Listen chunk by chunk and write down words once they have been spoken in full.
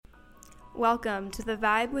Welcome to the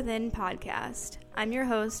Vibe Within podcast. I'm your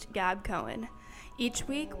host, Gab Cohen. Each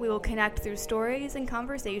week, we will connect through stories and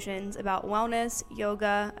conversations about wellness,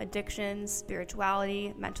 yoga, addictions,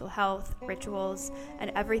 spirituality, mental health, rituals,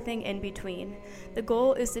 and everything in between. The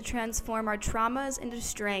goal is to transform our traumas into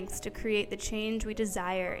strengths to create the change we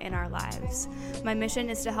desire in our lives. My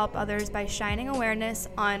mission is to help others by shining awareness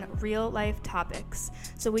on real-life topics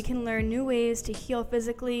so we can learn new ways to heal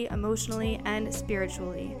physically, emotionally, and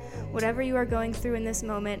spiritually. Whatever you are going through in this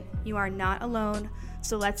moment, you are not alone.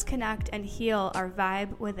 So let's connect and heal our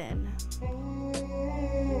vibe within.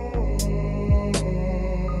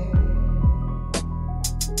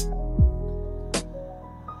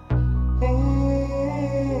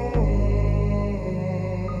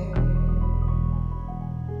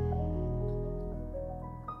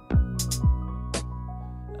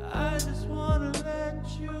 I just wanna let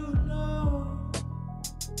you know.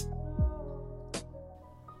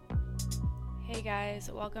 Hey guys,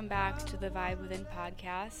 welcome back to the Vibe Within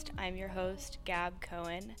podcast. I'm your host, Gab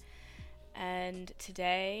Cohen, and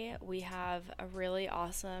today we have a really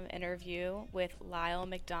awesome interview with Lyle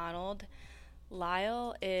McDonald.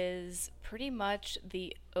 Lyle is pretty much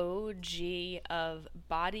the OG of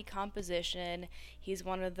body composition. He's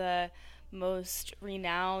one of the most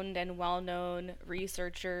renowned and well-known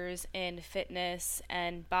researchers in fitness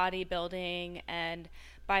and bodybuilding and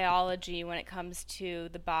biology when it comes to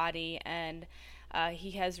the body, and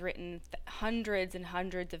he has written hundreds and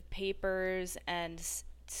hundreds of papers and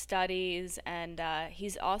studies, and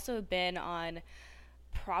he's also been on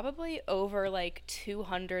probably over like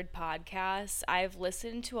 200 podcasts. I've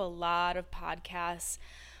listened to a lot of podcasts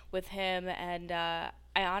with him, and I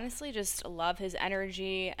honestly just love his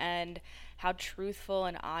energy and how truthful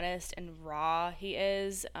and honest and raw he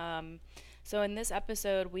is. So in this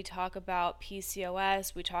episode, we talk about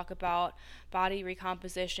PCOS, we talk about body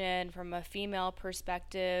recomposition from a female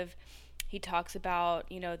perspective. He talks about,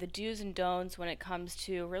 the do's and don'ts when it comes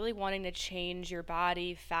to really wanting to change your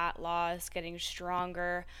body, fat loss, getting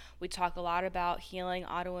stronger. We talk a lot about healing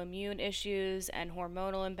autoimmune issues and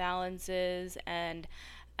hormonal imbalances and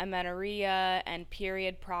amenorrhea and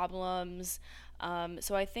period problems.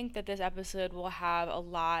 So I think that this episode will have a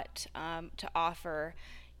lot to offer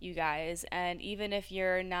you guys. And even if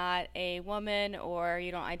you're not a woman or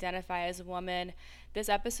you don't identify as a woman, this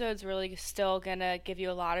episode's really still gonna give you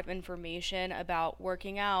a lot of information about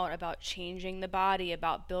working out, about changing the body,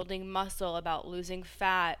 about building muscle, about losing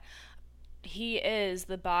fat. He is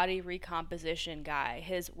the body recomposition guy.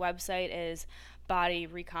 His website is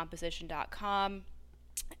bodyrecomposition.com,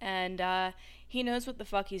 and he knows what the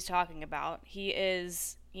fuck he's talking about. He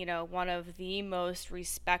is, one of the most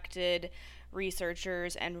respected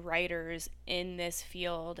researchers and writers in this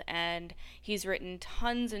field, and he's written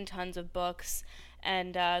tons and tons of books.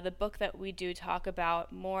 And the book that we do talk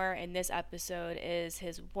about more in this episode is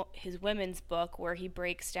his women's book, where he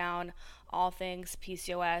breaks down all things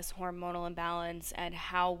PCOS, hormonal imbalance, and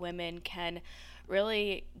how women can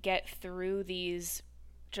really get through these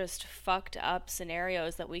just fucked up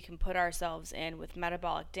scenarios that we can put ourselves in with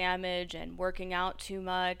metabolic damage and working out too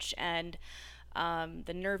much and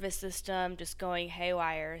the nervous system just going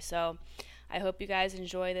haywire. So I hope you guys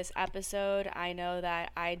enjoy this episode. I know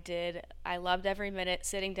that I did. I loved every minute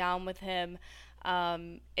sitting down with him.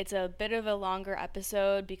 It's a bit of a longer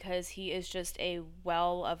episode because he is just a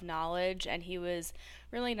well of knowledge, and he was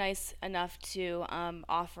really nice enough to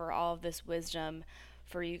offer all of this wisdom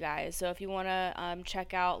for you guys. So if you want to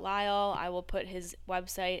check out Lyle, I will put his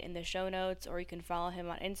website in the show notes, or you can follow him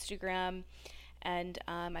on Instagram. And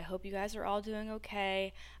I hope you guys are all doing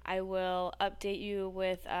okay. I will update you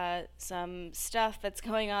with some stuff that's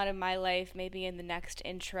going on in my life, maybe in the next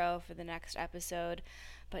intro for the next episode.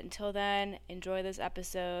 But until then, enjoy this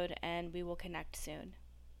episode, and we will connect soon.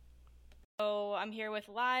 So I'm here with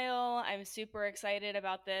Lyle. I'm super excited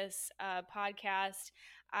about this podcast.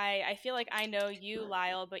 I feel like I know you,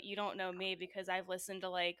 Lyle, but you don't know me because I've listened to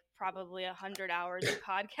like probably 100 hours of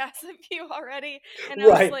podcasts of you already. And I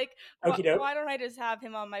was Right. like, Okie doke. why don't I just have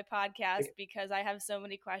him on my podcast? Because I have so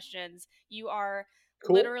many questions. You are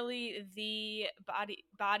Cool. literally the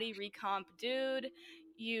body recomp dude.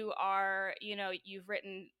 You are, you've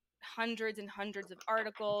written hundreds and hundreds of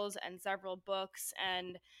articles and several books,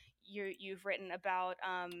 and you've written about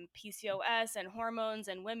PCOS and hormones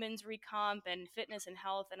and women's recomp and fitness and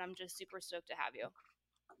health, and I'm just super stoked to have you.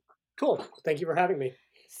 Cool. Thank you for having me.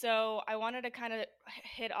 So I wanted to kind of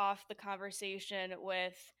hit off the conversation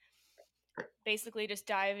with basically just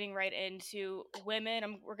diving right into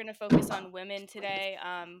women. We're going to focus on women today.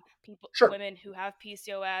 Sure. Women who have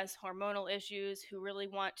PCOS, hormonal issues, who really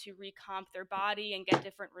want to recomp their body and get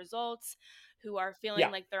different results, who are feeling Yeah.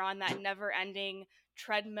 like they're on that never-ending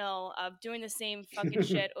treadmill of doing the same fucking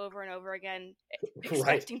shit over and over again, Right.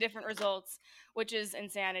 expecting different results, which is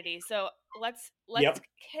insanity. So let's Yep.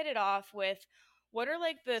 hit it off with, what are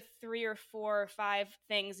like the 3 or 4 or 5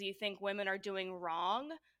 things you think women are doing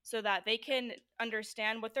wrong, so that they can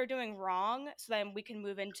understand what they're doing wrong, so then we can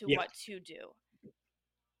move into Yeah. what to do?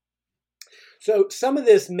 So some of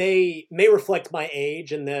this may reflect my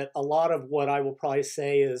age, and that a lot of what I will probably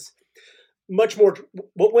say is much more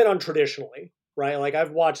what went on traditionally, right? Like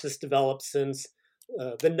I've watched this develop since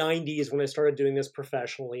the 90s when I started doing this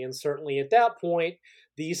professionally. And certainly at that point,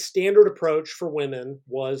 the standard approach for women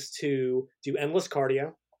was to do endless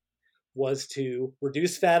cardio, was to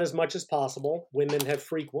reduce fat as much as possible. Women have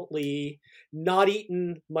frequently not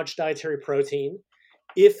eaten much dietary protein.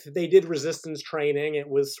 If they did resistance training, it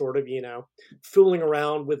was sort of, fooling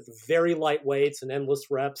around with very light weights and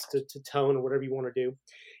endless reps to tone or whatever you want to do.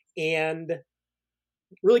 And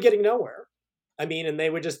really getting nowhere. I mean, and they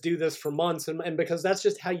would just do this for months. And because that's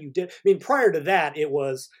just how you did. I mean, prior to that, it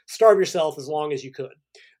was starve yourself as long as you could.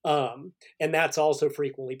 And that's also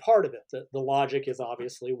frequently part of it. The logic is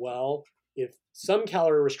obviously, well, if some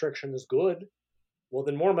calorie restriction is good, well,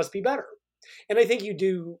 then more must be better. And I think you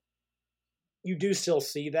do still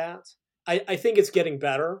see that. I think it's getting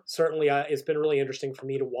better. Certainly, it's been really interesting for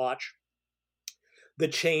me to watch the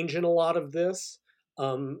change in a lot of this.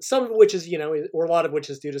 Some of which is, or a lot of which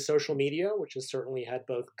is due to social media, which has certainly had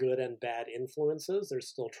both good and bad influences. There's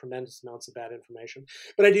still tremendous amounts of bad information.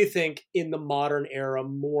 But I do think in the modern era,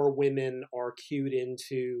 more women are clued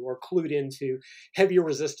into heavier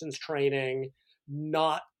resistance training,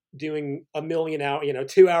 not doing a million hour,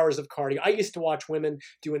 2 hours of cardio. I used to watch women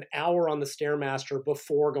do an hour on the Stairmaster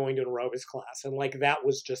before going to an aerobics class. And like that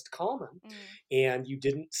was just common. And you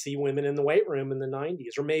didn't see women in the weight room in the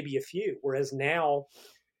 90s, or maybe a few. Whereas now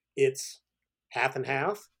it's half and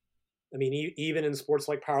half. I mean, even in sports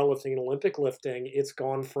like powerlifting and Olympic lifting, it's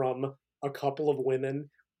gone from a couple of women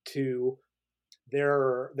to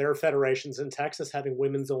their federations in Texas having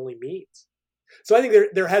women's only meets. So I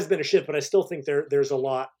think there has been a shift, but I still think there's a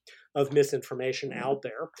lot of misinformation out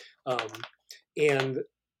there. And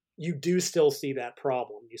you do still see that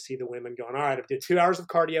problem. You see the women going, all right, I did 2 hours of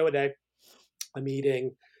cardio a day. I'm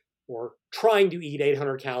eating or trying to eat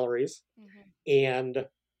 800 calories. And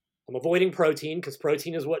I'm avoiding protein because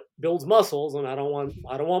protein is what builds muscles, and I don't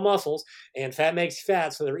want muscles. And fat makes you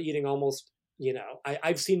fat, so they're eating almost,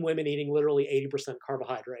 I've seen women eating literally 80%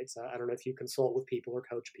 carbohydrates. I don't know if you consult with people or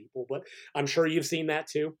coach people, but I'm sure you've seen that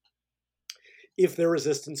too. If they're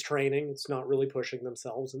resistance training, it's not really pushing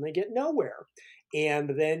themselves, and they get nowhere. And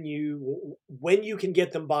then when you can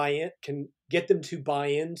get them to buy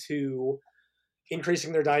into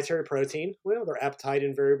increasing their dietary protein, well, their appetite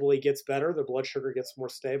invariably gets better, their blood sugar gets more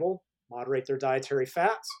stable, moderate their dietary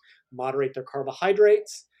fats, moderate their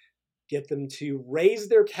carbohydrates, get them to raise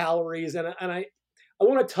their calories. And I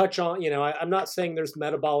want to touch on, I'm not saying there's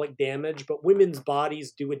metabolic damage, but women's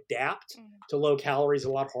bodies do adapt to low calories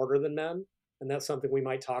a lot harder than men. And that's something we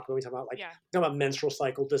might talk about. We talk about menstrual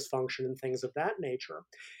cycle dysfunction and things of that nature.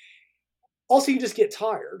 Also, you just get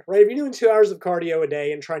tired, right? If you're doing 2 hours of cardio a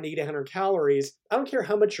day and trying to eat 100 calories, I don't care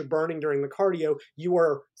how much you're burning during the cardio, you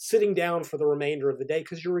are sitting down for the remainder of the day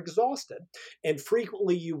because you're exhausted. And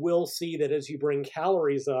frequently you will see that as you bring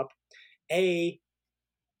calories up, you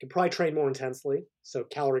can probably train more intensely, so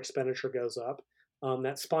calorie expenditure goes up.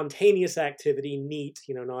 That spontaneous activity, NEAT,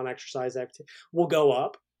 non-exercise activity, will go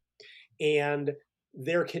up. And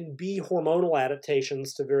there can be hormonal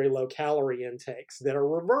adaptations to very low calorie intakes that are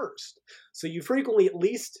reversed. So you frequently, at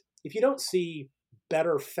least if you don't see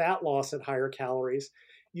better fat loss at higher calories,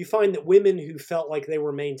 you find that women who felt like they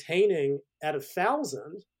were maintaining at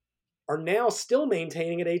 1,000 are now still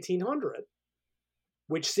maintaining at 1,800,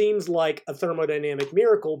 which seems like a thermodynamic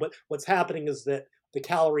miracle. But what's happening is that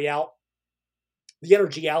the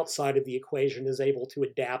energy outside of the equation is able to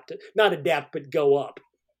not adapt, but go up.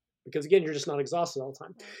 Because again, you're just not exhausted all the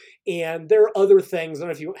time. And there are other things. I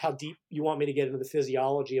don't know how deep you want me to get into the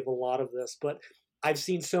physiology of a lot of this, but I've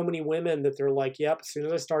seen so many women that they're like, yep, as soon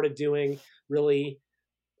as I started doing really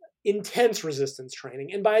intense resistance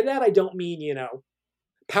training. And by that, I don't mean,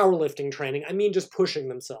 powerlifting training. I mean, just pushing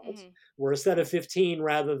themselves. Where instead of 15,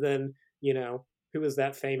 rather than, who is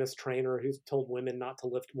that famous trainer who told women not to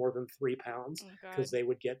lift more than 3 pounds because they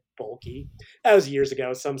would get bulky? That was years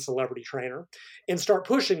ago, some celebrity trainer, and start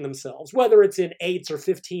pushing themselves, whether it's in 8s or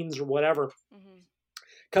 15s or whatever.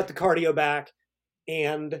 cut the cardio back,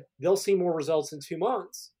 and they'll see more results in 2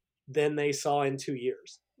 months than they saw in 2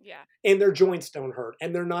 years. Yeah. And their joints don't hurt,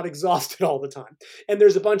 and they're not exhausted all the time. And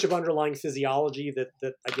there's a bunch of underlying physiology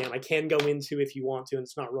that again, I can go into if you want to, and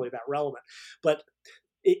it's not really that relevant. But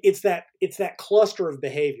it's that cluster of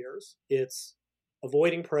behaviors. It's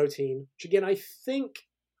avoiding protein, which again, I think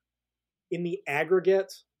in the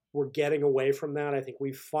aggregate, we're getting away from that. I think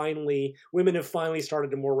women have finally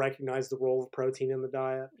started to more recognize the role of protein in the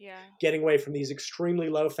diet. Yeah. Getting away from these extremely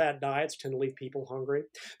low-fat diets tend to leave people hungry.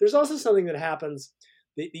 There's also something that happens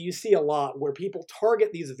that you see a lot where people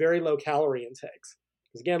target these very low-calorie intakes.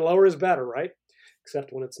 Because again, lower is better, right?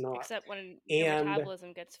 Except when it's not. Except when your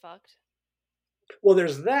metabolism gets fucked. Well,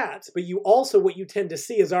 there's that, but you also, what you tend to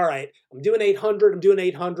see is, all right, I'm doing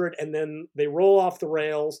 800, and then they roll off the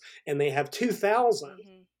rails and they have 2,000.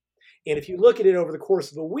 Mm-hmm. And if you look at it over the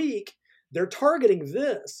course of a week, they're targeting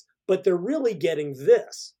this, but they're really getting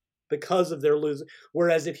this because of their losing.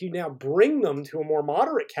 Whereas if you now bring them to a more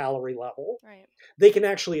moderate calorie level, right, they can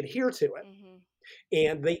actually adhere to it. Mm-hmm.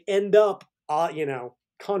 And they end up,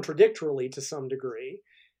 contradictorily to some degree,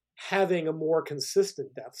 having a more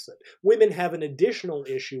consistent deficit. Women have an additional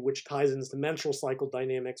issue which ties into menstrual cycle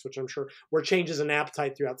dynamics, which I'm sure, where changes in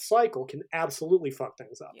appetite throughout the cycle can absolutely fuck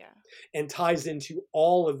things up. Yeah. And ties into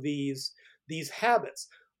all of these habits,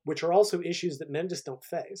 which are also issues that men just don't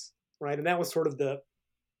face, right? And that was sort of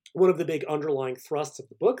one of the big underlying thrusts of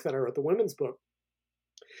the book that I wrote, the women's book,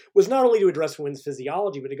 was not only to address women's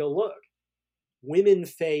physiology, but to go, look, women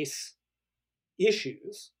face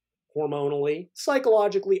issues hormonally,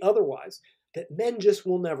 psychologically, otherwise, that men just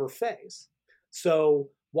will never face. So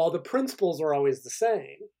while the principles are always the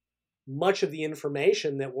same, much of the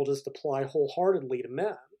information that will just apply wholeheartedly to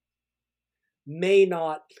men may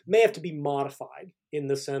have to be modified in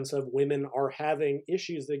the sense of women are having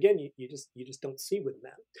issues that, again, you just don't see with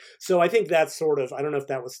men. So I think that's sort of, I don't know if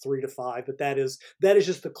that was 3 to 5, but that is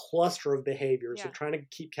just the cluster of behaviors of trying to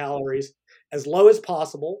keep calories as low as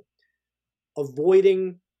possible,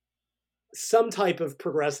 avoiding some type of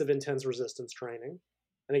progressive intense resistance training.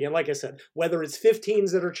 And again, like I said, whether it's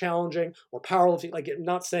 15s that are challenging or powerlifting, like I'm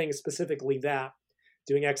not saying specifically that,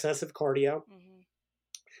 doing excessive cardio mm-hmm.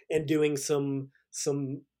 and doing some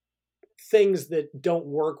things that don't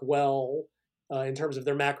work well in terms of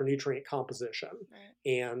their macronutrient composition.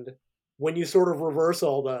 Right. And when you sort of reverse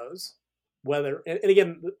all those, and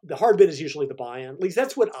again, the hard bit is usually the buy-in. At least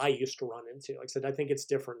that's what I used to run into. Like I said, I think it's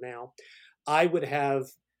different now. I would have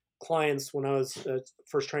clients when I was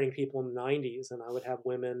first training people in the 90s, and I would have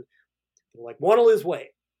women like, want to lose weight,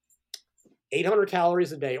 800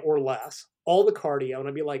 calories a day or less, all the cardio. And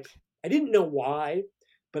I'd be like, I didn't know why,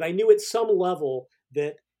 but I knew at some level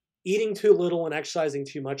that eating too little and exercising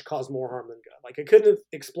too much caused more harm than good. Like I couldn't have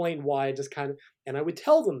explained why, I just kind of, and I would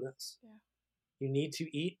tell them this. Yeah. You need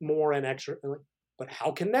to eat more and extra. And like, but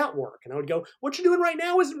how can that work? And I would go, what you're doing right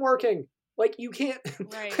now isn't working. Like you can't,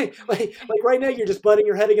 right. like right now you're just butting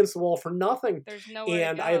your head against the wall for nothing. There's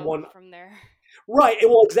nowhere to go I had one from there. Right.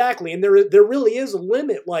 Well, exactly. And there really is a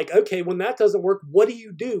limit. Like, okay, when that doesn't work, what do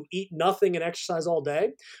you do? Eat nothing and exercise all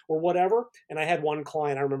day or whatever? And I had one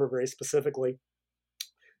client, I remember very specifically,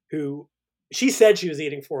 who she said she was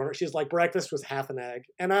eating 400. She's like, breakfast was half an egg.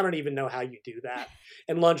 And I don't even know how you do that.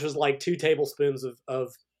 And lunch was like 2 tablespoons of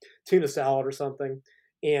tuna salad or something.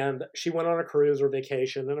 And she went on a cruise or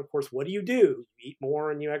vacation. And of course, what do? You eat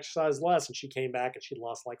more and you exercise less. And she came back and she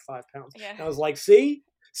lost like 5 pounds. Yeah. And I was like, see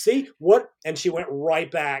what? And she went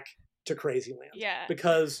right back to crazy land. Yeah.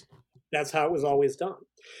 Because that's how it was always done.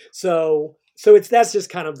 So that's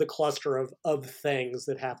just kind of the cluster of things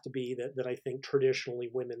that have to be that I think traditionally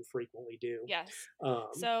women frequently do. Yes.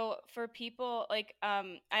 So for people like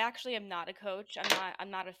I actually am not a coach.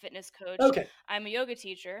 I'm not a fitness coach. Okay. I'm a yoga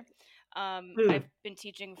teacher. I've been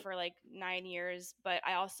teaching for like 9 years, but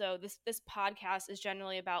I also this podcast is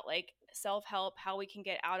generally about like self-help, how we can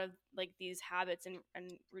get out of like these habits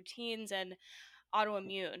and routines and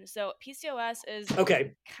autoimmune. So PCOS is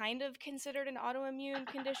kind of considered an autoimmune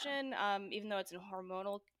condition, even though it's a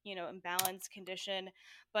hormonal, imbalance condition.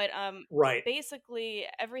 But right. Basically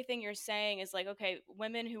everything you're saying is like, okay,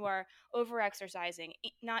 women who are over exercising,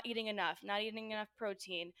 not eating enough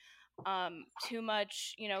protein, too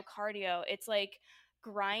much, cardio, it's like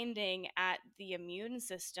grinding at the immune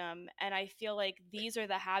system. And I feel like these are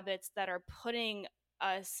the habits that are putting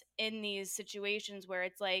us in these situations where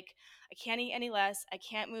it's like, I can't eat any less, I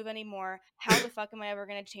can't move anymore. How the fuck am I ever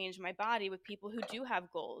going to change my body with people who do have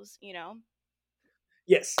goals,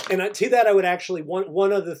 Yes. And to that, I would actually,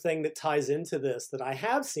 one other thing that ties into this that I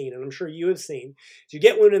have seen, and I'm sure you have seen, is you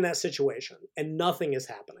get women in that situation and nothing is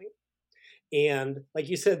happening. And like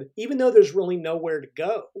you said, even though there's really nowhere to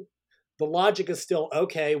go, the logic is still,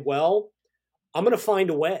 okay, well, I'm going to find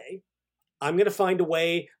a way. I'm going to find a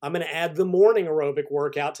way. I'm going to add the morning aerobic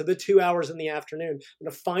workout to the 2 hours in the afternoon. I'm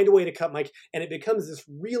going to find a way to cut and it becomes this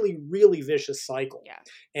really, really vicious cycle. Yeah.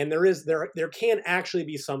 And there can actually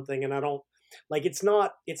be something, and I don't, like, it's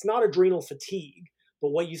not adrenal fatigue, but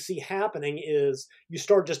what you see happening is you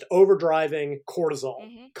start just overdriving cortisol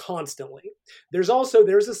constantly. There's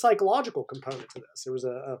a psychological component to this. There was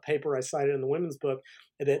a paper I cited in the women's book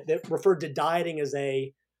that referred to dieting as how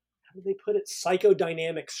do they put it?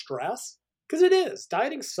 Psychodynamic stress. Because it is.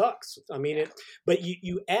 Dieting sucks. I mean, but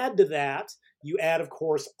you add to that, you add, of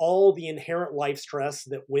course, all the inherent life stress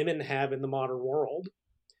that women have in the modern world.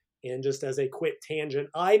 And just as a quick tangent,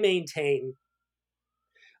 I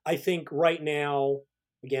think right now,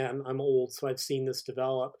 again, I'm old, so I've seen this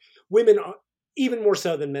develop. Women, even more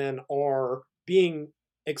so than men, are being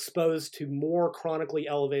exposed to more chronically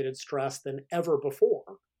elevated stress than ever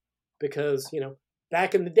before. Because,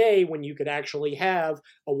 back in the day when you could actually have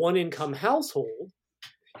a one-income household,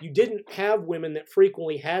 you didn't have women that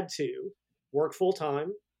frequently had to work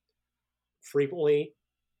full-time, frequently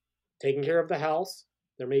taking care of the house.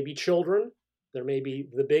 There may be children. There may be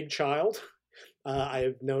the big child.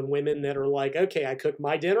 I've known women that are like, okay, I cook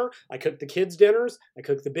my dinner, I cook the kids' dinners, I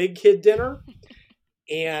cook the big kid dinner,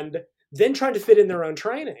 and then trying to fit in their own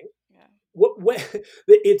training.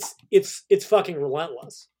 It's fucking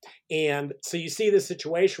relentless. And so you see this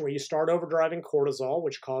situation where you start overdriving cortisol,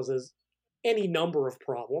 which causes any number of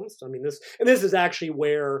problems. I mean, this is actually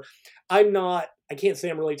where I can't say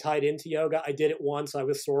I'm really tied into yoga. I did it once. I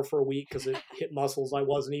was sore for a week because it hit muscles I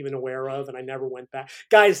wasn't even aware of, and I never went back.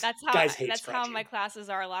 Guys hate stretching. That's how my classes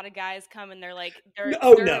are. A lot of guys come and they're like, they're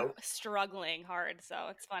struggling hard. So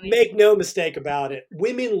it's funny. Make no mistake about it.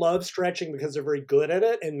 Women love stretching because they're very good at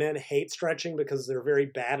it, and men hate stretching because they're very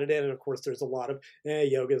bad at it. And of course, there's a lot of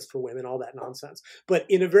yoga is for women, all that nonsense. But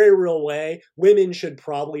in a very real way, women should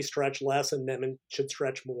probably stretch less and men should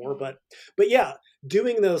stretch more. But yeah,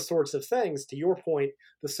 doing those sorts of things, to your point,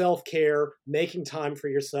 the self-care, making time for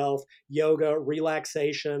yourself, yoga,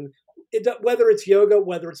 relaxation, whether it's yoga,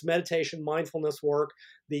 whether it's meditation, mindfulness work,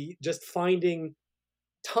 just finding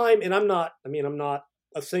time. And I'm not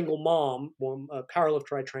a single mom. One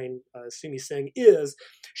powerlifter I train, Sumi Singh,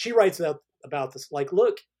 she writes about this, like,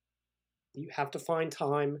 look, you have to find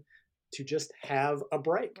time to just have a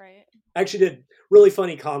break. Right. I actually did really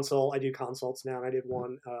funny consult. I do consults now, and I did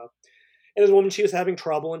one. And as a woman, she was having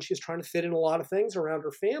trouble, and she was trying to fit in a lot of things around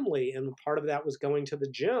her family. And part of that was going to the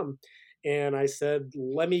gym. And I said,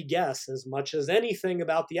 let me guess, as much as anything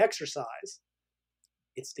about the exercise,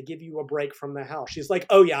 it's to give you a break from the house. She's like,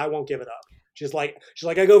 oh yeah, I won't give it up. She's like,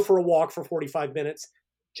 I go for a walk for 45 minutes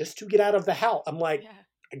just to get out of the house. I'm like,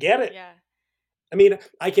 I get it. Yeah. I mean,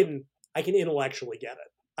 I can intellectually get it.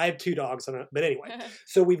 I have 2 dogs, but anyway.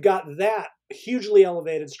 So we've got that hugely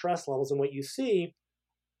elevated stress levels, and what you see,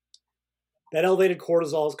 that elevated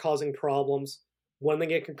cortisol is causing problems. One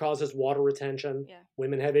thing it can cause is water retention. Yeah.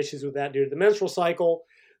 Women have issues with that due to the menstrual cycle.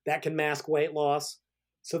 That can mask weight loss.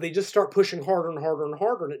 So they just start pushing harder and harder and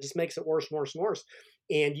harder, and it just makes it worse and worse and worse.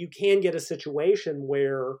 And you can get a situation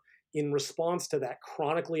where, in response to that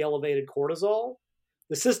chronically elevated cortisol,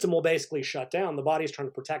 the system will basically shut down. The body's trying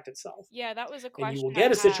to protect itself. Yeah, that was a question. And you will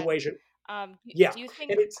get a situation. Do you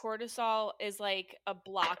think cortisol is like a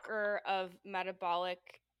blocker of metabolic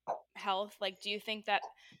health? Like, do you think that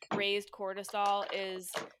raised cortisol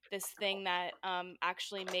is this thing that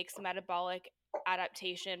actually makes metabolic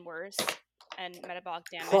adaptation worse and metabolic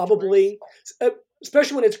damage probably worse?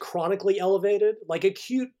 Especially when it's chronically elevated. Like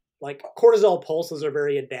acute, like cortisol pulses are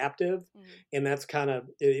very adaptive, and that's kind of,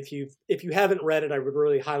 if you haven't read it, I would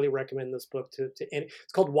really highly recommend this book to and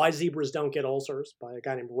it's called Why Zebras Don't Get Ulcers by a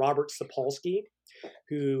guy named Robert Sapolsky,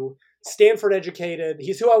 who Stanford educated.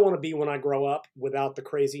 He's who I want to be when I grow up without the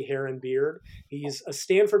crazy hair and beard. He's a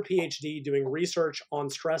Stanford PhD doing research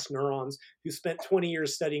on stress neurons who spent 20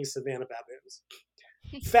 years studying savanna baboons.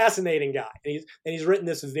 Fascinating guy. And he's written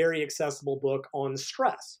this very accessible book on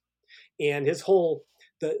stress. And his whole,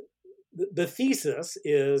 the thesis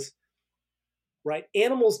is, right,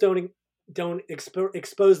 animals don't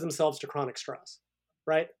expose themselves to chronic stress.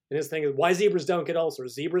 Right? And his thing is, why zebras don't get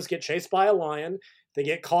ulcers. Zebras get chased by a lion. They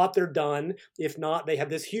get caught, they're done. If not, they have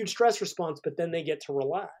this huge stress response, but then they get to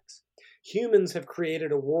relax. Humans have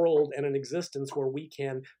created a world and an existence where we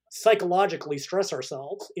can psychologically stress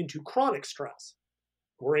ourselves into chronic stress,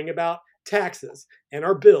 worrying about taxes and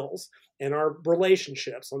our bills and our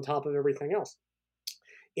relationships on top of everything else.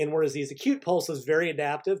 And whereas these acute pulses, very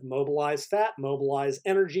adaptive, mobilize fat, mobilize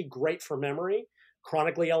energy, great for memory,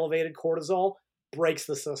 chronically elevated cortisol breaks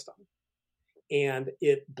the system. And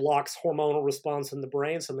it blocks hormonal response in the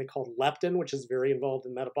brain, something called leptin, which is very involved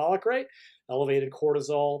in metabolic rate. Elevated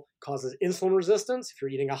cortisol causes insulin resistance. If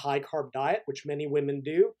you're eating a high carb diet, which many women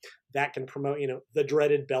do, that can promote, the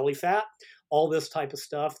dreaded belly fat, all this type of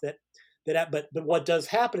stuff but what does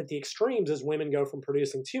happen at the extremes is women go from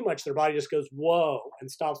producing too much, their body just goes, whoa, and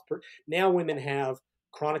stops. Now women have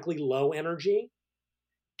chronically low energy,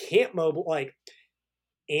 can't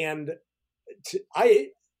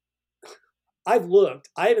I've looked.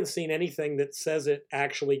 I haven't seen anything that says it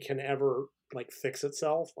actually can ever fix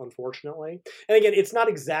itself, unfortunately. And again, it's not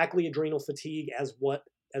exactly adrenal fatigue as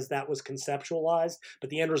that was conceptualized,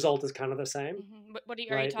 but the end result is kind of the same.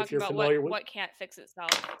 Mm-hmm. Are you talking about? What can't fix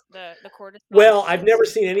itself? The cortisol? Well, I've never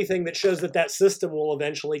seen anything that shows that system will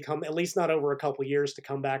eventually come, at least not over a couple years, to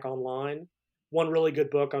come back online. One really good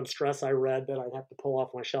book on stress I read that I'd have to pull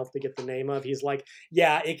off my shelf to get the name of. He's like,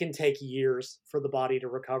 yeah, it can take years for the body to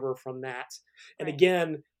recover from that. And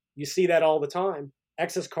again, you see that all the time.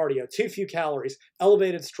 Excess cardio, too few calories,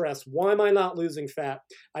 elevated stress. Why am I not losing fat?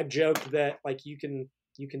 I've joked that you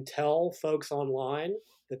can tell folks online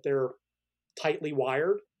that they're tightly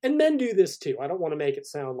wired. And men do this too. I don't want to make it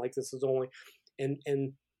sound like this is only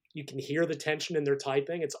and you can hear the tension in their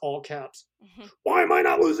typing. It's all caps. Mm-hmm. Why am I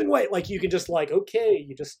not losing weight? You can just okay,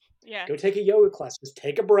 you just go take a yoga class. Just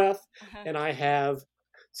take a breath. Uh-huh. And I have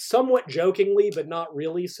somewhat jokingly, but not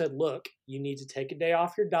really, said, look, you need to take a day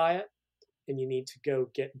off your diet and you need to go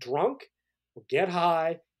get drunk or get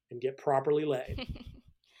high and get properly laid.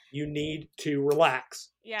 You need to relax.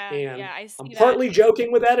 And I see I'm partly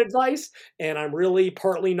joking with that advice, and I'm really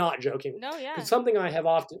partly not joking. No, yeah. Because something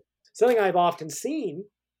I've often seen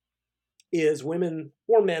is women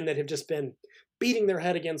or men that have just been beating their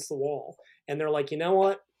head against the wall. And they're like, you know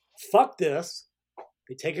what? Fuck this.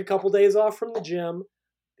 They take a couple days off from the gym.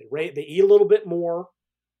 They eat a little bit more.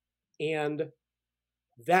 And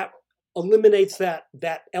that eliminates that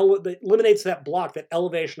block, that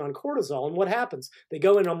elevation on cortisol. And what happens? They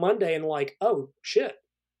go in on Monday and oh, shit,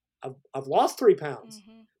 I've lost 3 pounds.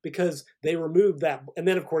 Mm-hmm. Because they remove that. And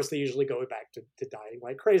then, of course, they usually go back to dieting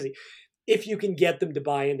like crazy. If you can get them to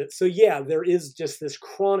buy into it. So yeah, there is just this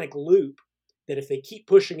chronic loop that if they keep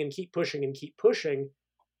pushing and keep pushing and keep pushing,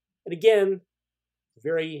 and again,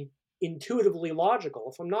 very intuitively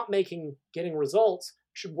logical. If I'm not getting results,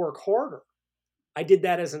 I should work harder. I did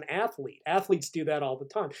that as an athlete. Athletes do that all the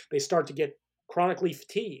time. They start to get chronically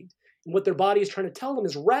fatigued. And what their body is trying to tell them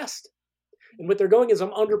is rest. And what they're going is,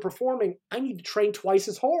 I'm underperforming. I need to train twice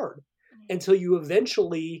as hard until you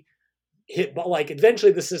eventually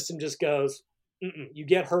eventually the system just goes, you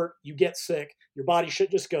get hurt, you get sick, your body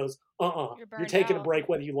just goes, you're taking a break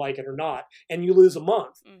whether you like it or not. And you lose a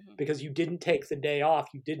month because you didn't take the day off.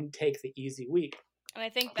 You didn't take the easy week. And I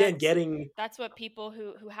think that's what people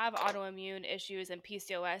who have autoimmune issues and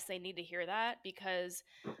PCOS, they need to hear that, because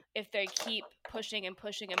if they keep pushing and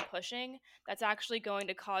pushing and pushing, that's actually going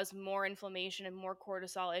to cause more inflammation and more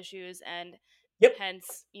cortisol issues, and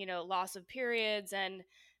hence, loss of periods and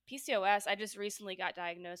PCOS. I just recently got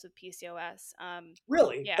diagnosed with PCOS.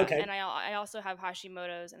 Really? Yeah. Okay. And I also have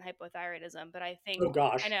Hashimoto's and hypothyroidism, but I think, oh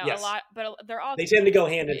gosh, I know yes. a lot, but they tend to go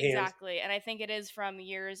hand in hand. Exactly. And I think it is from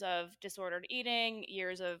years of disordered eating,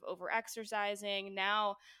 years of over-exercising.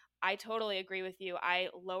 Now, I totally agree with you. I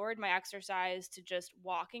lowered my exercise to just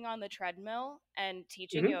walking on the treadmill and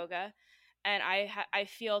teaching yoga, and I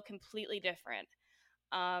feel completely different.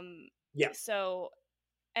 So,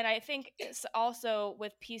 and I think it's also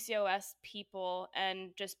with PCOS people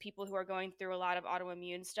and just people who are going through a lot of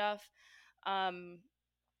autoimmune stuff,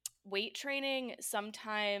 weight training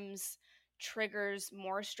sometimes triggers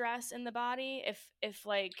more stress in the body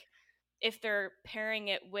if they're pairing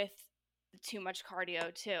it with too much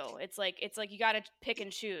cardio too. It's like you got to pick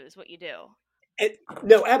and choose what you do.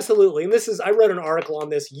 No, absolutely. And I wrote an article on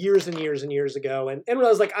this years and years and years ago. And when I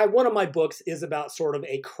was one of my books is about sort of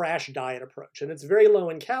a crash diet approach, and it's very low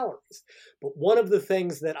in calories. But one of the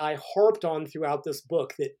things that I harped on throughout this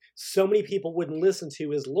book that so many people wouldn't listen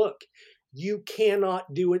to is, look, you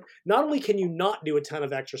cannot do it. Not only can you not do a ton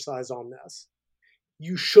of exercise on this,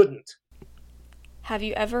 you shouldn't. Have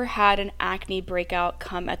you ever had an acne breakout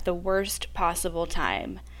come at the worst possible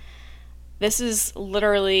time? This is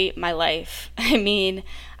literally my life. I mean,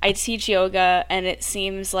 I teach yoga, and it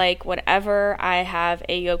seems like whenever I have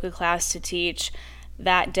a yoga class to teach,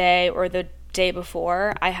 that day or the day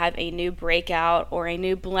before, I have a new breakout or a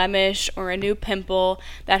new blemish or a new pimple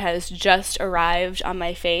that has just arrived on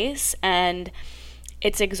my face. And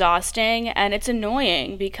it's exhausting and it's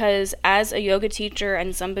annoying because as a yoga teacher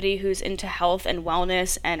and somebody who's into health and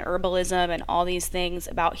wellness and herbalism and all these things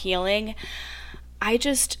about healing, I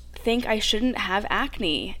just think I shouldn't have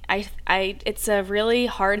acne. It's a really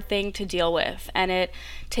hard thing to deal with, and it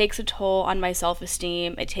takes a toll on my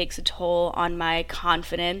self-esteem. It takes a toll on my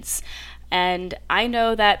confidence. And I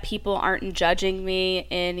know that people aren't judging me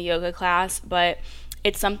in yoga class, but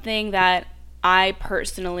it's something that I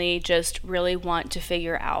personally just really want to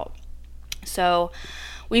figure out. So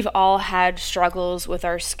we've all had struggles with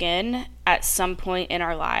our skin at some point in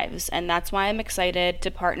our lives, and that's why I'm excited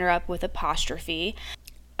to partner up with Apostrophe.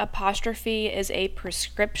 Apostrophe is a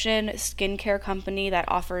prescription skincare company that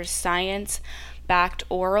offers science-backed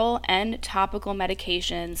oral and topical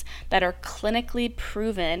medications that are clinically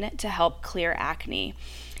proven to help clear acne.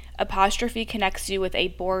 Apostrophe connects you with a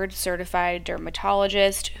board-certified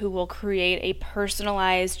dermatologist who will create a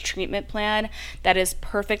personalized treatment plan that is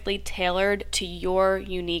perfectly tailored to your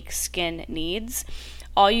unique skin needs.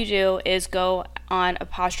 All you do is go on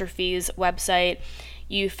Apostrophe's website.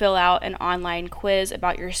 You fill out an online quiz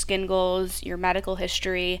about your skin goals, your medical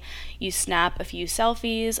history. You snap a few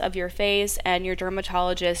selfies of your face, and your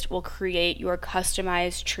dermatologist will create your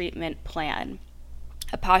customized treatment plan.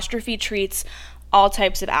 Apostrophe treats all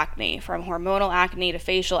types of acne, from hormonal acne to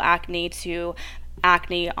facial acne to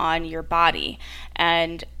acne on your body.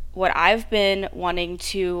 And what I've been wanting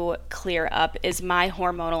to clear up is my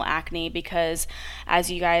hormonal acne because,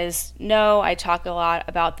 as you guys know, I talk a lot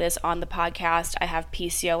about this on the podcast. I have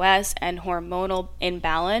PCOS and hormonal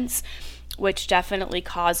imbalance, which definitely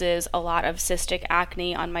causes a lot of cystic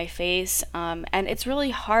acne on my face. And it's really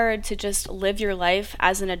hard to just live your life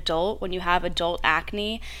as an adult when you have adult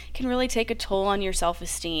acne. It can really take a toll on your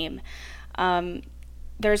self-esteem.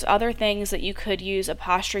 There's other things that you could use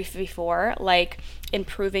Apostrophe for, like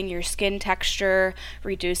improving your skin texture,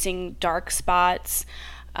 reducing dark spots.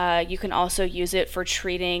 You can also use it for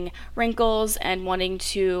treating wrinkles and wanting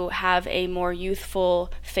to have a more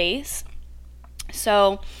youthful face.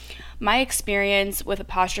 So my experience with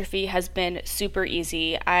Apostrophe has been super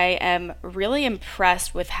easy. I am really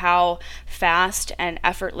impressed with how fast and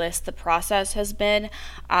effortless the process has been.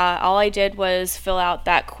 All I did was fill out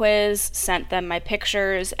that quiz, sent them my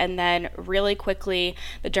pictures, and then really quickly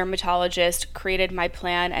the dermatologist created my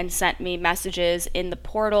plan and sent me messages in the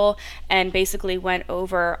portal and basically went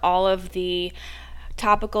over all of the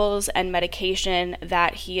topicals and medication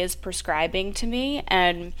that he is prescribing to me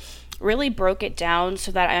and really broke it down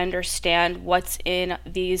so that I understand what's in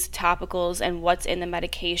these topicals and what's in the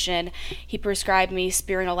medication. He prescribed me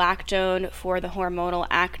spironolactone for the hormonal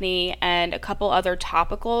acne and a couple other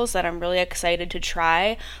topicals that I'm really excited to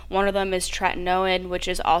try. One of them is tretinoin, which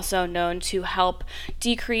is also known to help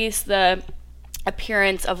decrease the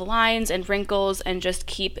appearance of lines and wrinkles and just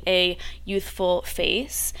keep a youthful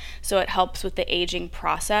face. So it helps with the aging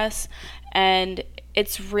process. And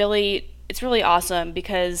it's really awesome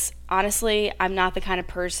because honestly, I'm not the kind of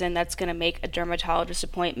person that's going to make a dermatologist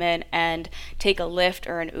appointment and take a Lyft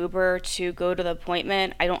or an Uber to go to the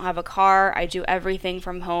appointment. I don't have a car. I do everything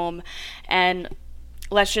from home. And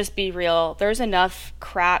let's just be real. There's enough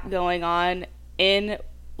crap going on in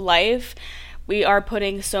life. We are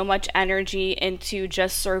putting so much energy into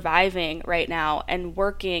just surviving right now and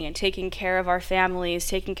working and taking care of our families,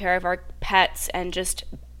 taking care of our pets, and just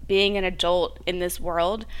being an adult in this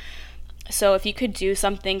world. So if you could do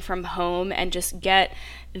something from home and just get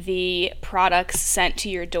the products sent to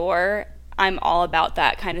your door, I'm all about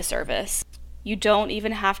that kind of service. You don't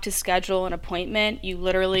even have to schedule an appointment. You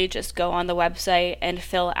literally just go on the website and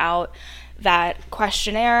fill out that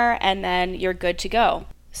questionnaire, and then you're good to go.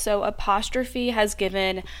 So Apostrophe has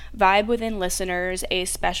given Vibe Within listeners a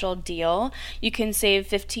special deal. You can save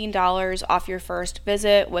 $15 off your first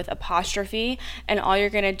visit with Apostrophe, and all you're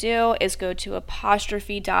going to do is go to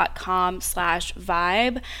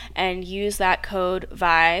apostrophe.com/vibe and use that code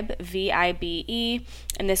VIBE, VIBE,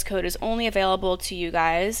 and this code is only available to you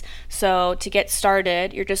guys. So to get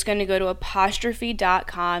started, you're just going to go to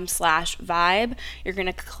apostrophe.com/vibe. You're going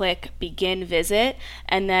to click begin visit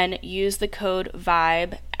and then use the code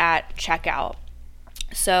VIBE at checkout.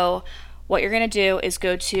 So what you're going to do is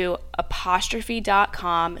go to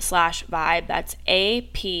apostrophe.com/vibe. That's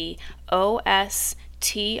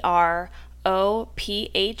APOSTROPHE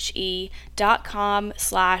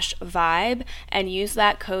OPHE.com/vibe and use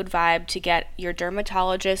that code VIBE to get your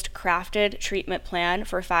dermatologist crafted treatment plan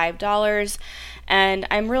for $5. And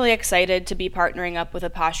I'm really excited to be partnering up with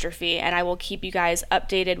Apostrophe, and I will keep you guys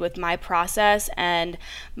updated with my process and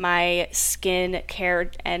my skin care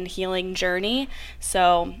and healing journey.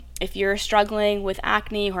 So if you're struggling with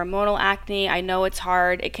acne, hormonal acne, I know it's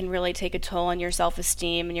hard. It can really take a toll on your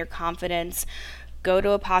self-esteem and your confidence. Go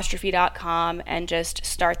to apostrophe.com and just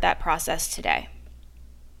start that process today.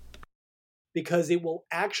 Because it will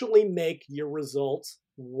actually make your results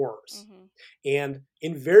worse. And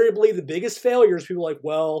invariably, the biggest failures, people are like,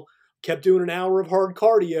 well, kept doing an hour of hard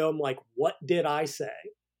cardio. I'm like, what did I say?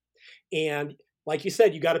 And like you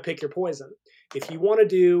said, you got to pick your poison. If you want to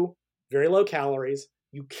do very low calories,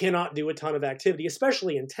 you cannot do a ton of activity,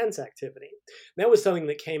 especially intense activity. And that was something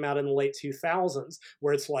that came out in the late 2000s,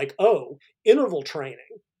 where it's like, oh, interval training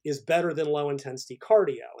is better than low intensity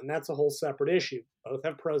cardio. And that's a whole separate issue. Both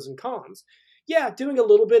have pros and cons. Yeah, doing a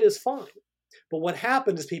little bit is fine. But what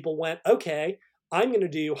happened is people went, okay, I'm going to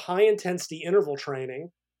do high intensity interval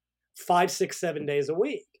training 5, 6, 7 days a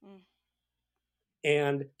week.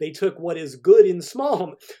 And they took what is good in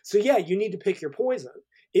small. So yeah, you need to pick your poison.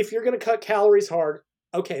 If you're going to cut calories hard,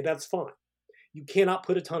 okay, that's fine. You cannot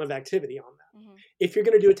put a ton of activity on that. If you're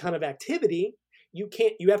going to do a ton of activity, you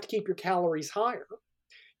have to keep your calories higher.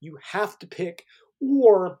 You have to pick,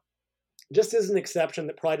 or just as an exception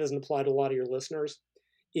that probably doesn't apply to a lot of your listeners,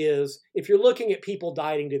 is if you're looking at people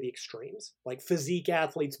dieting to the extremes, like physique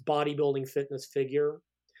athletes, bodybuilding, fitness, figure,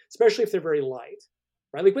 especially if they're very light,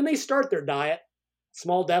 right? Like when they start their diet,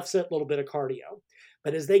 small deficit, a little bit of cardio.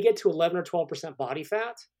 But as they get to 11 or 12% body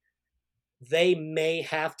fat, they may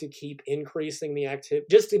have to keep increasing the activity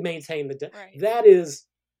just to maintain the Right. That is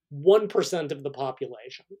 1% of the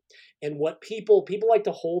population. And what people like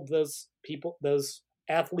to hold those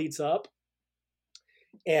athletes up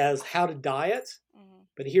as how to diet.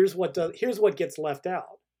 But here's what gets left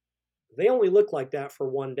out. They only look like that for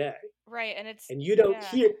one day. Right, and you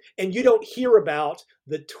don't hear about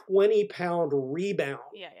the 20-pound rebound.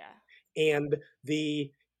 And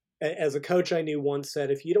as a coach I knew once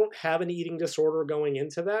said, if you don't have an eating disorder going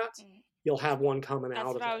into that, you'll have one coming out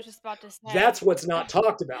of it. That's what I was just about to say. That's what's not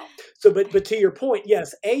talked about. So, but to your point,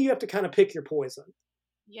 yes, you have to kind of pick your poison,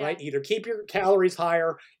 right? Either keep your calories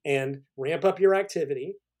higher and ramp up your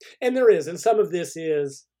activity. And some of this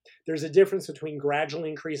is, there's a difference between gradually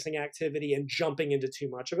increasing activity and jumping into too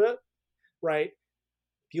much of it, right?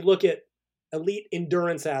 If you look at elite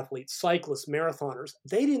endurance athletes, cyclists, marathoners,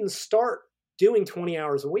 they didn't start doing 20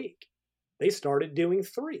 hours a week. They started doing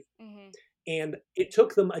 3. And it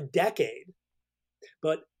took them a decade.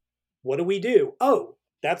 But what do? Oh,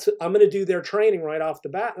 I'm going to do their training right off the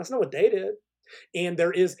bat. That's not what they did. And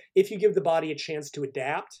if you give the body a chance to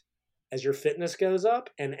adapt as your fitness goes up,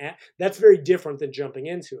 and that's very different than jumping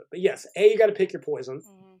into it. But yes, you got to pick your poison.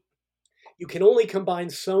 You can only combine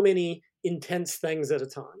so many intense things at a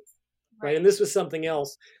time, right? And this was something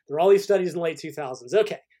else. There were all these studies in the late 2000s.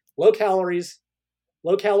 Okay, low calorie,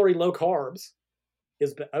 low carbs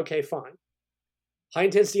is okay, fine. High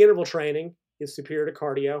intensity interval training is superior to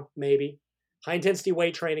cardio, maybe. High intensity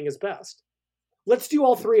weight training is best. Let's do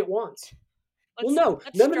all 3 at once. None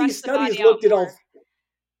of these studies looked at all.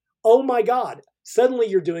 Oh my God. Suddenly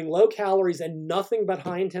you're doing low calories and nothing but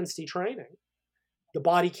high intensity training. The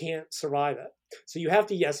body can't survive it. So you have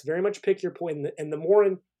to, yes, very much pick your point. And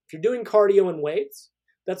if you're doing cardio and weights,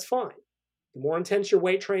 that's fine. The more intense your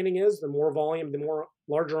weight training is, the more volume, the more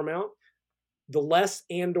larger amount, the less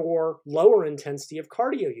and or lower intensity of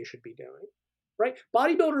cardio you should be doing, right?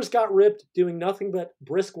 Bodybuilders got ripped doing nothing but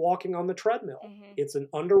brisk walking on the treadmill. It's an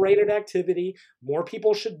underrated activity. More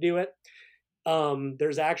people should do it.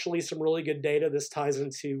 There's actually some really good data. This ties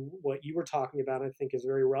into what you were talking about, I think is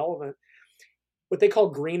very relevant. What they call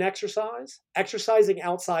green exercise. Exercising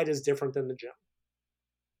outside is different than the gym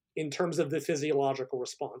in terms of the physiological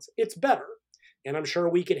response. It's better. And I'm sure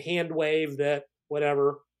we could hand wave that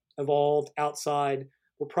whatever evolved outside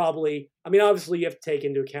will probably, obviously you have to take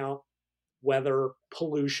into account weather,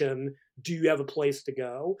 pollution, do you have a place to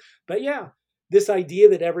go? But yeah, this idea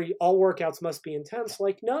that all workouts must be intense,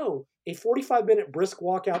 like no, a 45-minute brisk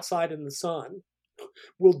walk outside in the sun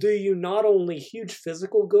will do you not only huge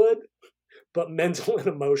physical good, but mental and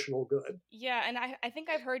emotional good. Yeah, and I think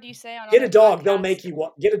I've heard you say on Get a dog, podcasts, they'll make you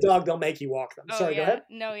walk. Get a dog, they'll make you walk them. Sorry, yeah. Go ahead.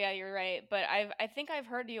 No, yeah, you're right. But I think I've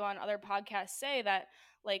heard you on other podcasts say that,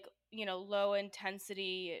 like, low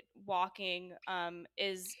intensity walking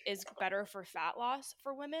is better for fat loss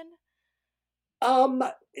for women.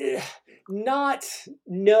 Not,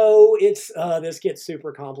 no, it's, this gets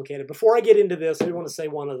super complicated. Before I get into this, I want to say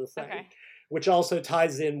one other thing, Okay. which also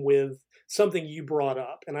ties in with something you brought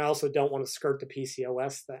up. And I also don't want to skirt the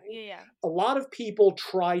PCOS thing. Yeah. A lot of people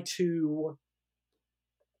try to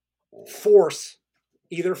force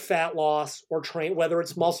either fat loss or train, whether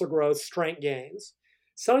it's muscle growth, strength gains.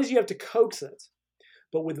 Sometimes you have to coax it.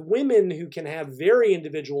 But with women who can have very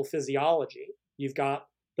individual physiology, you've got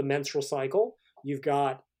the menstrual cycle, you've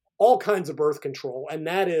got all kinds of birth control, and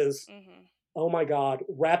that is, oh my God,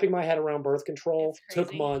 wrapping my head around birth control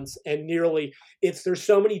took months, and there's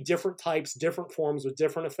so many different types, different forms with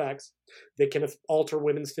different effects that can alter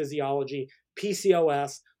women's physiology.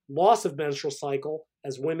 PCOS, loss of menstrual cycle,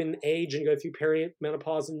 as women age and go through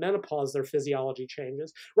perimenopause and menopause, their physiology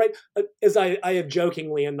changes, right? As I have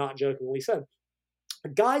jokingly and not jokingly said,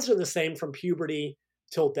 guys are the same from puberty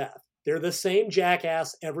till death. They're the same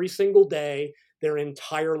jackass every single day, their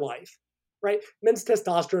entire life, right? Men's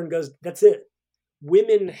testosterone goes, that's it.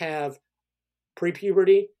 Women have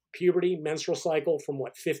pre-puberty, puberty, menstrual cycle from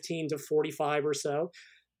 15 to 45 or so.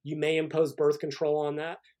 You may impose birth control on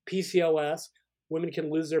that. PCOS, women can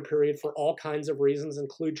lose their period for all kinds of reasons,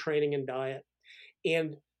 include training and diet.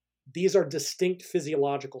 And these are distinct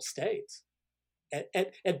physiological states.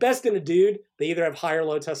 At best in a dude, they either have high or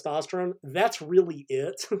low testosterone. That's really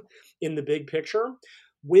it in the big picture.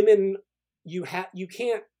 Women, you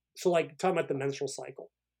can't, so like talking about the menstrual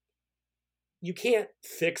cycle, you can't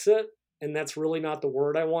fix it. And that's really not the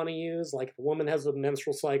word I want to use. Like if a woman has a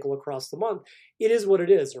menstrual cycle across the month, it is what it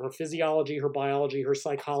is. Her physiology, her biology, her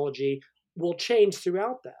psychology will change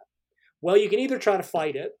throughout that. Well, you can either try to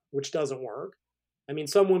fight it, which doesn't work. I mean,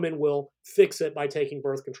 some women will fix it by taking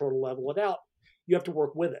birth control to level it out. You have to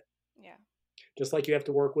work with it. Yeah. Just like you have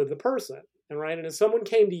to work with the person. And right. And if someone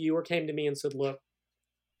came to you or came to me and said, look,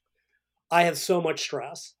 I have so much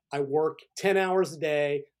stress. I work 10 hours a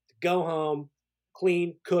day, go home,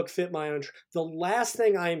 clean, cook, fit my own. The last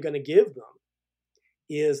thing I am going to give them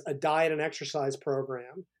is a diet and exercise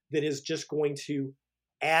program that is just going to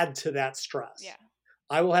add to that stress. Yeah.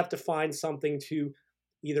 I will have to find something to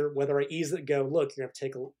either, whether I ease it, go, look, you're going to have to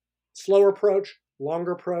take a slower approach,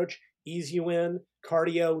 longer approach, ease you in,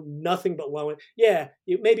 cardio, nothing but low. Yeah,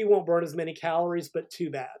 it maybe won't burn as many calories, but too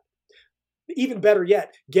bad. Even better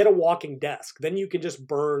yet, get a walking desk. Then you can just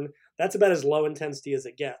burn, that's about as low intensity as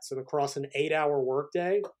it gets. And across an 8-hour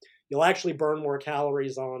workday, you'll actually burn more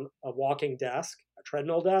calories on a walking desk, a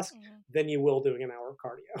treadmill desk, than you will doing an hour of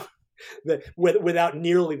cardio without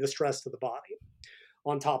nearly the stress to the body,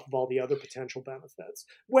 on top of all the other potential benefits.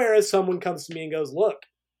 Whereas someone comes to me and goes, look,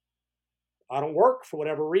 I don't work for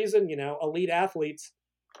whatever reason. Elite athletes,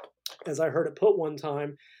 as I heard it put one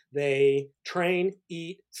time, they train,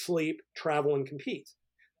 eat, sleep, travel, and compete.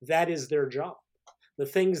 That is their job. The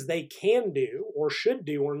things they can do or should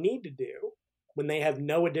do or need to do when they have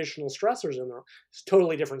no additional stressors in there, it's a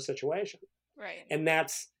totally different situation. Right. And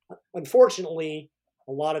that's, unfortunately,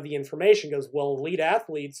 a lot of the information goes, well, elite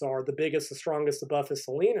athletes are the biggest, the strongest, the buffest,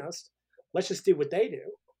 the leanest. Let's just do what they do.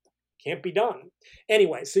 Can't be done.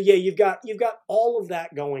 Anyway, so yeah, you've got all of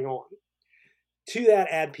that going on. To that,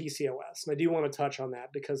 add PCOS. And I do want to touch on that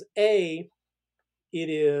because it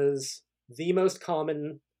is the most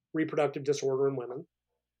common reproductive disorder in women.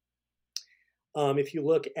 If you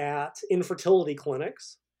look at infertility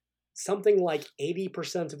clinics, something like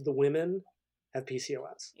 80% of the women have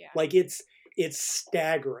PCOS. Yeah. Like it's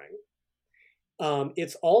staggering.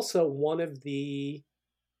 It's also one of the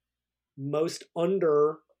most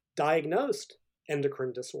underdiagnosed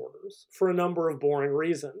endocrine disorders for a number of boring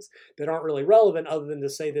reasons that aren't really relevant other than to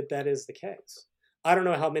say that is the case. I don't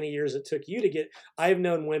know how many years it took you to get. I have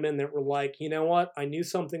known women that were like, you know what? I knew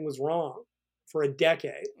something was wrong for a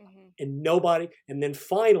decade and nobody. And then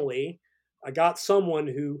finally, I got someone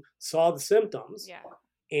who saw the symptoms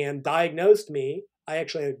and diagnosed me. I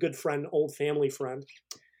actually had a good friend, old family friend.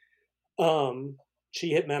 She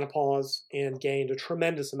hit menopause and gained a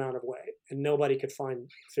tremendous amount of weight and nobody could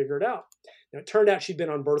figure it out. Now, it turned out she'd been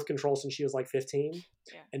on birth control since she was like 15.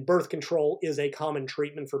 And birth control is a common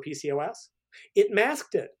treatment for PCOS. It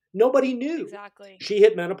masked it. Nobody knew. Exactly. She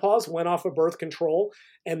hit menopause, went off of birth control,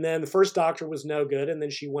 and then the first doctor was no good. And then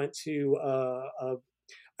she went to,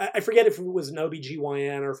 I forget if it was an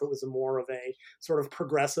OBGYN or if it was more of a sort of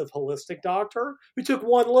progressive holistic doctor who took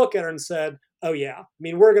one look at her and said, oh yeah, I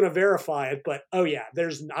mean, we're going to verify it, but oh yeah,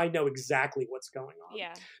 I know exactly what's going on.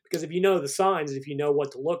 Yeah. Because if you know the signs, if you know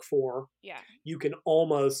what to look for, you can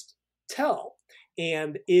almost tell.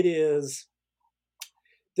 And there's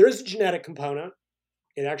a genetic component.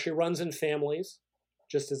 It actually runs in families,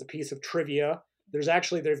 just as a piece of trivia.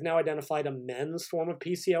 they've now identified a men's form of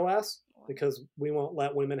PCOS because we won't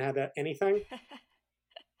let women have anything.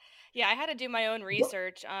 Yeah, I had to do my own But,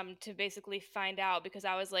 research to basically find out, because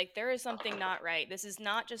I was like, there is something not right. This is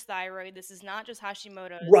not just thyroid. This is not just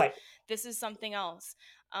Hashimoto's. right. This is something else.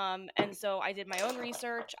 And so I did my own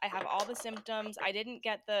research. I have all the symptoms. I didn't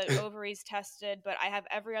get the ovaries tested, but I have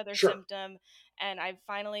every other Sure. symptom. And I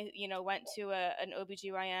finally, went to an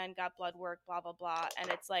OBGYN, got blood work, blah, blah, blah. And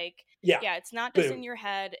it's like, Yeah. yeah, it's not just Boom. in your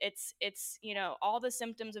head. It's, all the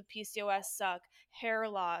symptoms of PCOS suck: hair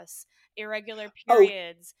loss, irregular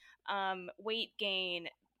periods, weight gain,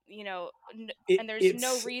 and there's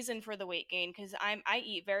no It's reason for the weight gain, because I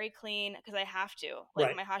eat very clean because I have to. Like,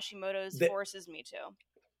 right. my Hashimoto's forces me to.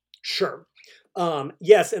 Sure.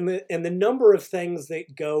 Yes, and the number of things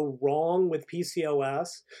that go wrong with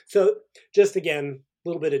PCOS. So just again, a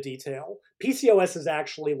little bit of detail. PCOS is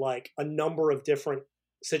actually like a number of different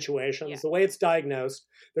situations. Yeah. The way it's diagnosed,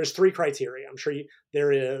 there's 3 criteria. I'm sure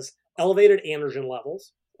there is elevated androgen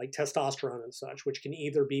levels, like testosterone and such, which can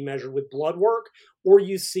either be measured with blood work, or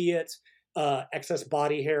you see it excess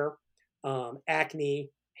body hair,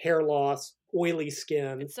 acne, hair loss, oily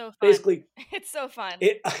skin. It's so fun. Basically, it's so fun.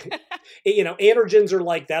 Androgens are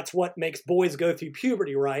like, that's what makes boys go through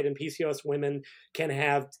puberty, right? And PCOS women can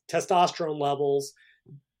have testosterone levels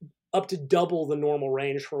up to double the normal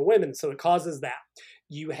range for women. So it causes that.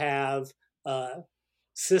 You have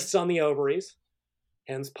cysts on the ovaries,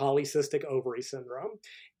 hence polycystic ovary syndrome.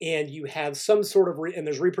 And you have some sort of, and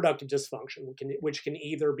there's reproductive dysfunction, which can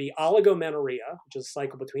either be oligomenorrhea, which is a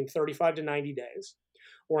cycle between 35 to 90 days,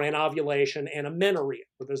 or anovulation, and amenorrhea,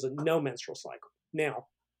 where there's a no menstrual cycle. Now,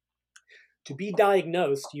 to be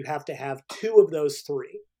diagnosed, you have to have 2 of those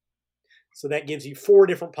 3. So that gives you 4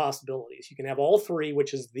 different possibilities. You can have all 3,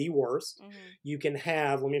 which is the worst. Mm-hmm. You can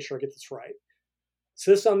have, let me make sure I get this right,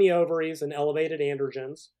 cysts on the ovaries and elevated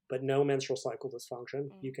androgens, but no menstrual cycle dysfunction.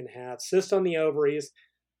 Mm-hmm. You can have cysts on the ovaries,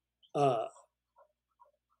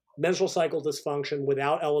 menstrual cycle dysfunction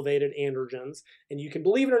without elevated androgens. And you can,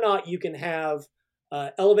 believe it or not, you can have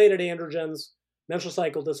elevated androgens, menstrual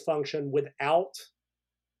cycle dysfunction without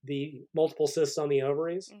the multiple cysts on the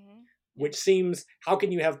ovaries, Mm-hmm. which seems, how can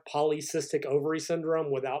you have polycystic ovary syndrome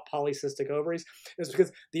without polycystic ovaries? It's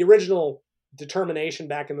because the original determination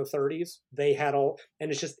back in the 30s, they had all, and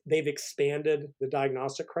it's just, they've expanded the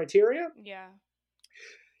diagnostic criteria. Yeah.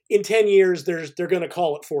 In 10 years, they're going to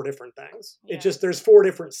call it 4 different things. Yeah. It's just, there's 4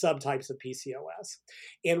 different subtypes of PCOS.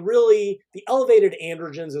 And really, the elevated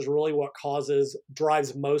androgens is really what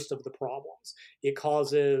drives most of the problems. It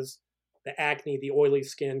causes the acne, the oily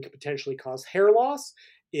skin, can potentially cause hair loss.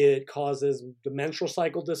 It causes the menstrual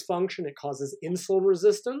cycle dysfunction. It causes insulin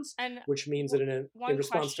resistance, which means that in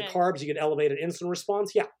response to carbs, you get elevated insulin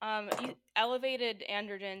response. Yeah. Elevated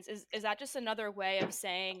androgens, is that just another way of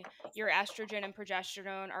saying your estrogen and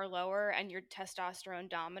progesterone are lower and your testosterone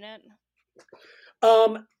dominant?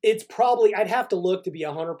 It's probably, I'd have to look to be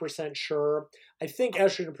 100% sure. I think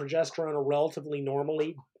estrogen and progesterone are relatively normal.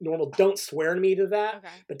 Don't swear to me to that. Okay.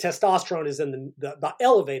 But testosterone is in the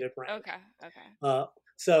elevated range. Okay.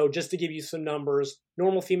 So just to give you some numbers,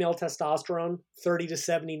 normal female testosterone, 30 to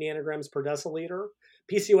 70 nanograms per deciliter.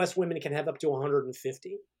 PCOS women can have up to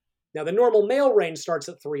 150. Now the normal male range starts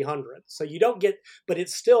at 300. So you don't get, but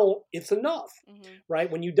it's enough, Mm-hmm.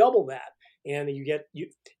 right? When you double that, and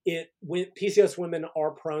when PCOS women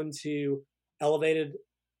are prone to elevated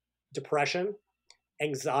depression,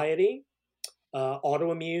 anxiety,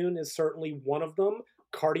 autoimmune is certainly one of them,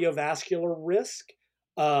 cardiovascular risk.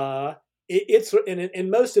 And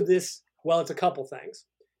most of this, well, it's a couple things.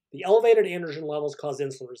 The elevated androgen levels cause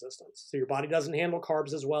insulin resistance. So your body doesn't handle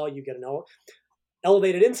carbs as well. You get an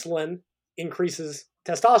elevated insulin increases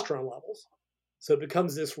testosterone levels. So it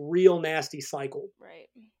becomes this real nasty cycle. Right.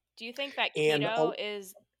 Do you think that keto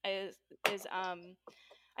is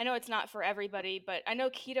I know it's not for everybody, but I know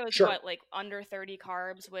keto is like under 30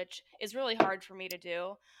 carbs, which is really hard for me to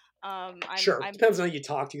do. Depends on who you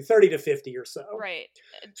talk to, 30 to 50 or so. Right.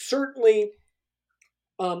 Certainly.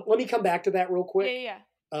 Let me come back to that real quick. Yeah.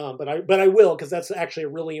 But I will, because that's actually a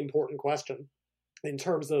really important question in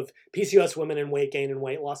terms of PCOS women and weight gain and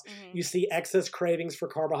weight loss. Mm-hmm. You see excess cravings for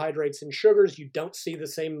carbohydrates and sugars. You don't see the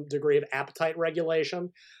same degree of appetite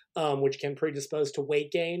regulation, which can predispose to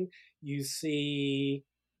weight gain. You see,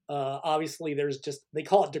 obviously, they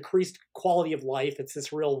call it decreased quality of life. It's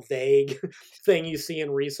this real vague thing you see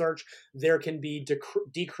in research. There can be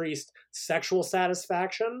decreased sexual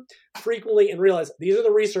satisfaction frequently, and realize these are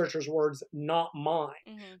the researchers' words, not mine.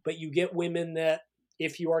 Mm-hmm. But you get women that,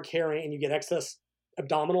 if you are carrying and you get excess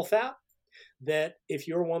abdominal fat, that if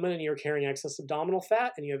you're a woman and you're carrying excess abdominal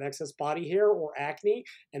fat and you have excess body hair or acne,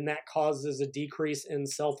 and that causes a decrease in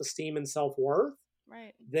self-esteem and self-worth,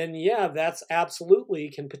 Right. then yeah, that's absolutely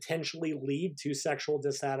can potentially lead to sexual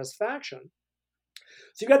dissatisfaction.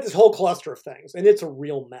 So you've got this whole cluster of things, and it's a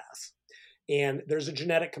real mess. And there's a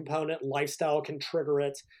genetic component, lifestyle can trigger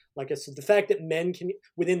it. Like I said, the fact that men can,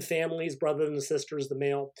 within families, brother and sisters, the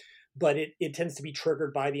male, but it tends to be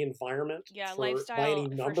triggered by the environment, Yeah, by lifestyle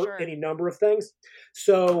for sure. any number of things.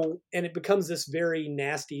 So, and it becomes this very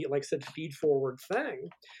nasty, like I said, feed forward thing.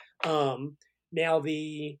 Now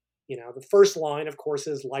the first line, of course,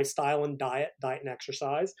 is lifestyle and diet and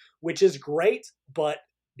exercise, which is great, but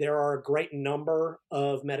there are a great number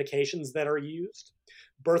of medications that are used.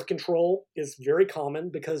 Birth control is very common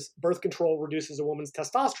because birth control reduces a woman's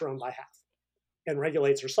testosterone by half and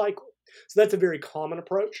regulates her cycle. So that's a very common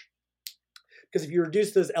approach, because if you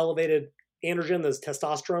reduce those elevated androgen, those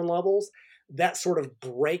testosterone levels, that sort of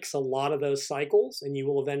breaks a lot of those cycles, and you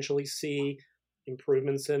will eventually see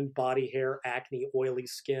improvements in body hair, acne, oily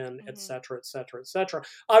skin, et cetera, et cetera, et cetera.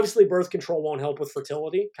 Obviously, birth control won't help with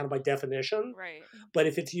fertility, kind of by definition. Right. But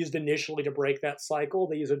if it's used initially to break that cycle,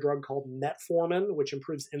 they use a drug called metformin, which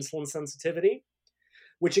improves insulin sensitivity,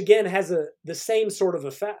 which again has the same sort of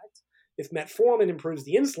effect. If metformin improves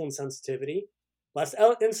the insulin sensitivity, less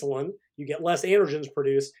insulin, you get less androgens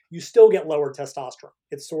produced, you still get lower testosterone.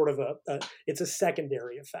 It's sort of it's a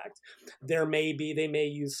secondary effect. They may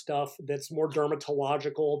use stuff that's more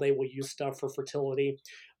dermatological. They will use stuff for fertility.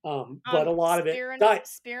 But a lot of it,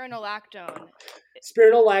 spironolactone.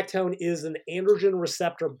 Spironolactone is an androgen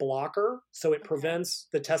receptor blocker, so it prevents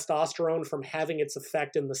the testosterone from having its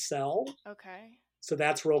effect in the cell. Okay. So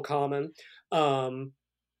that's real common.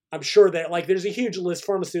 I'm sure that there's a huge list.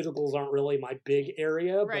 Pharmaceuticals aren't really my big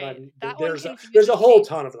area, right. but there's a whole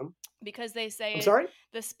ton of them. Because they say I'm sorry?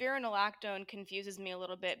 The spironolactone confuses me a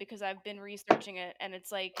little bit, because I've been researching it, and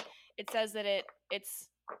it's like it says that it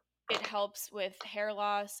helps with hair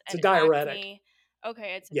loss and it's a diuretic. acne.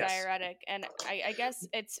 Okay, it's a diuretic, and I guess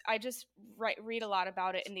I just read a lot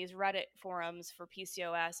about it in these Reddit forums for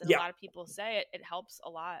PCOS, and a lot of people say it helps a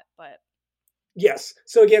lot, but yes.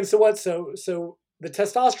 So again, so the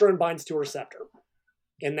testosterone binds to a receptor,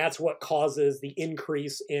 and that's what causes the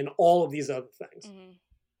increase in all of these other things. Mm-hmm.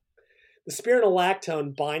 The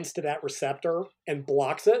spironolactone binds to that receptor and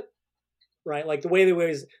blocks it, right? Like the way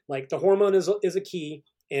is like the hormone is a key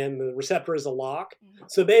and the receptor is a lock. Mm-hmm.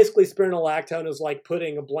 So basically spironolactone is like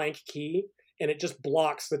putting a blank key, and it just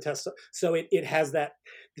blocks the testosterone. So it has that,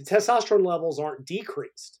 the testosterone levels aren't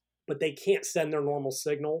decreased, but they can't send their normal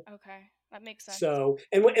signal. Okay. That makes sense. So,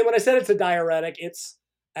 and when I said it's a diuretic,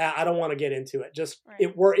 I don't want to get into it. Just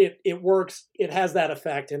it works. It has that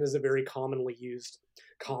effect and is a very commonly used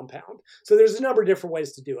compound. So there's a number of different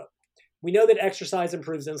ways to do it. We know that exercise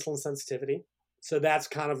improves insulin sensitivity. So that's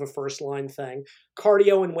kind of a first line thing.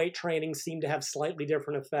 Cardio and weight training seem to have slightly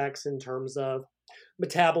different effects in terms of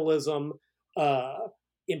metabolism,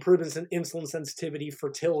 improvements in insulin sensitivity,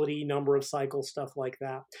 fertility, number of cycles, stuff like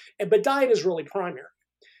that. But diet is really primary.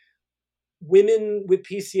 Women with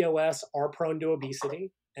PCOS are prone to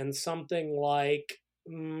obesity, and something like,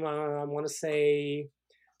 I want to say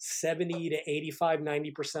 70 to 85,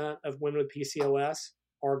 90% of women with PCOS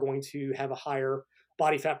are going to have a higher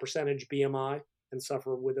body fat percentage, BMI, and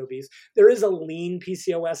suffer with obese. There is a lean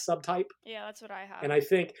PCOS subtype. Yeah, that's what I have. And I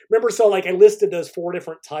think, remember, so I listed those 4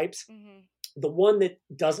 different types. Mm-hmm. The one that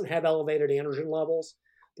doesn't have elevated androgen levels,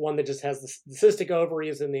 the one that just has the cystic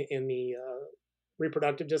ovaries and the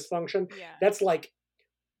reproductive dysfunction. Yeah. That's like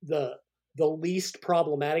the least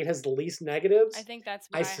problematic. It has the least negatives. I think that's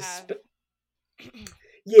what I have.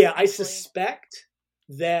 Yeah, I suspect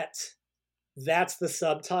that that's the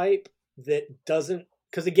subtype that doesn't,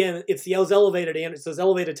 because again, it's those elevated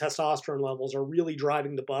testosterone levels are really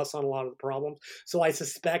driving the bus on a lot of the problems. So I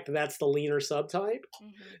suspect that's the leaner subtype.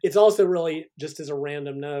 Mm-hmm. It's also really, just as a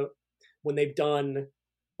random note, when they've done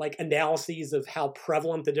analyses of how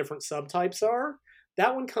prevalent the different subtypes are,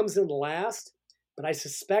 that one comes in last, but I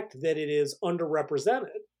suspect that it is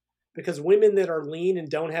underrepresented, because women that are lean and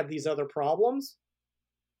don't have these other problems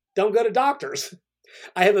don't go to doctors.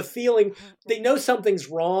 I have a feeling they know something's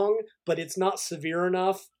wrong, but it's not severe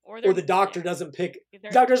enough, or the doctor doesn't pick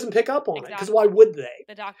up on it, because why would they?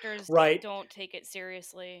 The doctors don't take it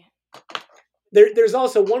seriously. There's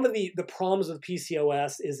also one of the problems with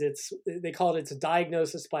PCOS is they call it's a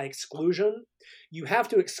diagnosis by exclusion. You have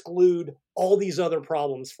to exclude all these other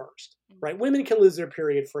problems first, right? Women can lose their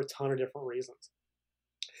period for a ton of different reasons.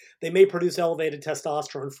 They may produce elevated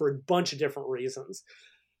testosterone for a bunch of different reasons.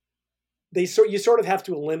 You sort of have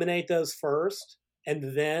to eliminate those first,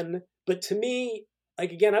 and then But to me,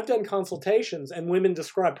 like, again, I've done consultations and women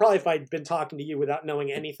describe, probably if I'd been talking to you without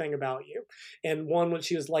knowing anything about you. And one when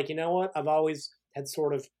she was like, you know what, I've always had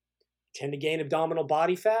sort of tend to gain abdominal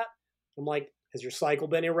body fat. I'm like, has your cycle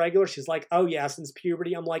been irregular? She's like, oh yeah, since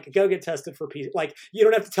puberty. I'm like, go get tested for PCOS. Like, you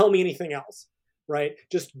don't have to tell me anything else, right?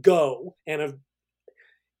 Just go. And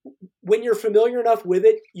when you're familiar enough with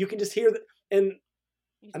it, you can just hear that. And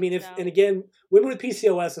I mean, and again, women with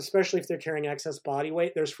PCOS, especially if they're carrying excess body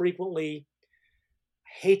weight, there's frequently,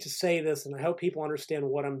 I hate to say this, and I hope people understand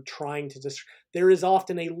what I'm trying to there is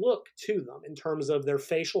often a look to them in terms of their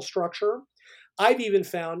facial structure. I've even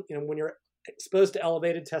found, when you're exposed to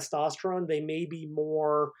elevated testosterone, they may be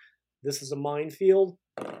more, this is a minefield,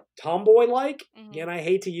 tomboy-like. Again, I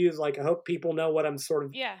hate to use, I hope people know what I'm sort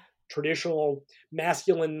of traditional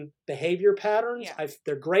masculine behavior patterns.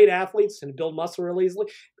 They're great athletes and build muscle really easily.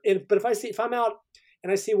 But if I'm out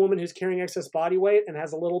and I see a woman who's carrying excess body weight and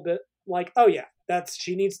has a little bit oh yeah,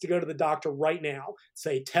 she needs to go to the doctor right now,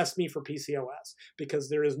 say, test me for PCOS, because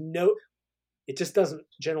there is it just doesn't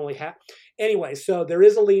generally happen. Anyway, so there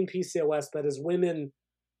is a lean PCOS, but as women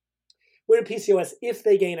PCOS, if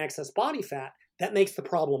they gain excess body fat, that makes the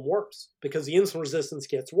problem worse because the insulin resistance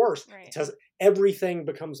gets worse. Right. Everything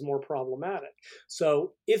becomes more problematic.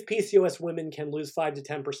 So if PCOS women can lose 5 to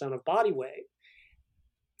 10% of body weight,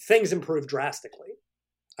 things improve drastically.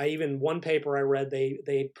 One paper I read,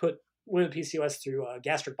 they put women with PCOS through a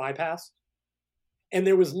gastric bypass, and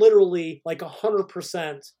there was literally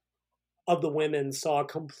 100% of the women saw a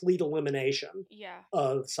complete elimination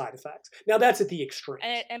of side effects. Now that's at the extreme.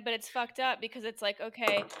 But it's fucked up because it's like,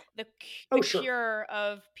 okay, the cure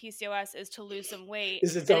of PCOS is to lose some weight.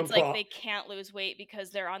 It's like they can't lose weight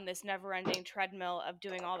because they're on this never-ending treadmill of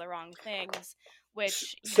doing all the wrong things,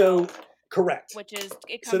 which correct. Which is,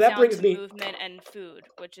 it comes down to movement and food,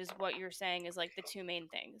 which is what you're saying is the two main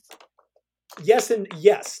things. Yes and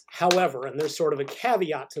yes. However, and there's sort of a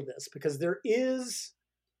caveat to this, because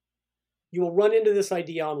you will run into this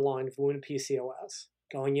idea online for women with PCOS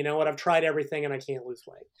going, you know what, I've tried everything and I can't lose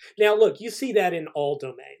weight. Now, look, you see that in all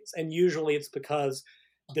domains, and usually it's because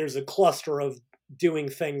there's a cluster of doing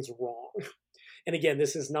things wrong. And again,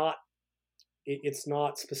 it's not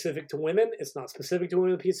specific to women. It's not specific to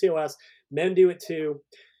women with PCOS. Men do it too.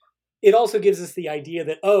 It also gives us the idea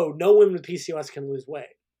that, no women with PCOS can lose weight.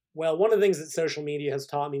 Well, one of the things that social media has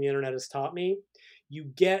taught me, the internet has taught me, you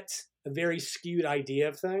get a very skewed idea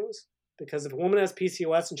of things. Because if a woman has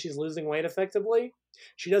PCOS and she's losing weight effectively,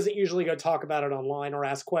 she doesn't usually go talk about it online or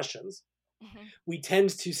ask questions. Mm-hmm. We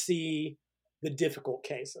tend to see the difficult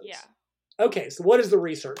cases. Yeah. Okay, so what does the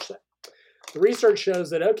research say? The research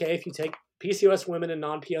shows that, if you take PCOS women and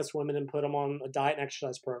non-PCOS women and put them on a diet and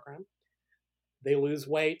exercise program, they lose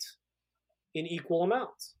weight in equal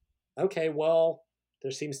amounts. Okay, well,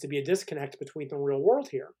 there seems to be a disconnect between the real world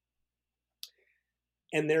here.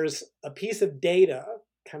 And there's a piece of data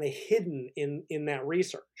kind of hidden in that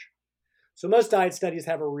research. So most diet studies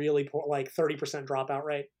have a really poor, 30% dropout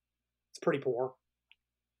rate. It's pretty poor.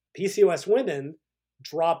 PCOS women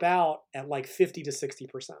drop out at 50 to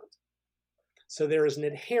 60%. So there is an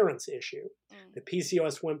adherence issue. The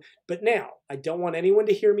PCOS women, but now I don't want anyone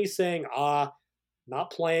to hear me saying,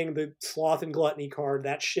 not playing the sloth and gluttony card.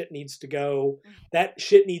 That shit needs to go. That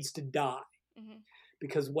shit needs to die. Mm-hmm.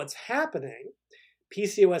 Because what's happening,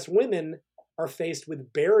 PCOS women are faced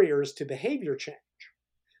with barriers to behavior change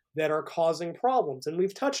that are causing problems. And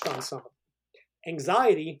we've touched on some of them.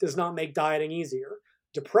 Anxiety does not make dieting easier.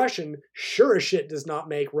 Depression sure as shit does not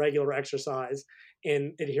make regular exercise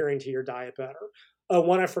and adhering to your diet better.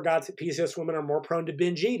 One I forgot, PCOS women are more prone to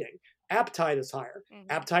binge eating. Appetite is higher.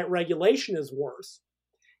 Mm-hmm. Appetite regulation is worse.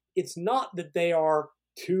 It's not that they are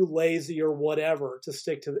too lazy or whatever to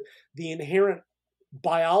stick to the inherent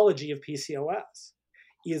biology of PCOS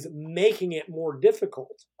is making it more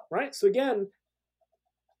difficult, right? So again,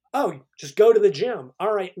 just go to the gym.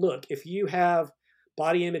 All right, look, if you have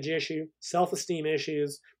body image issue, self-esteem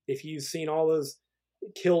issues, if you've seen all those,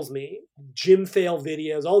 it kills me, gym fail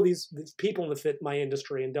videos, all these people in my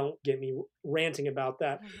industry, and don't get me ranting about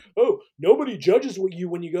that. Mm-hmm. Nobody judges you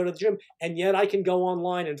when you go to the gym. And yet I can go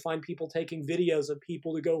online and find people taking videos of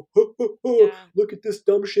people to go, look at this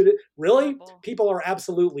dumb shit. Really? Horrible. People are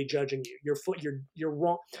absolutely judging you. You're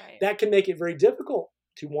wrong. Right. That can make it very difficult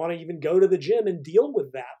to want to even go to the gym and deal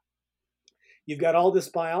with that. You've got all this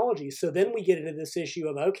biology. So then we get into this issue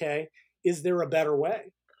of, is there a better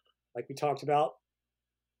way? Like we talked about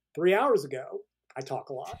 3 hours ago. I talk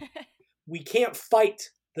a lot. We can't fight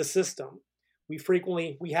the system. We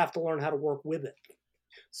have to learn how to work with it.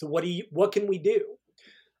 So what can we do?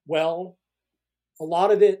 Well, a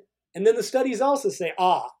lot of it, and then the studies also say,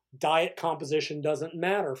 diet composition doesn't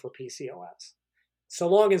matter for PCOS. So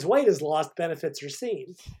long as weight is lost, benefits are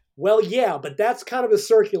seen. Well, yeah, but that's kind of a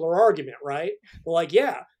circular argument, right? Well, like,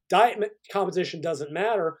 yeah, diet composition doesn't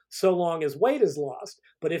matter so long as weight is lost.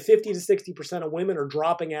 But if 50 to 60% of women are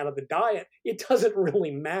dropping out of the diet, it doesn't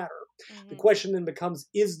really matter. Mm-hmm. The question then becomes,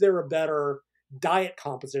 is there a better diet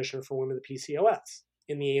composition for women with PCOS?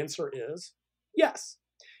 And the answer is yes,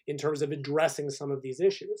 in terms of addressing some of these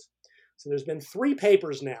issues. So there's been 3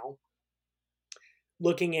 papers now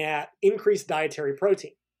looking at increased dietary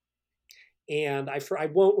protein. And I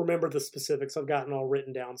won't remember the specifics. I've gotten all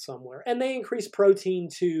written down somewhere. And they increased protein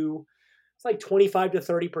to, it's like 25 to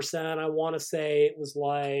 30%. I want to say it was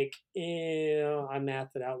like, I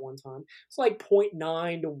mathed it out one time. It's like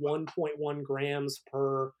 0.9 to 1.1 grams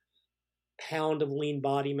per pound of lean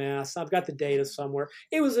body mass. I've got the data somewhere.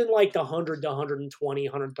 It was in like the 100 to 120,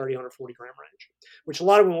 130, 140 gram range, which a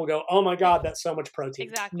lot of them will go, oh my God, that's so much protein.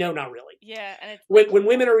 Exactly. No, not really. Yeah. And it's when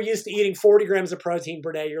women are used to eating 40 grams of protein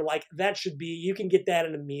per day, you're like, that should be, you can get that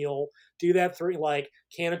in a meal. Do that like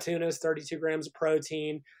can of tuna is 32 grams of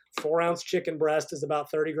protein. 4-ounce chicken breast is about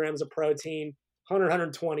 30 grams of protein. 100,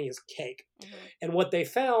 120 is cake. Mm-hmm. And what they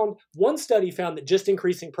found, one study found that just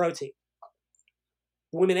increasing protein,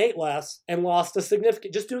 women ate less and lost a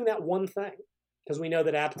significant, just doing that one thing, because we know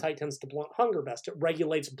that appetite tends to blunt hunger best. It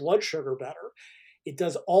regulates blood sugar better. It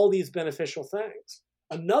does all these beneficial things.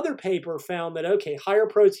 Another paper found that, okay, higher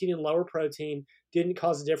protein and lower protein didn't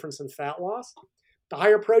cause a difference in fat loss. The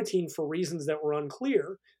higher protein, for reasons that were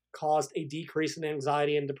unclear, caused a decrease in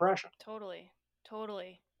anxiety and depression. Totally.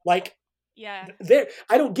 Like, yeah.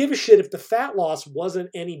 I don't give a shit if the fat loss wasn't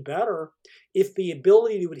any better. If the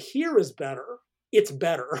ability to adhere is better, it's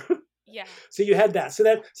better. Yeah. So you had that.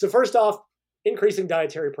 So first off, increasing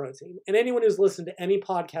dietary protein. And anyone who's listened to any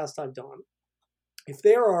podcast I've done, if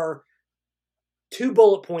there are 2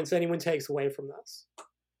 bullet points anyone takes away from this,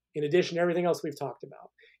 in addition to everything else we've talked about,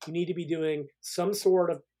 you need to be doing some sort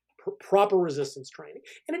of proper resistance training.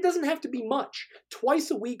 And it doesn't have to be much.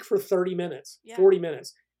 Twice a week for 30 minutes, 40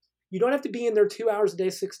 minutes. You don't have to be in there 2 hours a day,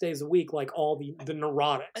 6 days a week, like all the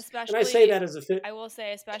neurotics. Especially, and I say that as a fit. I will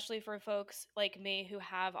say, especially for folks like me who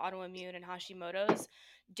have autoimmune and Hashimoto's,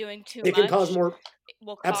 doing too much. It can cause more.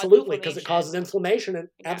 Will cause absolutely, because it causes inflammation. And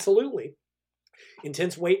absolutely.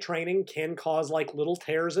 Intense weight training can cause like little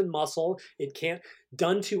tears in muscle. It can't,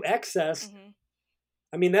 done to excess. Mm-hmm.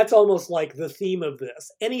 I mean, that's almost like the theme of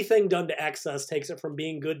this. Anything done to excess takes it from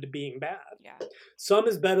being good to being bad. Yeah. Some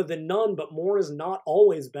is better than none, but more is not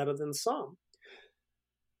always better than some.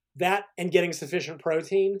 That and getting sufficient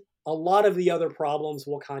protein, a lot of the other problems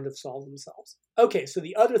will kind of solve themselves. Okay, so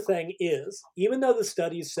the other thing is, even though the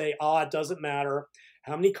studies say, it doesn't matter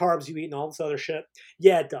how many carbs you eat and all this other shit,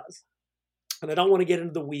 yeah, it does. And I don't want to get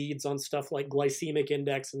into the weeds on stuff like glycemic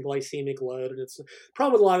index and glycemic load. And it's the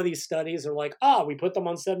problem with a lot of these studies are like, we put them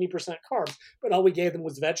on 70% carbs, but all we gave them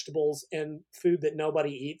was vegetables and food that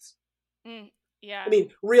nobody eats. Yeah. I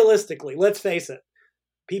mean, realistically, let's face it.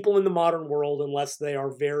 People in the modern world, unless they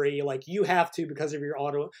are very, like, you have to because of your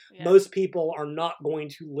most people are not going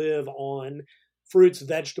to live on fruits,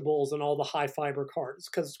 vegetables, and all the high fiber carbs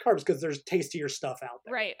because there's tastier stuff out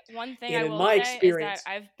there. Right. One thing and I in will my say experience,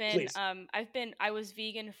 is that I was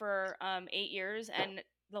vegan for 8 years, and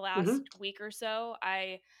the last week or so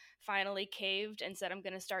I finally caved and said I'm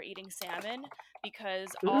going to start eating salmon because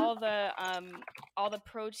all the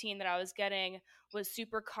protein that I was getting was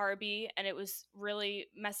super carby and it was really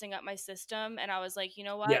messing up my system. And I was like, you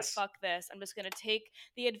know what? Yes. Fuck this. I'm just going to take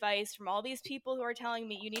the advice from all these people who are telling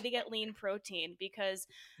me you need to get lean protein because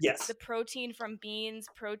the protein from beans,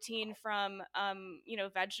 protein from,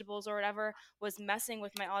 vegetables or whatever was messing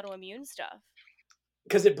with my autoimmune stuff.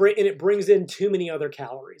 Because it brings in too many other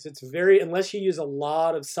calories. It's unless you use a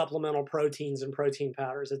lot of supplemental proteins and protein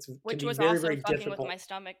powders, which can was be very, also very fucking difficult. with my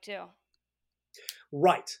stomach too.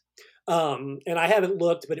 Right. And I haven't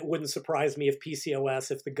looked, but it wouldn't surprise me if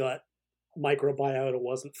if the gut microbiota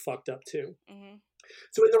wasn't fucked up too. Mm-hmm.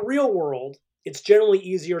 So in the real world, it's generally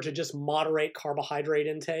easier to just moderate carbohydrate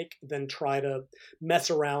intake than try to mess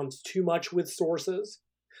around too much with sources.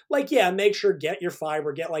 Like, make sure, get your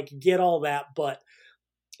fiber, get all that, but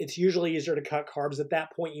it's usually easier to cut carbs. At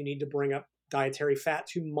that point, you need to bring up dietary fat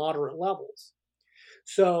to moderate levels.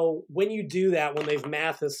 So when you do that, when they've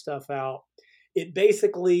mathed this stuff out, it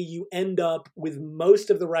basically, you end up with most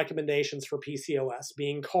of the recommendations for PCOS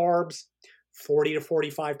being carbs, 40 to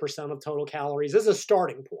 45% of total calories is a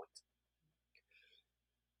starting point.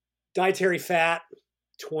 Dietary fat,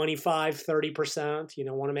 25, 30%.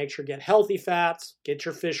 Want to make sure get healthy fats, get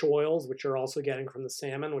your fish oils, which you're also getting from the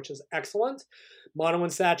salmon, which is excellent.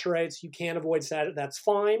 Monounsaturates, you can't avoid saturates, that's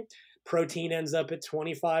fine. Protein ends up at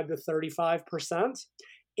 25 to 35%.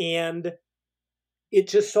 And it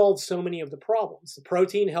just solves so many of the problems. The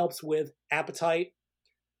protein helps with appetite,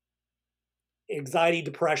 anxiety,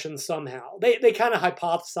 depression somehow. They kind of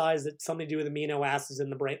hypothesize that something to do with amino acids in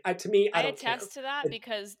the brain. To me, I don't care. I attest to that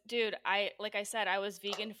because, dude, like I said, I was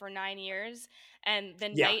vegan for 9 years, and the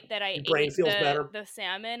Yeah, night that I your brain ate feels better. the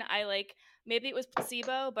salmon, maybe it was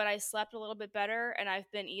placebo, but I slept a little bit better, and I've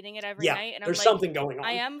been eating it every Yeah, night, and I'm there's like, something going on.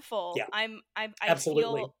 I am full. Yeah, I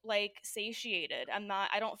absolutely. feel like satiated.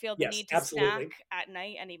 I don't feel the Yes, need to absolutely. snack at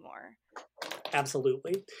night anymore.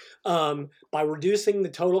 Absolutely. By reducing the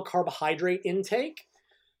total carbohydrate intake,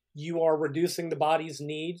 you are reducing the body's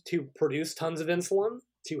need to produce tons of insulin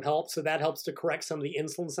to help. So that helps to correct some of the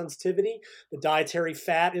insulin sensitivity. The dietary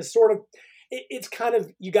fat is sort of, it's kind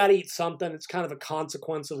of, you got to eat something. It's kind of a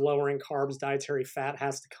consequence of lowering carbs. Dietary fat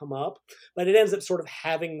has to come up, but it ends up sort of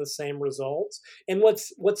having the same results. And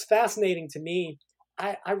what's fascinating to me,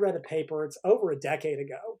 I read a paper, it's over a decade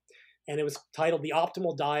ago, and it was titled The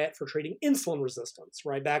Optimal Diet for Treating Insulin Resistance,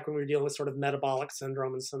 right back when we were dealing with sort of metabolic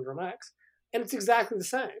syndrome and syndrome X. And it's exactly the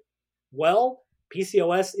same. Well,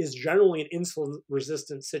 PCOS is generally an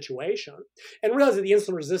insulin-resistant situation. And realize that the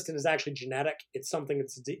insulin-resistant is actually genetic. It's something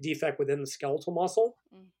that's a defect within the skeletal muscle.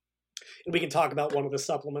 Mm. And we can talk about one of the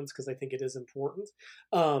supplements because I think it is important,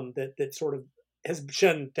 that sort of has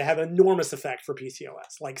shown to have an enormous effect for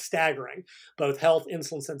PCOS, like staggering, both health,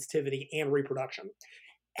 insulin sensitivity, and reproduction.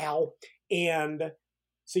 And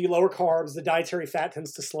so you lower carbs, the dietary fat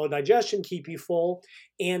tends to slow digestion, keep you full.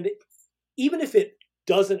 And even if it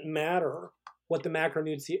doesn't matter what the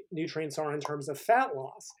macronutrients are in terms of fat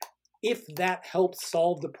loss, if that helps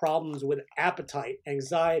solve the problems with appetite,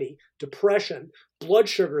 anxiety, depression, blood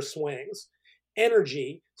sugar swings,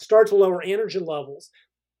 energy, start to lower androgen levels,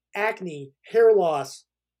 acne, hair loss,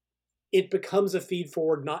 it becomes a feed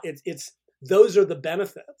forward. Those are the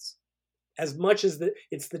benefits. As much as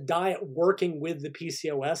it's the diet working with the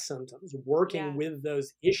PCOS symptoms, working with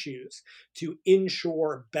those issues to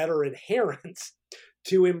ensure better adherence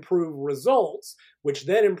to improve results, which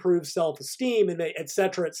then improves self-esteem, and et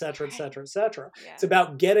cetera, et cetera, et cetera, et cetera. Yeah. It's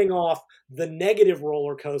about getting off the negative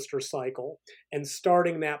roller coaster cycle and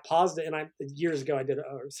starting that positive. And several years ago, I did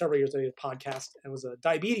a podcast. It was a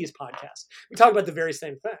diabetes podcast. We talked about the very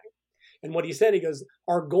same thing. And what he said, he goes,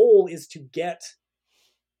 our goal is to get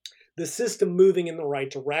the system moving in the right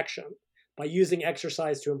direction by using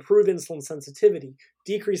exercise to improve insulin sensitivity,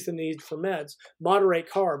 decrease the need for meds, moderate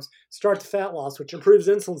carbs, start the fat loss, which improves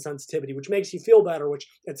insulin sensitivity, which makes you feel better, which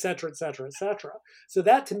et cetera, et cetera, et cetera. So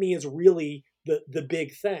that to me is really the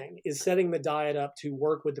big thing, is setting the diet up to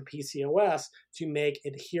work with the PCOS to make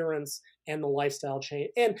adherence and the lifestyle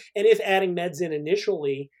change. And if adding meds in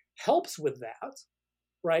initially helps with that,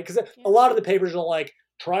 right? Because a lot of the papers are like,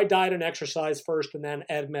 try diet and exercise first and then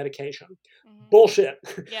add medication. Mm-hmm. Bullshit.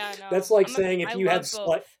 Yeah, no. That's like saying if you have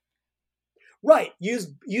right,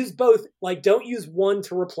 use both. Like, don't use one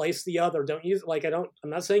to replace the other. Don't use I'm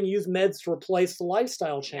not saying use meds to replace the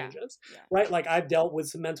lifestyle changes. Yeah. Right? Like, I've dealt with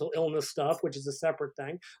some mental illness stuff, which is a separate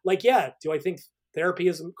thing. Like, yeah, do I think therapy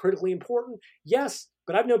is critically important? Yes.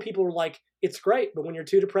 But I've known people who are like, it's great, but when you're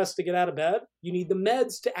too depressed to get out of bed, you need the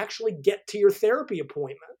meds to actually get to your therapy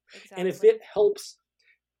appointment. Exactly. And if it helps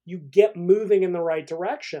you get moving in the right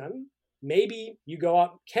direction, maybe you go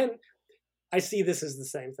out. I see this as the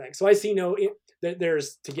same thing. So I see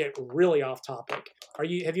there's, to get really off topic,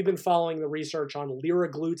 have you been following the research on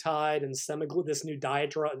liraglutide and semaglutide, this new diet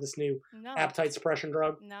drug, this new appetite suppression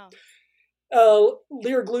drug? No.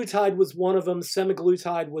 Liraglutide was one of them.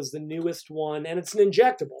 Semaglutide was the newest one, and it's an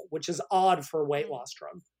injectable, which is odd for a weight loss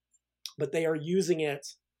drug. But they are using it,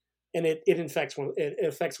 and it affects one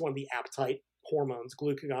of the appetite hormones,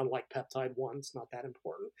 glucagon-like peptide 1. It's not that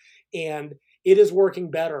important. And it is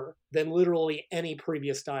working better than literally any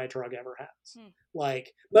previous diet drug ever has.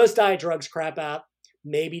 Like, most diet drugs crap out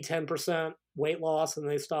maybe 10% weight loss and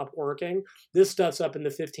they stop working. This stuff's up in the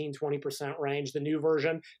 15-20% range. The new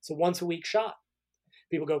version, it's a once-a-week shot.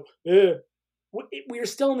 People go, we are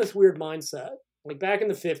still in this weird mindset. Like back in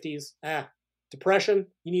the 50s, depression,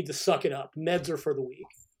 you need to suck it up. Meds are for the weak.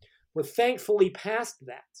 We're thankfully past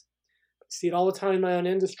that. See it all the time in my own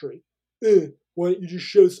industry. Why don't you just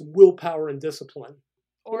show some willpower and discipline?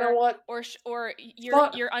 Or, you know what? Or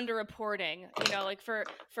you're underreporting. Like for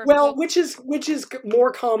which is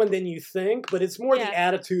more common than you think, but it's more the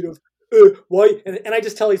attitude of why. And I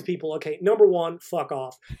just tell these people, okay, number one, fuck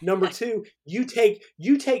off. Number two, you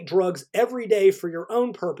take drugs every day for your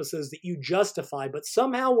own purposes that you justify, but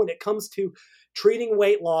somehow when it comes to treating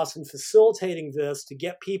weight loss and facilitating this to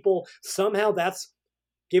get people somehow that's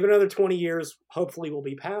give another 20 years, hopefully we'll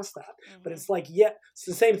be past that. Mm-hmm. But it's like, yeah, it's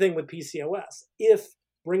the same thing with PCOS. If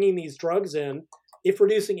bringing these drugs in, if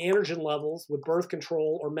reducing androgen levels with birth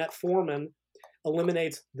control or metformin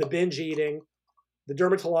eliminates the binge eating, the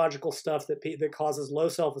dermatological stuff that causes low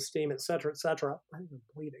self-esteem, et cetera, et cetera. I'm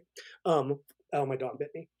bleeding. Oh, my dog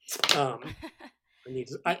bit me.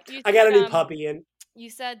 I got a new puppy and you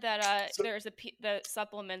said that there's the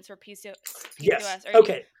supplements for PCOS. Yes.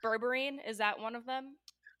 Okay. Berberine, is that one of them?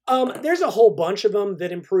 There's a whole bunch of them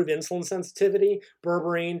that improve insulin sensitivity.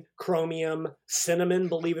 Berberine, chromium, cinnamon,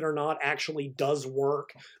 believe it or not, actually does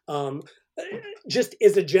work. Just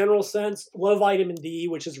as a general sense, low vitamin D,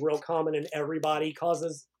 which is real common in everybody,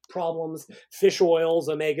 causes problems. Fish oils,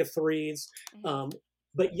 omega-3s.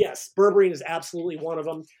 But yes, berberine is absolutely one of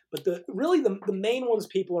them. But the main ones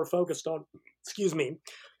people are focused on,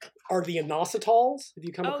 are the inositols. Have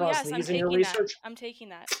you come across these in your research? I'm taking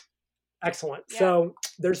that. Excellent. Yeah.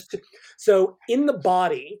 So in the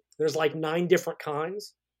body, there's like 9 different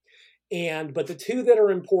kinds. But the 2 that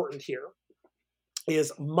are important here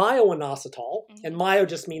is myoinositol, and myo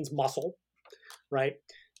just means muscle, right?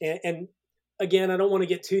 And again, I don't want to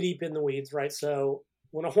get too deep in the weeds, right? So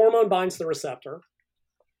when a hormone binds the receptor,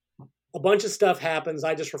 a bunch of stuff happens.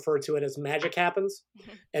 I just refer to it as magic happens.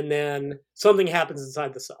 And then something happens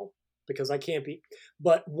inside the cell because I can't be.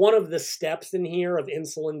 But one of the steps in here of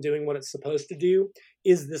insulin doing what it's supposed to do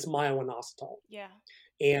is this myoinositol. Yeah.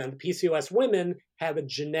 And PCOS women have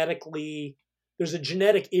there's a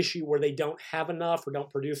genetic issue where they don't have enough or don't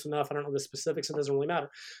produce enough. I don't know the specifics. It doesn't really matter.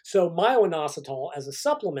 So myoinositol as a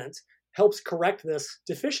supplement helps correct this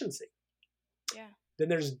deficiency. Yeah. Then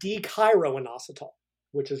there's D-chiroinositol,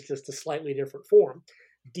 which is just a slightly different form.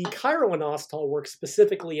 D-chiroinositol works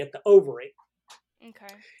specifically at the ovary.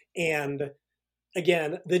 Okay. And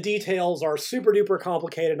again, the details are super duper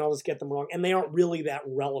complicated and I'll just get them wrong. And they aren't really that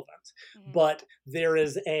relevant. Mm-hmm. But there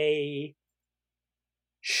is a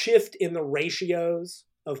shift in the ratios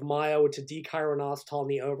of myo to D-chiroinositol in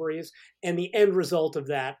the ovaries. And the end result of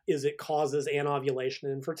that is it causes anovulation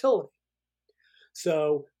and infertility.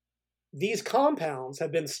 So these compounds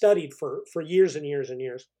have been studied for years and years and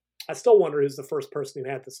years. I still wonder who's the first person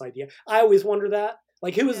who had this idea. I always wonder that.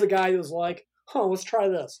 Like, who was the guy who was like, let's try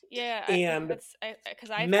this. Yeah, and because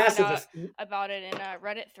I found out about it in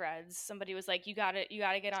Reddit threads. Somebody was like, "You got to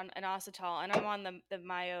get on inositol," and I'm on the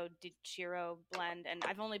Myo Dichiro blend, and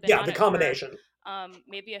I've only been on the combination. For,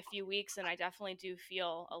 maybe a few weeks, and I definitely do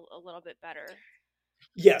feel a little bit better.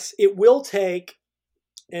 Yes, it will take.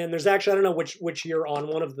 And there's actually, I don't know which you're on.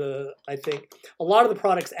 One of the, I think, a lot of the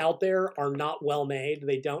products out there are not well made.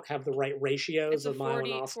 They don't have the right ratios of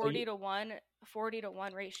myoinositol. 40 to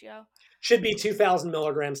 1 ratio. Should be 2,000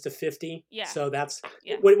 milligrams to 50. Yeah. So that's,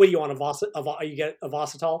 what do you want, you get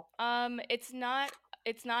Avositol? It's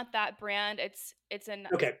not that brand. It's an,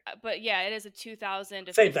 okay. But yeah, it is a 2,000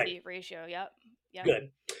 to Same 50 thing. ratio. Yep.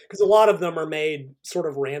 Good. Because a lot of them are made sort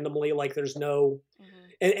of randomly, like there's no,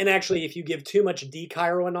 and actually if you give too much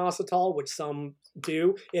D-chiroinositol, which some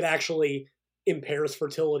do, it actually impairs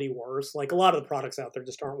fertility worse. Like a lot of the products out there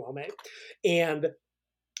just aren't well made. And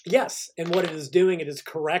yes, and what it is doing, it is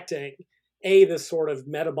correcting this sort of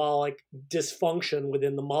metabolic dysfunction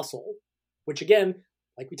within the muscle, which again,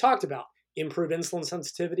 like we talked about, improve insulin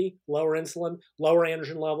sensitivity, lower insulin, lower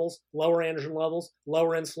androgen levels, lower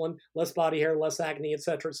insulin, less body hair, less acne, et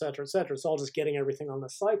cetera, et cetera, et cetera. It's all just getting everything on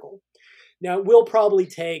this cycle. Now, it will probably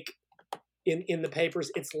take, in the papers,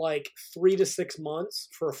 it's like 3 to 6 months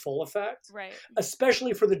for a full effect. Right.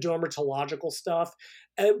 Especially for the dermatological stuff.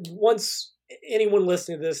 Once anyone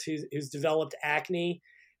listening to this who's developed acne,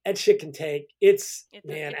 that shit can take. Acne's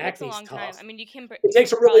a long tough. Time. I mean, it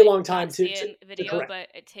takes a really long time to video, but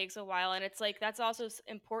it takes a while, and it's like that's also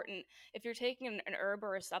important. If you're taking an herb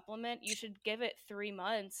or a supplement, you should give it 3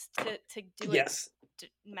 months to do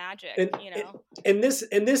magic. And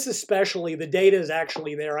this especially, the data is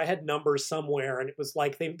actually there. I had numbers somewhere, and it was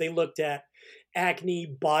like they looked at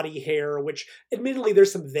acne, body hair, which admittedly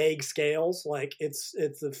there's some vague scales. Like it's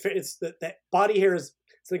that body hair is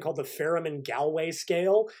something called the Ferriman-Galway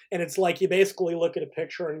scale, and it's like you basically look at a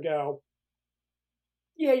picture and go,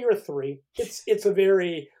 "Yeah, you're a 3." It's a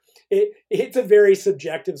very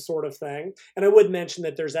subjective sort of thing. And I would mention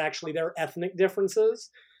that there are ethnic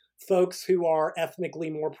differences. Folks who are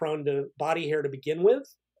ethnically more prone to body hair to begin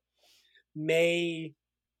with may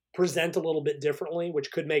present a little bit differently,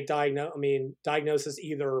 which could make diagnosis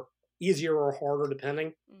either easier or harder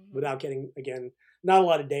depending, without getting, again, not a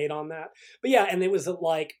lot of data on that. But yeah, and it was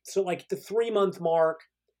like the 3 month mark,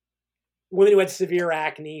 women who had severe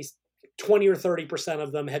acne, like 20 or 30%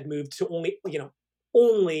 of them had moved to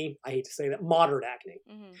only, I hate to say that, moderate acne.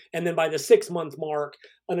 Mm-hmm. And then by the 6-month mark,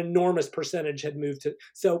 an enormous percentage had moved to,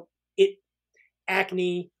 so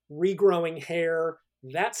acne, regrowing hair,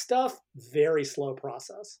 that stuff, very slow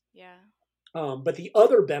process. Yeah. But the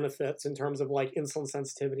other benefits in terms of like insulin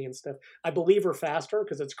sensitivity and stuff, I believe are faster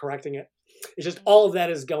because it's correcting it. It's just all of that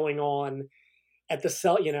is going on at the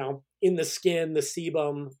cell, in the skin, the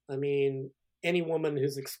sebum. I mean, any woman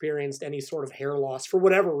who's experienced any sort of hair loss for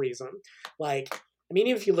whatever reason,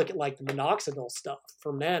 even if you look at like the minoxidil stuff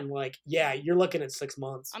for men, you're looking at 6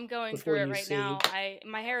 months. I'm going through it right now.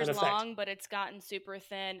 My hair is effect. long, but it's gotten super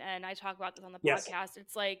thin, and I talk about this on the Yes. podcast.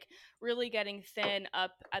 It's like really getting thin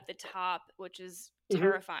up at the top, which is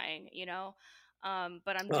terrifying,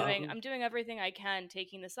 but I'm doing everything I can,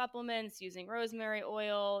 taking the supplements, using rosemary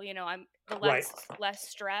oil, I'm the less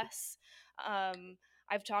stress.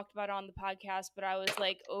 I've talked about it on the podcast, but I was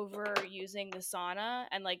like overusing the sauna,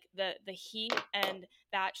 and like the heat and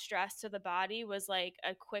that stress to the body was like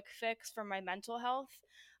a quick fix for my mental health.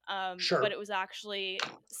 Sure. But it was actually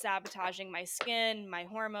sabotaging my skin, my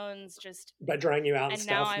hormones, just by drying you out and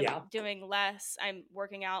stuff. Now I'm doing less. I'm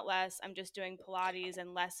working out less. I'm just doing Pilates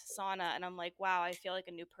and less sauna, and I'm like, wow, I feel like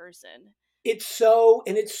a new person. It's so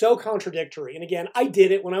contradictory. And again, I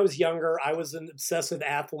did it when I was younger. I was an obsessive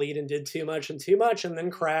athlete and did too much, and then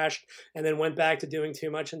crashed, and then went back to doing too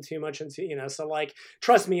much. So like,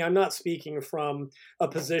 trust me, I'm not speaking from a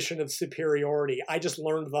position of superiority. I just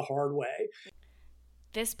learned the hard way.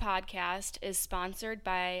 This podcast is sponsored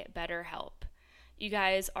by BetterHelp. You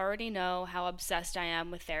guys already know how obsessed I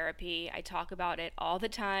am with therapy. I talk about it all the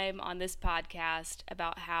time on this podcast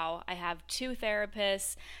about how I have 2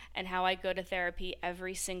 therapists and how I go to therapy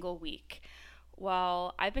every single week.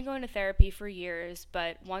 Well, I've been going to therapy for years,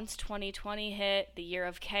 but once 2020 hit, the year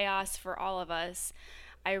of chaos for all of us,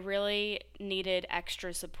 I really needed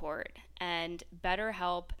extra support. And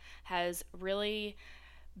BetterHelp has really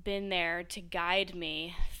been there to guide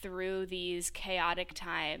me through these chaotic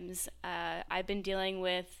times. I've been dealing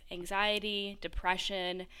with anxiety,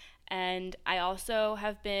 depression, and I also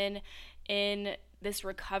have been in this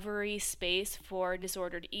recovery space for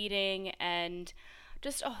disordered eating and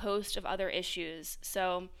just a host of other issues.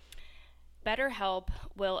 So BetterHelp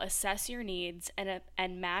will assess your needs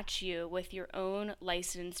and match you with your own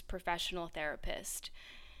licensed professional therapist.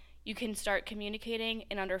 You can start communicating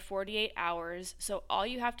in under 48 hours, so all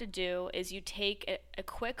you have to do is you take a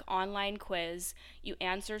quick online quiz, you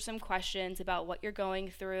answer some questions about what you're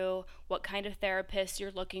going through, what kind of therapist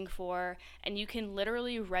you're looking for, and you can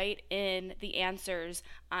literally write in the answers,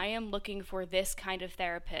 I am looking for this kind of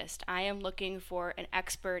therapist, I am looking for an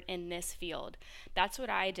expert in this field. That's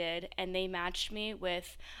what I did, and they matched me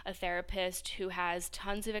with a therapist who has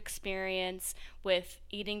tons of experience with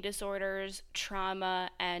eating disorders, trauma,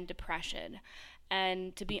 and depression.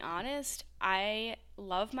 And to be honest, I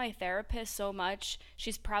love my therapist so much.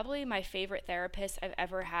 She's probably my favorite therapist I've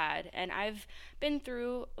ever had. And I've been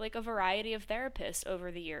through like a variety of therapists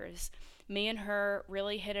over the years. Me and her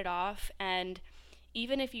really hit it off. And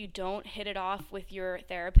even if you don't hit it off with your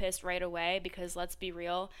therapist right away, because let's be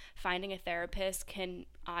real, finding a therapist can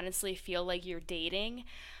honestly feel like you're dating.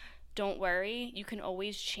 Don't worry, you can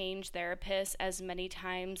always change therapists as many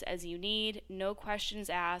times as you need. No questions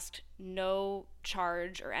asked, no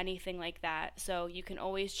charge or anything like that. So you can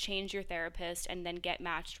always change your therapist and then get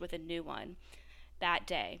matched with a new one that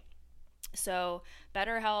day. So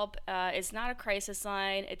BetterHelp is not a crisis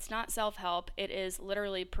line. It's not self-help. It is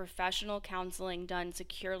literally professional counseling done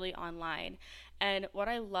securely online. And what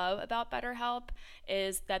I love about BetterHelp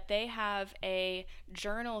is that they have a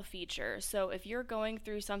journal feature. So if you're going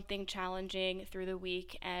through something challenging through the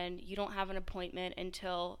week and you don't have an appointment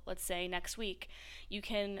until, let's say, next week, you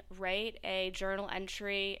can write a journal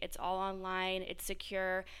entry. It's all online, it's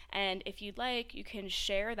secure, and if you'd like, you can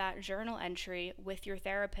share that journal entry with your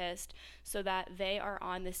therapist so that they are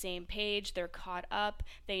on the same page, they're caught up,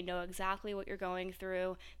 they know exactly what you're going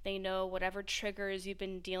through, they know whatever triggers you've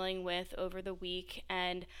been dealing with over the week.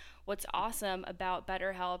 And what's awesome about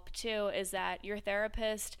BetterHelp too is that your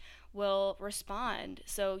therapist will respond.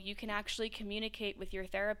 So you can actually communicate with your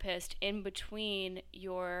therapist in between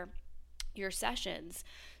your sessions.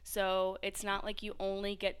 So it's not like you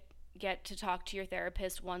only get to talk to your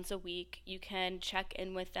therapist once a week. You can check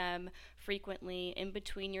in with them frequently in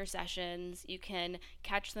between your sessions. You can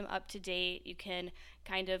catch them up to date. You can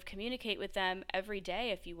kind of communicate with them every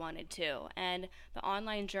day if you wanted to. And the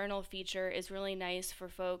online journal feature is really nice for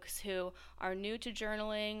folks who are new to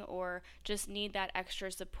journaling or just need that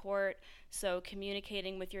extra support. So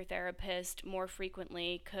communicating with your therapist more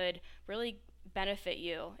frequently could really benefit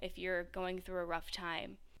you if you're going through a rough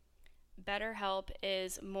time. BetterHelp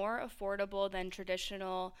is more affordable than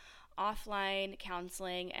traditional offline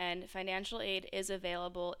counseling, and financial aid is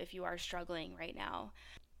available if you are struggling right now.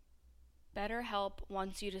 BetterHelp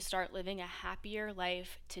wants you to start living a happier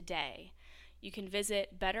life today. You can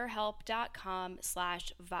visit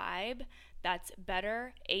betterhelp.com/vibe. That's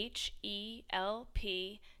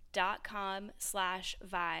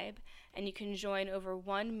betterhelp.com/vibe. And you can join over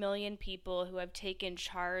 1 million people who have taken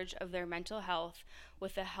charge of their mental health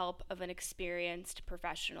with the help of an experienced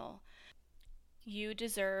professional. You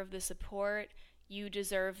deserve the support, you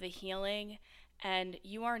deserve the healing, and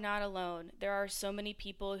you are not alone. There are so many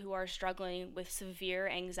people who are struggling with severe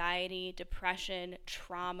anxiety, depression,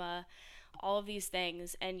 trauma, all of these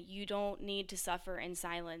things, and you don't need to suffer in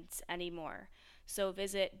silence anymore. So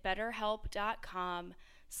visit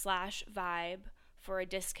betterhelp.com/vibe for a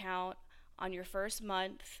discount on your first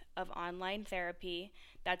month of online therapy.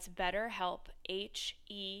 That's BetterHelp,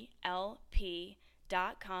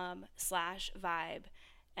 HELP.com/vibe.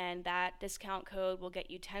 And that discount code will get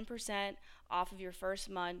you 10% off of your first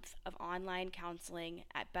month of online counseling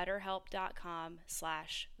at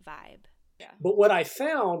betterhelp.com/vibe. Yeah. But what I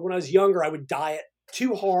found when I was younger, I would diet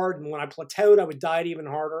too hard. And when I plateaued, I would diet even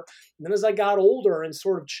harder. And then as I got older and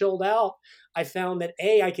sort of chilled out, I found that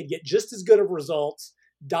I could get just as good of results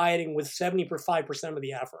dieting with 75% of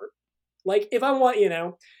the effort. Like if I want,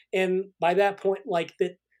 and by that point, like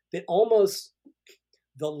that almost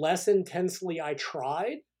the less intensely I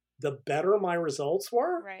tried, the better my results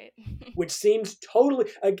were. Right. Which seems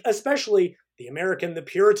totally, especially the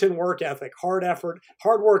Puritan work ethic, hard effort,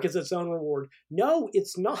 hard work is its own reward. No,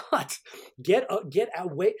 it's not. Get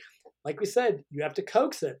away. Like we said, you have to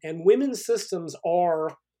coax it. And women's systems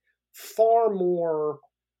are far more,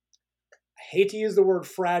 I hate to use the word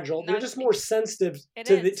fragile, they're just more sensitive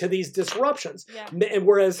to these disruptions. Yeah. And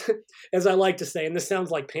whereas, as I like to say, and this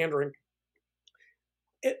sounds like pandering,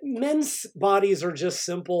 men's bodies are just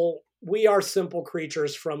simple. We are simple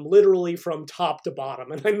creatures literally from top to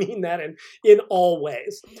bottom. And I mean that in all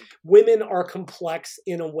ways. Women are complex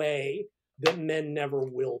in a way that men never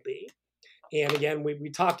will be. And again, we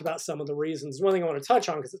talked about some of the reasons. One thing I want to touch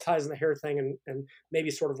on, because it ties in the hair thing and maybe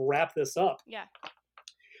sort of wrap this up. Yeah.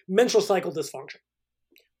 Menstrual cycle dysfunction,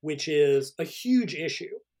 which is a huge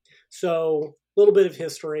issue. So a little bit of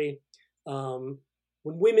history. When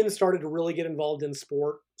women started to really get involved in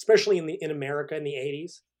sport, especially in America in the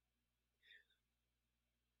 80s.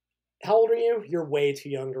 How old are you? You're way too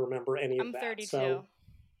young to remember any of that. I'm 32. So,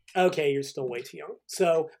 okay, you're still way too young.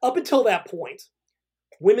 So up until that point,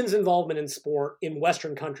 women's involvement in sport in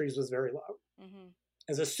Western countries was very low. Mm-hmm.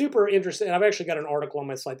 As a super interesting, and I've actually got an article on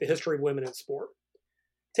my site, The History of Women in Sport.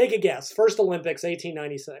 Take a guess. First Olympics,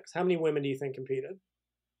 1896. How many women do you think competed?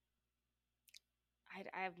 I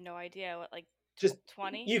have no idea. What, like just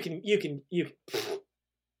 20? You can.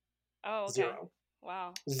 Oh, okay. 0.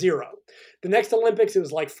 Wow. 0. The next Olympics, it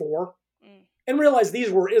was like 4. And realize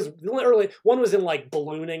these were early. One was in like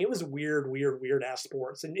ballooning. It was weird ass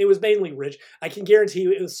sports, and it was mainly rich. I can guarantee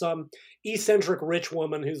you, it was some eccentric rich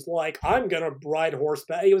woman who's like, "I'm gonna ride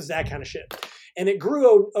horseback." It was that kind of shit, and it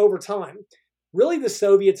grew over time. Really, the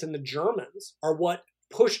Soviets and the Germans are what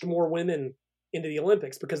pushed more women into the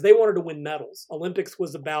Olympics because they wanted to win medals. Olympics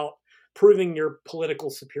was about proving your political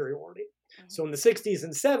superiority. Mm-hmm. So in the 60s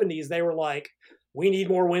and 70s, they were like, we need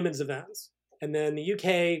more women's events. And then the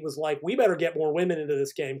UK was like, we better get more women into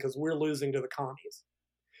this game because we're losing to the commies.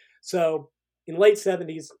 So in late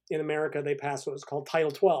 70s in America, they passed what was called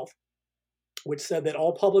Title 12, which said that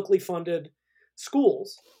all publicly funded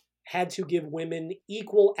schools had to give women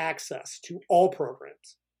equal access to all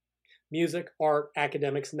programs, music, art,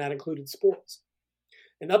 academics, and that included sports.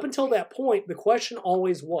 And up until that point, the question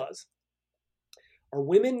always was, are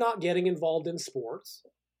women not getting involved in sports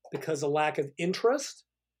because of lack of interest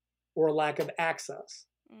or a lack of access?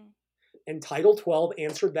 And Title 12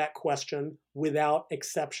 answered that question without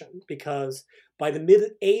exception, because by the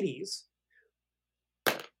mid-80s,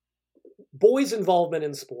 boys' involvement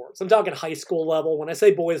in sports, I'm talking high school level. When I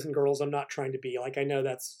say boys and girls, I'm not trying to be like, I know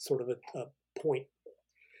that's sort of a point.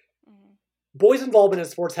 Mm-hmm. Boys' involvement in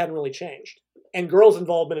sports hadn't really changed. And girls'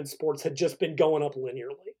 involvement in sports had just been going up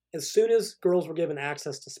linearly. As soon as girls were given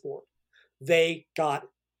access to sport, they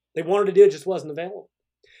wanted to do it, just wasn't available.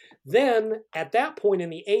 Then, at that point in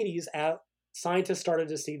the 80s, scientists started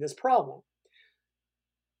to see this problem.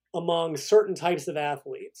 Among certain types of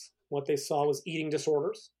athletes, what they saw was eating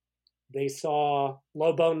disorders. They saw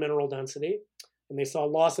low bone mineral density, and they saw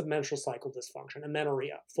loss of menstrual cycle dysfunction,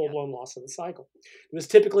 amenorrhea, full-blown loss of the cycle. It was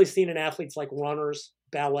typically seen in athletes like runners,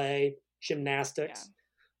 ballet, gymnastics.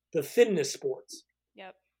 the fitness sports.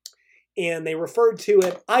 Yep. And they referred to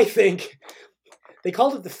it, I think, they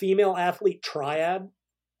called it the female athlete triad,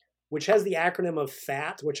 which has the acronym of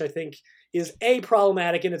FAT, which I think is A,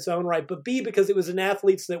 problematic in its own right, but B, because it was in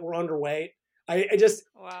athletes that were underweight. I just,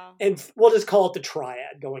 wow. And we'll just call it the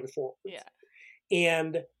triad going forward. Yeah.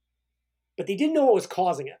 But they didn't know what was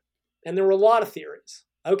causing it. And there were a lot of theories.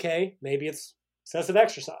 Okay, maybe it's excessive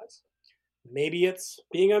exercise. Maybe it's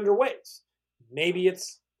being underweight. Maybe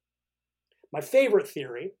it's my favorite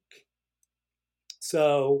theory.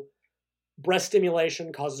 So breast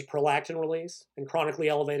stimulation causes prolactin release, and chronically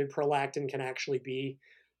elevated prolactin can actually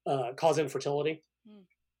cause infertility.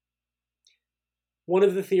 One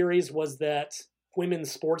of the theories was that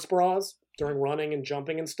women's sports bras during running and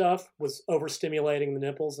jumping and stuff was overstimulating the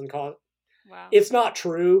nipples and cause. Wow. It's not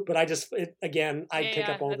true, but I pick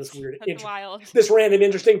up all this weird, this random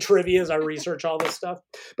interesting trivia as I research all this stuff.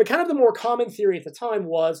 But kind of the more common theory at the time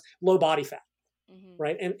was low body fat,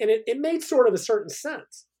 right? And it made sort of a certain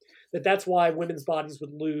sense that that's why women's bodies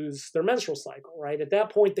would lose their menstrual cycle, right? At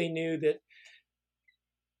that point, they knew that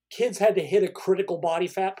kids had to hit a critical body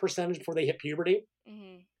fat percentage before they hit puberty.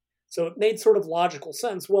 So it made sort of logical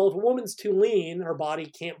sense. Well, if a woman's too lean, her body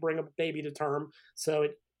can't bring a baby to term.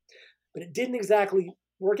 But it didn't exactly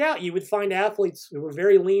work out. You would find athletes who were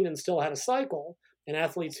very lean and still had a cycle, and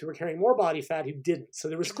athletes who were carrying more body fat who didn't. So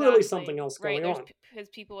there was clearly something else going on. Because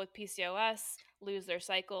people with PCOS lose their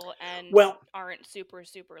cycle and aren't super,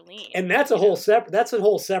 super lean. And that's a whole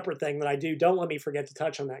separate thing that I do. Don't let me forget to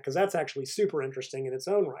touch on that, because that's actually super interesting in its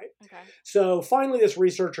own right. Okay. So finally, this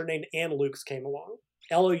researcher named Ann Lukes came along,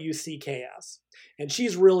 Loucks, and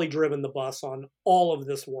she's really driven the bus on all of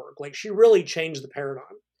this work. Like, she really changed the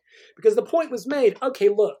paradigm. Because the point was made, okay,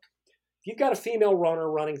 look, if you've got a female runner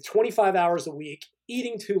running 25 hours a week,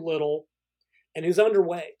 eating too little, and who's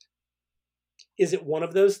underweight, is it one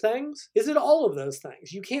of those things? Is it all of those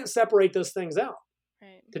things? You can't separate those things out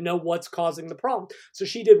to know what's causing the problem. So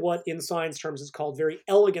she did what in science terms is called very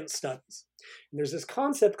elegant studies. And there's this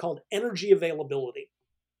concept called energy availability.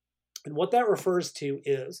 And what that refers to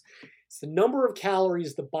is it's the number of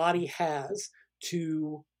calories the body has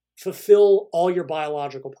to fulfill all your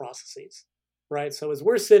biological processes, right? So as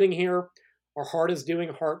we're sitting here, our heart is doing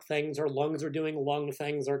heart things, our lungs are doing lung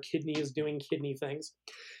things, our kidney is doing kidney things.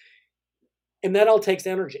 And that all takes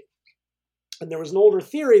energy. And there was an older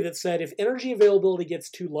theory that said if energy availability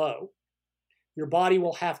gets too low, your body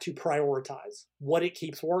will have to prioritize what it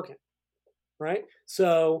keeps working, right?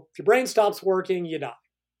 So if your brain stops working, you die.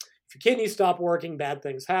 If your kidneys stop working, bad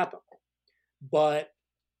things happen. But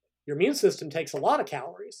your immune system takes a lot of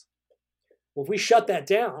calories. Well, if we shut that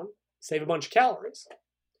down, save a bunch of calories.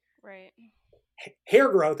 Right. Hair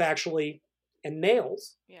growth actually, and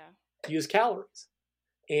nails use calories.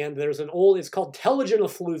 And there's it's called telogen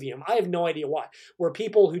effluvium. I have no idea why. Where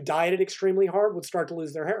people who dieted extremely hard would start to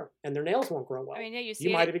lose their hair and their nails won't grow well. I mean, you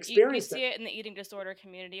might have experienced it. You see it in the eating disorder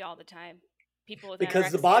community all the time. People with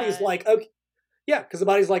because the body's like, okay, because the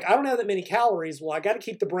body's like, I don't have that many calories. Well, I got to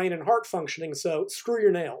keep the brain and heart functioning. So screw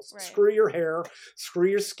your nails, screw your hair, screw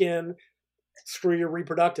your skin, screw your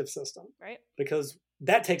reproductive system. Right. Because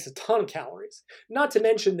that takes a ton of calories. Not to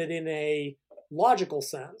mention that in a logical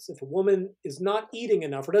sense, if a woman is not eating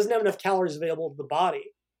enough or doesn't have enough calories available to the body,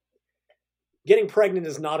 getting pregnant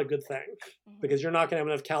is not a good thing because you're not going to have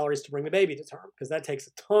enough calories to bring the baby to term because that takes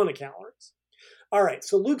a ton of calories. All right,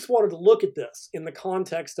 so Luke's wanted to look at this in the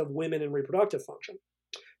context of women and reproductive function.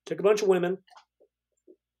 Took a bunch of women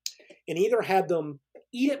and either had them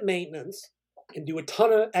eat at maintenance and do a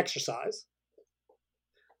ton of exercise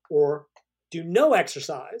or do no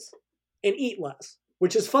exercise and eat less,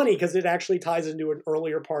 which is funny because it actually ties into an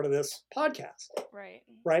earlier part of this podcast.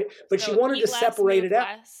 Right? But so she wanted to separate it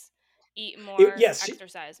out. Less, eat more,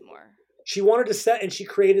 exercise more. She wanted to set, and she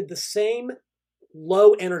created the same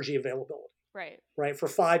low energy availability. Right, for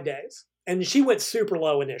 5 days. And she went super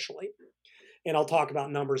low initially. And I'll talk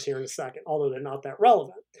about numbers here in a second, although they're not that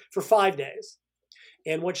relevant, for 5 days.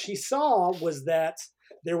 And what she saw was that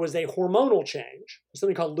there was a hormonal change,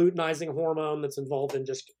 something called luteinizing hormone that's involved in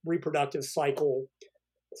just reproductive cycle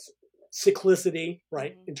cyclicity,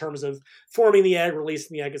 right, in terms of forming the egg,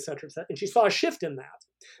 releasing the egg, et cetera, et cetera. And she saw a shift in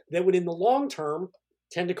that would in the long term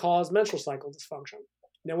tend to cause menstrual cycle dysfunction.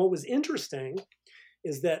 Now, what was interesting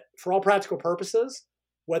is that for all practical purposes,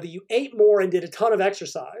 whether you ate more and did a ton of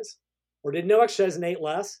exercise or did no exercise and ate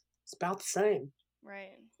less, it's about the same. Right.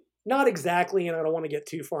 Not exactly, and I don't want to get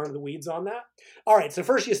too far into the weeds on that. All right, so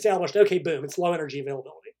first you established, okay, boom, it's low energy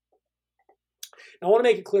availability. Now, I want to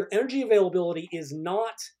make it clear, energy availability is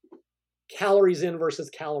not calories in versus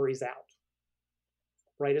calories out.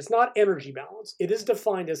 right? It's not energy balance. It is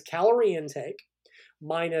defined as calorie intake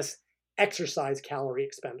minus exercise calorie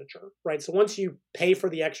expenditure, right? So once you pay for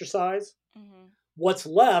the exercise, what's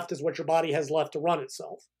left is what your body has left to run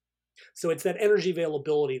itself. So it's that energy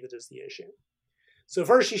availability that is the issue. So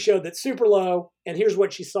first she showed that super low, and here's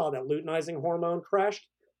what she saw, that luteinizing hormone crashed,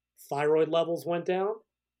 thyroid levels went down,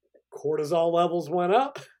 cortisol levels went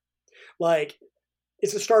up. Like,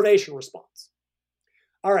 it's a starvation response.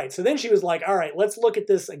 All right, so then she was like, all right, let's look at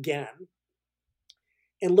this again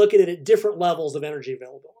and look at it at different levels of energy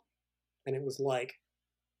availability. And it was like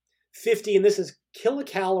 50, and this is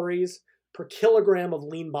kilocalories per kilogram of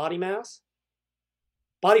lean body mass.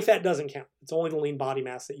 Body fat doesn't count. It's only the lean body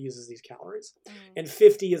mass that uses these calories. And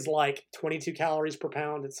 50 is like 22 calories per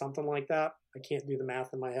pound. It's something like that. I can't do the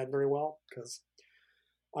math in my head very well because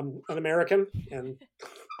I'm an American and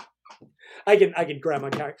I can grab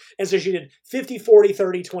my calculator. And so she did 50, 40,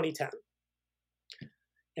 30, 20, 10.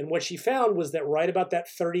 And what she found was that right about that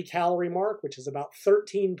 30 calorie mark, which is about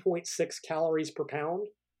 13.6 calories per pound,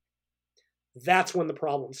 that's when the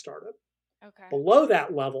problem started. Okay. Below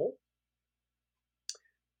that level,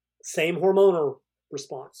 same hormonal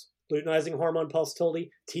response. Luteinizing hormone pulsatility,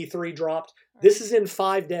 T3 dropped. Right. This is in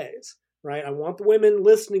 5 days, right? I want the women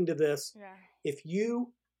listening to this. Yeah. If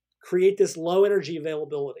you create this low energy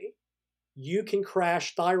availability, you can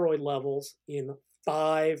crash thyroid levels in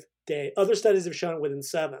 5 days. Other studies have shown it within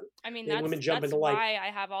 7. I mean, that's why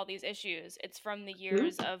I have all these issues. It's from the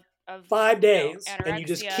years of 5 days, and you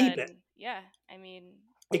just keep it. Yeah, I mean.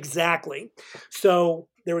 Exactly. So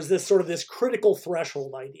there was this critical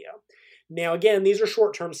threshold idea. Now, again, these are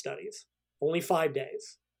short-term studies, only 5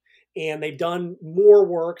 days. And they've done more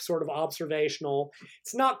work, sort of observational.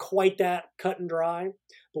 It's not quite that cut and dry.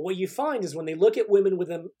 But what you find is when they look at women with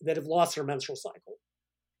them that have lost their menstrual cycle,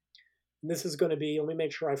 and this is going to be, let me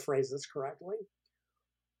make sure I phrase this correctly.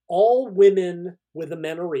 All women with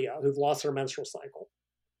amenorrhea who've lost their menstrual cycle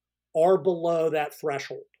are below that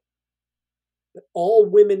threshold. But all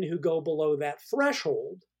women who go below that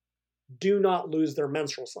threshold do not lose their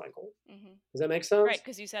menstrual cycle. Mm-hmm. Does that make sense? Right,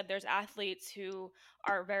 because you said there's athletes who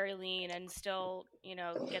are very lean and still,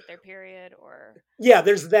 get their period or... Yeah,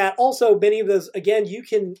 there's that. Also, many of those, again, you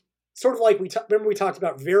can, sort of like remember we talked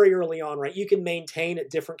about very early on, right? You can maintain at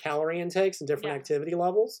different calorie intakes and different activity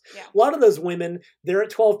levels. Yeah. A lot of those women, they're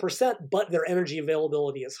at 12%, but their energy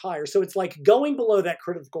availability is higher. So it's like going below that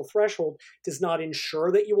critical threshold does not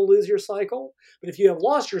ensure that you will lose your cycle. But if you have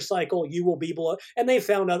lost your cycle, you will be below. And they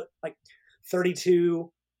found out like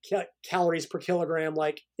 32 calories per kilogram,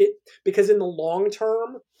 because in the long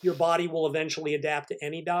term, your body will eventually adapt to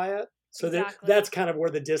any diet. So exactly. That's kind of where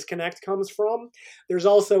the disconnect comes from. There's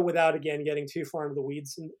also, without, again, getting too far into the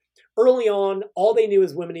weeds, early on, all they knew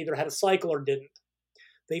is women either had a cycle or didn't.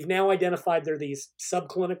 They've now identified there are these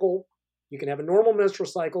subclinical. You can have a normal menstrual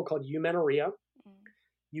cycle called eumenorrhea.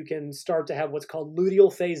 You can start to have what's called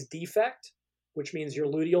luteal phase defect, which means your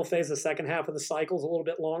luteal phase, the second half of the cycle, is a little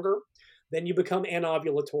bit longer. Then you become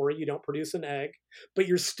anovulatory. You don't produce an egg, but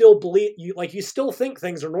you're still you still think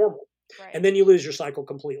things are normal. Right. And then you lose your cycle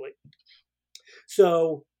completely.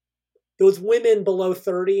 So those women below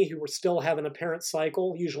 30 who were still having a apparent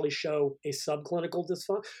cycle usually show a subclinical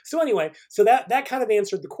dysfunction. So anyway, that kind of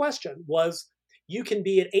answered the question, was you can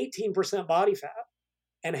be at 18% body fat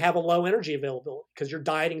and have a low energy availability because you're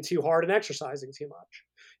dieting too hard and exercising too much.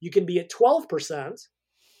 You can be at 12%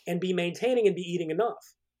 and be maintaining and be eating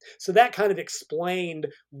enough. So that kind of explained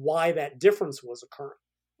why that difference was occurring.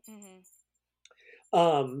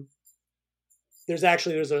 Mm-hmm. There's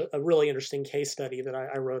a really interesting case study that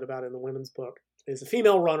I wrote about in the women's book. It's a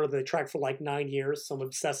female runner that they tracked for like 9 years, some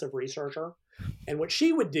obsessive researcher. And what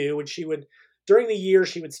she would do, during the year,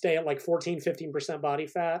 she would stay at like 14, 15% body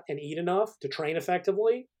fat and eat enough to train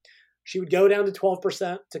effectively. She would go down to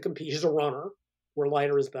 12% to compete. She's a runner, where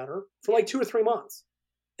lighter is better, for like 2 or 3 months.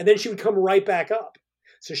 And then she would come right back up.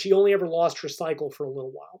 So she only ever lost her cycle for a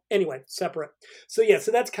little while. Anyway, separate. So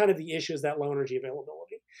that's kind of the issue, is that low energy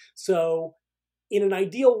availability. So in an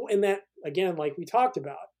ideal, in that, again, like we talked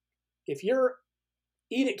about, if you're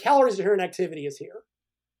eating, calories are here and activity is here,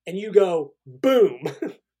 and you go, boom,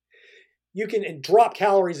 you can drop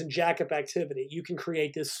calories and jack up activity. You can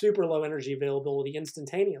create this super low energy availability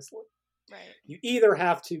instantaneously. Right. You either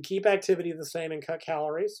have to keep activity the same and cut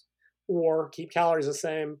calories, or keep calories the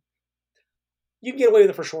same. You can get away with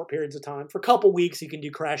it for short periods of time. For a couple weeks, you can do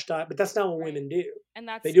crash diet, but that's not what women do. And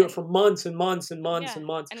they do it for months and months and months and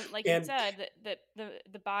months. And like you said,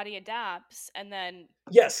 the body adapts. And then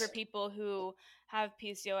for people who have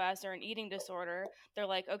PCOS or an eating disorder, they're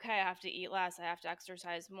like, okay, I have to eat less, I have to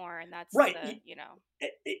exercise more, and that's Right.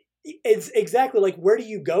 It's exactly like, where do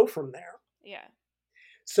you go from there? Yeah.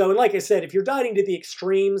 So, and like I said, if you're dieting to the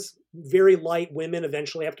extremes, very light women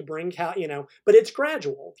eventually have to bring but it's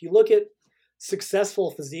gradual. If you look at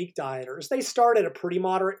successful physique dieters, they start at a pretty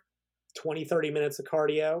moderate 20, 30 minutes of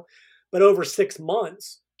cardio, but over 6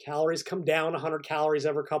 months, calories come down 100 calories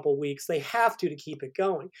every couple of weeks. They have to keep it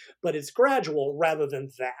going, but it's gradual rather than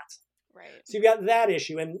that. Right. So you've got that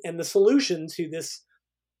issue, and the solution to this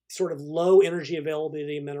sort of low energy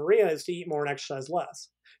availability amenorrhea is to eat more and exercise less.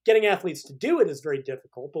 Getting athletes to do it is very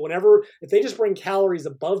difficult, but if they just bring calories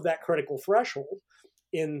above that critical threshold,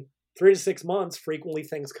 in 3 to 6 months, frequently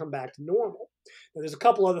things come back to normal. Now, there's a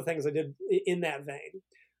couple other things I did in that vein.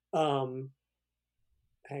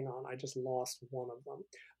 Hang on, I just lost one of them.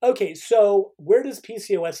 Okay, so where does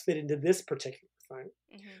PCOS fit into this particular thing?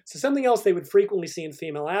 Mm-hmm. So something else they would frequently see in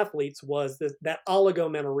female athletes was that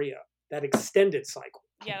oligomenorrhea, that extended cycle.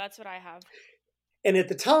 Yeah, that's what I have. And at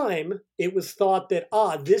the time, it was thought that,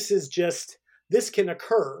 this can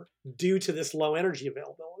occur due to this low energy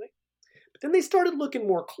availability. But then they started looking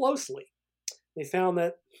more closely. They found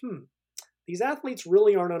that, these athletes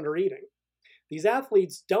really aren't under eating. These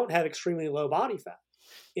athletes don't have extremely low body fat.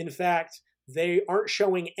 In fact, they aren't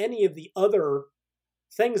showing any of the other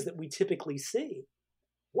things that we typically see.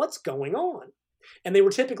 What's going on? And they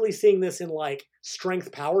were typically seeing this in like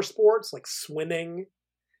strength power sports, like swimming,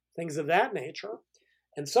 things of that nature.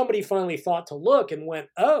 And somebody finally thought to look and went,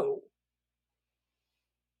 oh,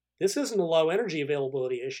 this isn't a low energy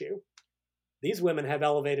availability issue. These women have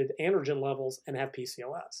elevated androgen levels and have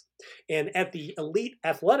PCOS. And at the elite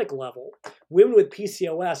athletic level, women with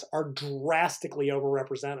PCOS are drastically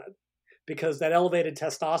overrepresented because that elevated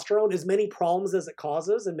testosterone, as many problems as it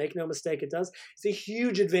causes, and make no mistake, it does, it's a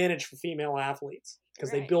huge advantage for female athletes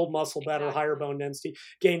because they build muscle better, higher bone density,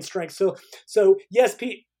 gain strength. So yes,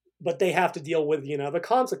 but they have to deal with, the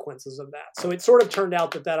consequences of that. So it sort of turned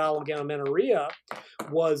out that oligomenorrhea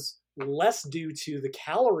was less due to the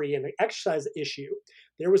calorie and the exercise issue.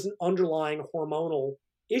 There was an underlying hormonal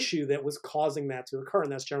issue that was causing that to occur,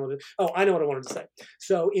 and that's generally. Oh, I know what I wanted to say.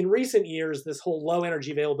 So in recent years, this whole low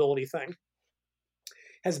energy availability thing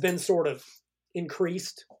has been sort of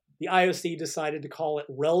increased. The IOC decided to call it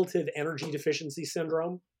relative energy deficiency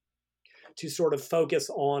syndrome to sort of focus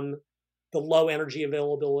on the low energy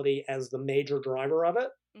availability as the major driver of it,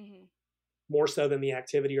 more so than the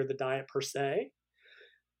activity or the diet per se.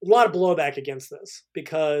 A lot of blowback against this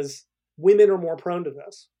because women are more prone to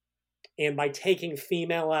this. And by taking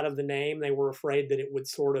female out of the name, they were afraid that it would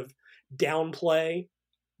sort of downplay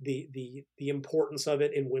the importance of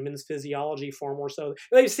it in women's physiology far more so.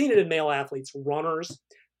 They've seen it in male athletes, runners,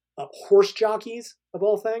 horse jockeys, of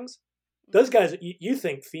all things. Those guys, you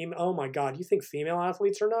think oh my God, you think female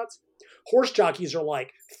athletes are nuts? Horse jockeys are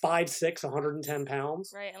like 5'6", 110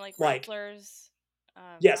 pounds. Right, and like wrestlers.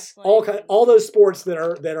 Yes, all those sports that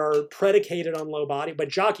are predicated on low body, but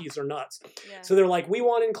jockeys are nuts. Yeah. So they're like, we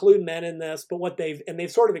want to include men in this, but they've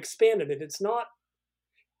sort of expanded it. It's not,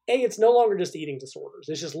 it's no longer just eating disorders.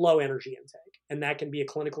 It's just low energy intake. And that can be a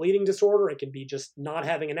clinical eating disorder. It can be just not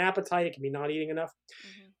having an appetite. It can be not eating enough.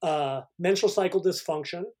 Menstrual cycle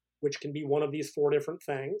dysfunction, which can be one of these 4 different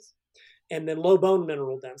things. And then low bone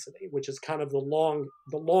mineral density, which is kind of the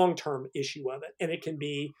long-term issue of it. And it can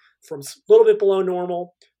be from a little bit below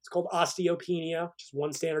normal. It's called osteopenia, which is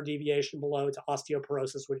 1 standard deviation below, to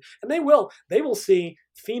osteoporosis. And they will see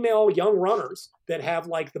female young runners that have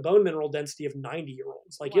like the bone mineral density of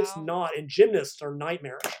 90-year-olds. Like It's not, and gymnasts are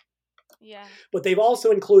nightmarish. Yeah. But they've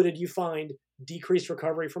also included, you find decreased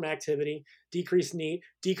recovery from activity, decreased NEAT,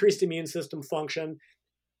 decreased immune system function.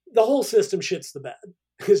 The whole system shits the bed.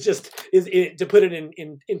 To put it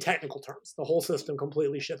in technical terms, the whole system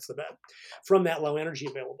completely shits the bed from that low energy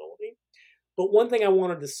availability. But one thing I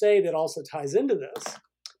wanted to say that also ties into this,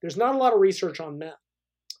 there's not a lot of research on men,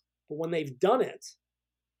 but when they've done it,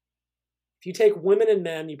 if you take women and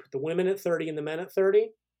men, you put the women at 30 and the men at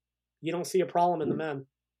 30, you don't see a problem in the men.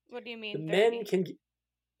 What do you mean? The 30? Men can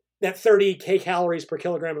that 30 kcals per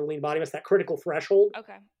kilogram of lean body mass, that critical threshold.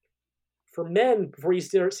 Okay. For men, before you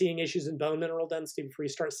start seeing issues in bone mineral density, before you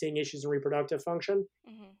start seeing issues in reproductive function,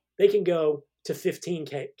 they can go to 15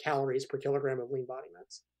 calories per kilogram of lean body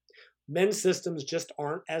mass. Men's systems just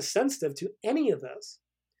aren't as sensitive to any of this.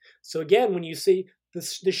 So again, when you see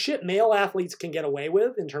the shit male athletes can get away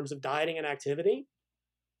with in terms of dieting and activity,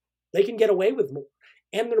 they can get away with more,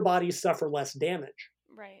 and their bodies suffer less damage.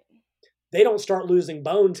 Right. They don't start losing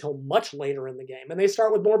bone till much later in the game, and they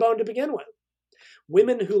start with more bone to begin with.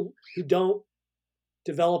 Women who don't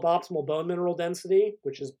develop optimal bone mineral density,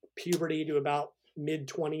 which is puberty to about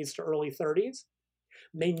mid-20s to early 30s,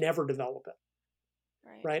 may never develop it,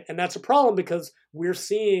 right? And that's a problem because we're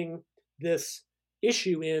seeing this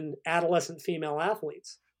issue in adolescent female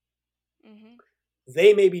athletes. Mm-hmm.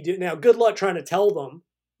 They may be now, good luck trying to tell them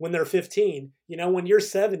when they're 15, when you're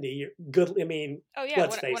 70, you're good. I mean,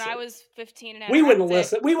 let's face it. When I was 15 and we wouldn't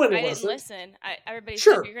listen. I didn't listen. Everybody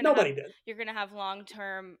said nobody did. You're going to have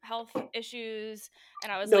long-term health issues.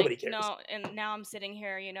 And I was nobody cares. No. And now I'm sitting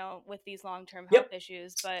here, with these long-term health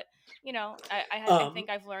issues. But, I think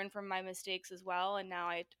I've learned from my mistakes as well. And now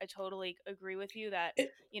I totally agree with you that,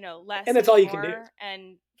 less and that's all you can do.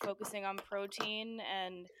 And focusing on protein.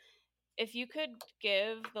 And if you could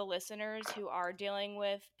give the listeners who are dealing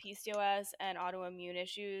with PCOS and autoimmune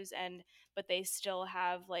issues, but they still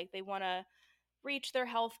have, they want to reach their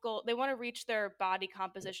health goal, they want to reach their body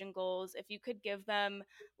composition goals, if you could give them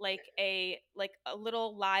a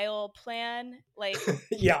little Lyle plan,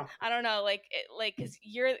 yeah, I don't know, because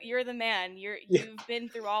you're the man, you've been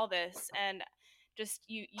through all this, and just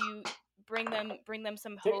you bring them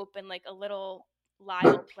some hope and a little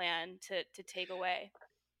Lyle plan to take away.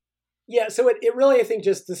 Yeah, so it really, I think,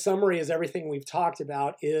 just the summary is everything we've talked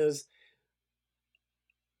about is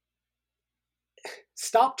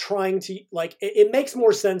stop trying to, it makes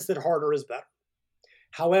more sense that harder is better.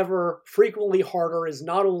 However, frequently harder is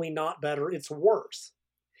not only not better, it's worse.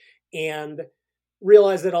 And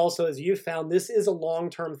realize that also, as you found, this is a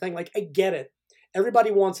long-term thing. I get it.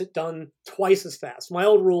 Everybody wants it done twice as fast. My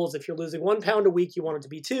old rule is if you're losing 1 pound a week, you want it to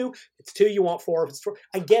be 2. If it's 2, you want 4. If it's 4,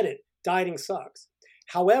 I get it. Dieting sucks.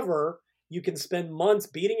 However, you can spend months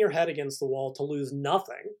beating your head against the wall to lose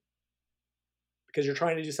nothing because you're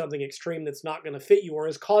trying to do something extreme that's not going to fit you or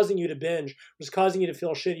is causing you to binge, or is causing you to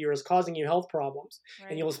feel shitty, or is causing you health problems. Right.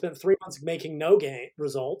 And you'll spend 3 months making no gain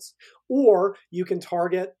results. Or you can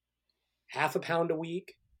target 0.5 pound a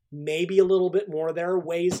week, maybe a little bit more. There are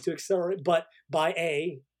ways to accelerate, but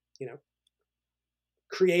by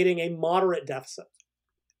creating a moderate deficit,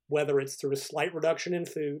 whether it's through a slight reduction in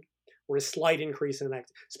food, or a slight increase in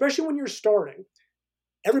activity, especially when you're starting.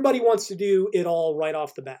 Everybody wants to do it all right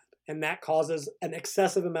off the bat, and that causes an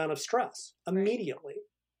excessive amount of stress immediately.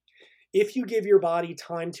 If you give your body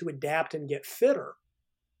time to adapt and get fitter,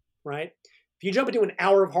 right? If you jump into an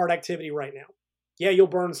hour of hard activity right now, yeah, you'll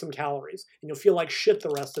burn some calories, and you'll feel like shit the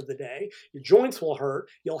rest of the day. Your joints will hurt.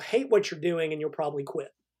 You'll hate what you're doing, and you'll probably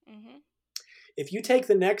quit. Mm-hmm. If you take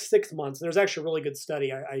the next 6 months, there's actually a really good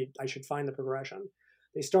study. I should find the progression.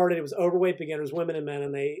 They started, it was overweight beginners, women and men,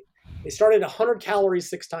 and they started 100 calories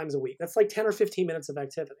 6 times a week. That's 10 or 15 minutes of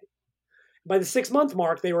activity. By the 6-month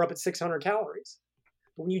mark, they were up at 600 calories.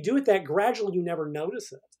 But when you do it that gradually, you never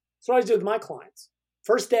notice it. That's what I do with my clients.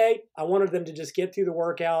 First day, I wanted them to just get through the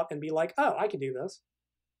workout and be like, oh, I can do this.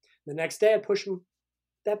 The next day, I'd push them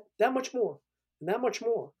that much more and that much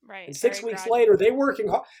more. Right. And 6 weeks later, they working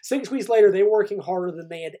harder than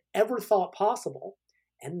they had ever thought possible.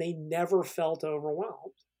 And they never felt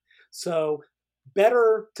overwhelmed. So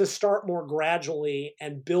better to start more gradually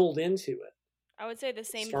and build into it. I would say the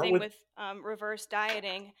same thing with reverse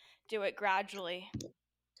dieting. Do it gradually.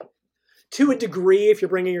 To a degree, if you're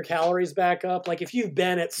bringing your calories back up, if you've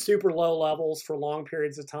been at super low levels for long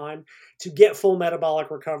periods of time, to get full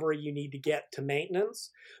metabolic recovery, you need to get to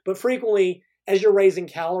maintenance. But frequently, as you're raising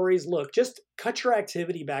calories, look, just cut your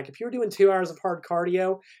activity back. If you're doing 2 hours of hard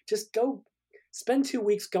cardio, just go spend 2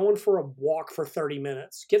 weeks going for a walk for 30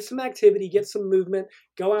 minutes. Get some activity, get some movement,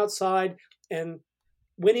 go outside. And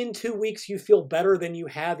when in 2 weeks you feel better than you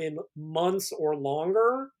have in months or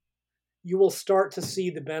longer, you will start to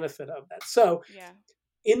see the benefit of that. So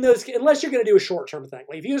in those, unless you're going to do a short-term thing,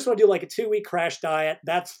 if you just want to do a 2-week crash diet,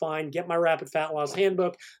 that's fine. Get my Rapid Fat Loss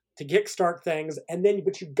Handbook to kickstart things.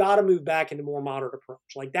 But you've got to move back into more moderate approach.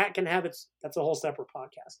 That can have that's a whole separate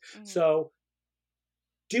podcast. Mm-hmm. So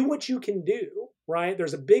do what you can do, right?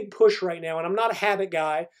 There's a big push right now, and I'm not a habit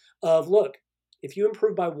guy of, look, if you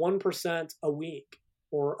improve by 1% a week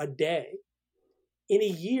or a day, in a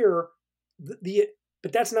year,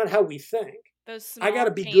 but that's not how we think. Those small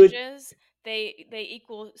changes, they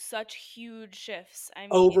equal such huge shifts.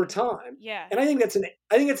 Over time. Yeah. And I think it's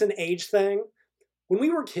an age thing. When we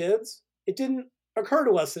were kids, it didn't occur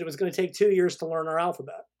to us that it was going to take 2 years to learn our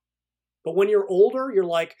alphabet. But when you're older, you're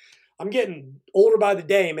like, I'm getting older by the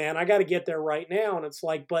day, man. I got to get there right now. And it's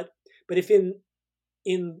like, but if in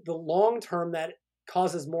the long term that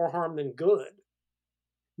causes more harm than good,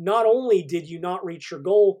 not only did you not reach your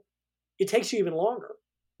goal, it takes you even longer,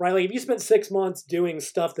 right? If you spent 6 months doing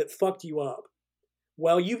stuff that fucked you up,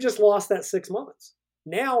 well, you've just lost that 6 months.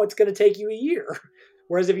 Now it's going to take you a year,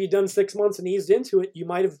 Whereas if you'd done 6 months and eased into it, you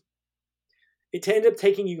might have, it ended up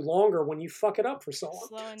taking you longer when you fuck it up for so long.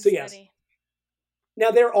 Slow and So yes. steady.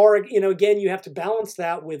 Now there are, again, you have to balance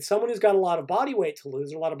that with someone who's got a lot of body weight to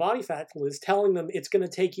lose or a lot of body fat to lose, telling them it's going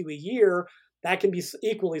to take you a year. That can be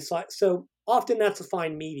equally so. Often that's a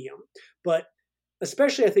fine medium, but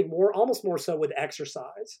especially I think almost more so with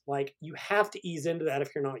exercise. Like you have to ease into that if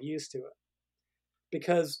you're not used to it,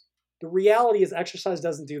 because the reality is exercise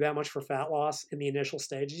doesn't do that much for fat loss in the initial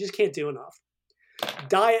stage. You just can't do enough.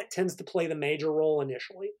 Diet tends to play the major role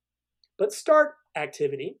initially, but start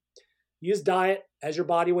activity. Use diet as your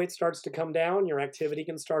body weight starts to come down, your activity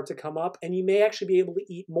can start to come up, and you may actually be able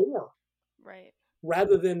to eat more. Right.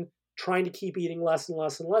 Rather than trying to keep eating less and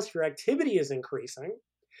less and less, your activity is increasing.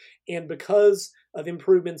 And because of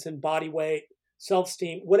improvements in body weight,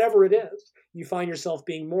 self-esteem, whatever it is, you find yourself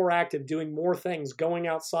being more active, doing more things, going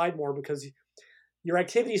outside more, because your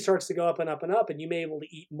activity starts to go up and up and up, and you may be able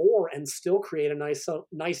to eat more and still create a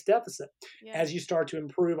nice deficit. Yeah. As you start to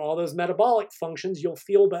improve all those metabolic functions, you'll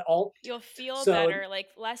feel better, like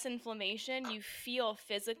less inflammation. You feel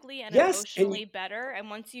physically and emotionally better, and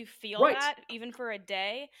once you feel that, even for a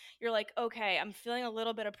day, you're like, okay, I'm feeling a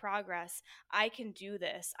little bit of progress. I can do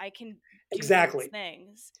this. I can do these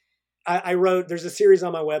things. I wrote, there's a series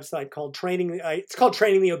on my website called it's called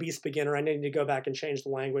Training the Obese Beginner. I need to go back and change the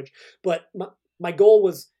language, but my goal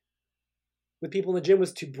was with people in the gym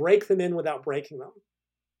was to break them in without breaking them.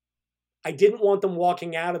 I didn't want them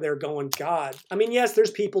walking out of there going, God. I mean, yes, there's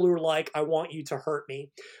people who are like, I want you to hurt me.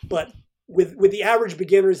 But with the average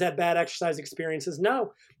beginners that bad exercise experiences,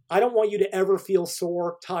 no, I don't want you to ever feel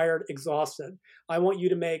sore, tired, exhausted. I want you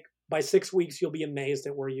to by 6 weeks, you'll be amazed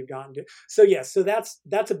at where you've gotten to. So yes, so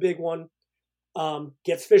that's a big one.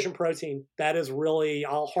 Get sufficient protein. That is really,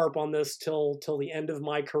 I'll harp on this till the end of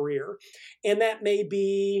my career. And that may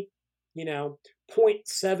be,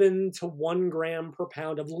 0.7 to 1 gram per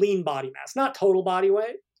pound of lean body mass, not total body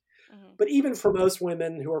weight. Mm-hmm. But even for most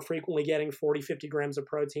women who are frequently getting 40, 50 grams of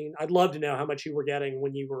protein, I'd love to know how much you were getting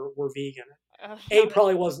when you were vegan. A,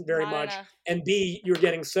 probably wasn't very much. Enough. And B, you're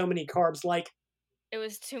getting so many carbs. Like it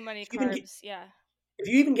was too many carbs. If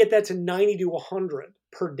you even get that to 90 to 100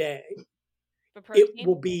 per day, it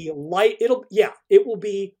will be it will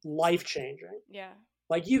be life changing. Yeah.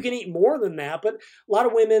 Like you can eat more than that, but a lot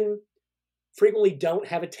of women frequently don't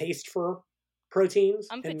have a taste for proteins.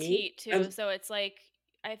 I'm and petite meat. too, so it's like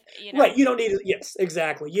Right, you don't need yes,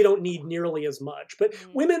 exactly. You don't need nearly as much. But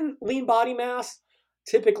women, lean body mass,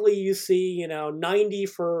 typically you see, 90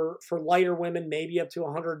 for lighter women, maybe up to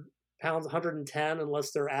 100 pounds, 110,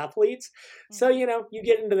 unless they're athletes. So, you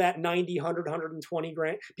get into that 90, 100, 120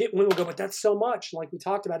 gram. Women will go, but that's so much. Like we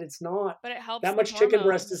talked about, it's not. But it helps. That much chicken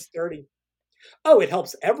breast is 30. Oh, it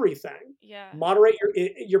helps everything. Yeah. Moderate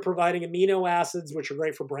you're providing amino acids, which are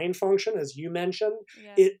great for brain function, as you mentioned.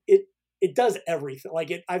 Yeah. It does everything.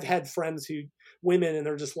 Like I've had friends women, and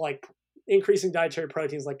they're just like, increasing dietary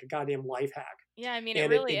protein is like a goddamn life hack. Yeah, I mean, it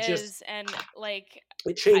really is. And like,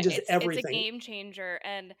 it changes everything. It's a game changer.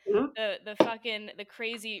 And the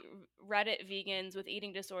crazy Reddit vegans with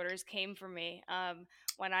eating disorders came for me.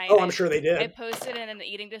 When I'm sure they did. I posted in an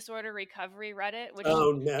eating disorder recovery Reddit, which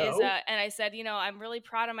is, and I said, I'm really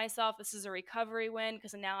proud of myself. This is a recovery win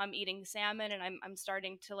because now I'm eating salmon and I'm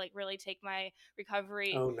starting to like really take my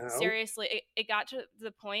recovery seriously. It got to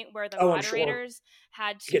the point where the moderators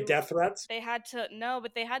had to get death threats. They had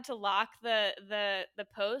to lock the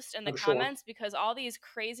post and the comments because all these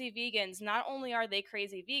crazy vegans, not only are they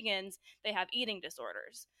crazy vegans, they have eating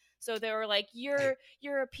disorders. So they were like, you're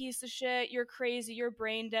a piece of shit, you're crazy, you're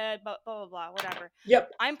brain dead, blah, blah, blah, blah, whatever.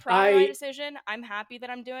 Yep. I'm proud of my decision. I'm happy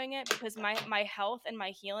that I'm doing it because my health and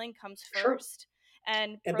my healing comes first.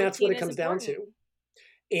 And that's what it comes down to.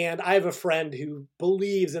 And I have a friend who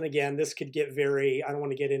believes, and again, this could get I don't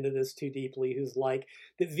want to get into this too deeply, who's like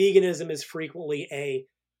that veganism is frequently a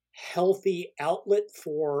healthy outlet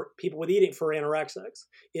for people with eating, for anorexics.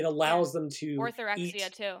 It allows them to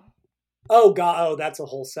orthorexia too. Oh God! Oh, that's a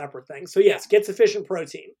whole separate thing. So yes, get sufficient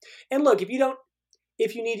protein. And look, if you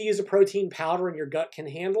need to use a protein powder and your gut can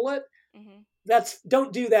handle it,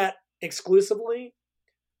 don't do that exclusively.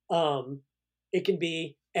 It can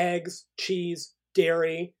be eggs, cheese,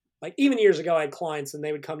 dairy. Like even years ago, I had clients and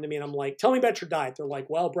they would come to me and I'm like, tell me about your diet. They're like,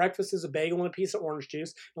 well, breakfast is a bagel and a piece of orange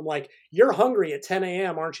juice. I'm like, you're hungry at 10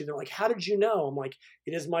 a.m., aren't you? They're like, how did you know? I'm like,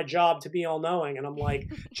 it is my job to be all knowing. And I'm like,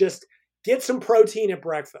 just get some protein at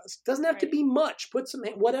breakfast. Doesn't have to be much. Put some,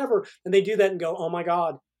 whatever. And they do that and go, oh my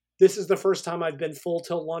God, this is the first time I've been full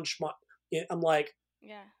till lunch. I'm like,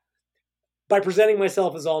 yeah. by presenting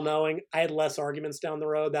myself as all-knowing, I had less arguments down the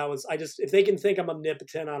road. If they can think I'm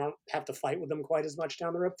omnipotent, I don't have to fight with them quite as much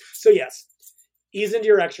down the road. So yes, ease into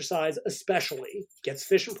your exercise, especially get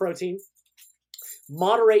sufficient protein,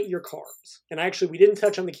 moderate your carbs. And actually, we didn't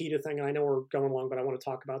touch on the keto thing, and I know we're going long, but I want to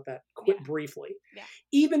talk about that briefly. Yeah.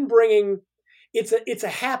 Even bringing, it's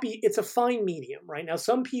a fine medium, right? Now,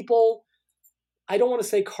 some people, I don't want to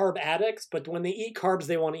say carb addicts, but when they eat carbs,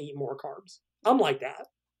 they want to eat more carbs. I'm like that,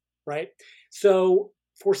 right? So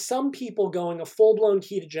for some people, going a full-blown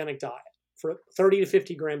ketogenic diet for 30 to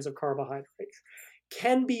 50 grams of carbohydrates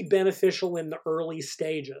can be beneficial in the early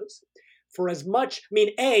stages. For as much,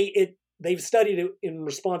 they've studied it in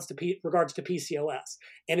response to regards to PCOS.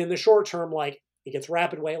 And in the short term, like, it gets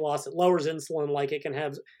rapid weight loss, it lowers insulin, like it can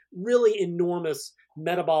have really enormous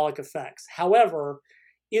metabolic effects. However,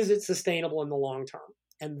 is it sustainable in the long term?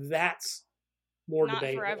 And that's more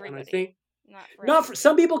debatable. For everybody. And I think not for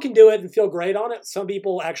some people can do it and feel great on it. Some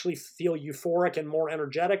people actually feel euphoric and more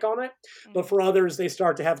energetic on it. Mm-hmm. But for others, they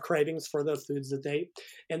start to have cravings for the foods that they.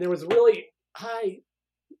 And there was really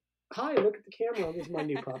Hi, look at the camera. This is my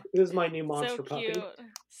new puppy. This is my new monster puppy.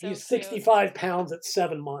 He's 65 pounds at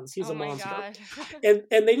 7 months. He's a monster. and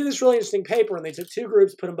they did this really interesting paper, and they took two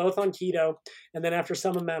groups, put them both on keto, and then after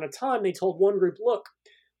some amount of time, they told one group, look,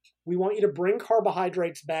 we want you to bring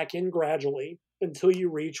carbohydrates back in gradually until you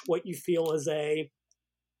reach what you feel is a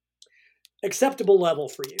acceptable level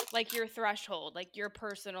for you. Like your threshold, like your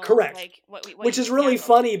personal. Correct. Like what which is really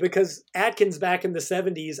funny because Atkins back in the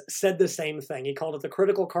 70s said the same thing. He called it the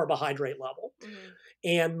critical carbohydrate level. Mm-hmm.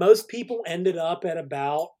 And most people ended up at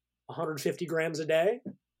about 150 grams a day,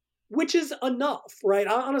 which is enough, right?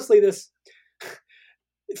 Honestly,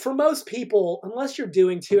 for most people, unless you're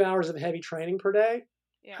doing 2 hours of heavy training per day,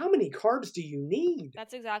 how many carbs do you need?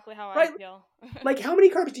 That's exactly how I feel. Like, how many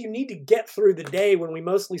carbs do you need to get through the day when we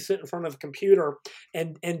mostly sit in front of a computer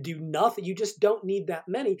and do nothing? You just don't need that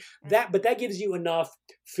many. But that gives you enough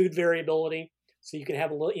food variability so you can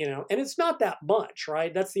have a little, and it's not that much,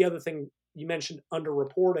 right? That's the other thing you mentioned,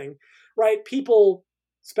 underreporting, right? People,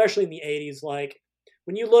 especially in the 80s, like,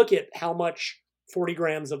 when you look at how much 40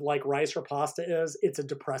 grams of like rice or pasta is, it's a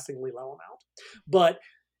depressingly low amount. But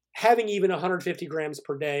having even 150 grams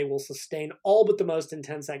per day will sustain all but the most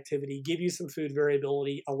intense activity, give you some food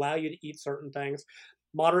variability, allow you to eat certain things.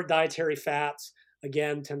 Moderate dietary fats,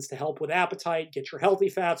 again, tends to help with appetite, get your healthy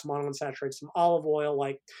fats, monounsaturated, some olive oil.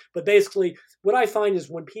 But basically, what I find is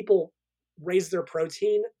when people raise their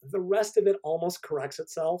protein, the rest of it almost corrects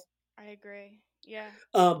itself. I agree. Yeah.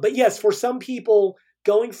 But yes, for some people,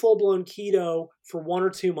 going full-blown keto for 1 or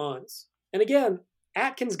 2 months, and again,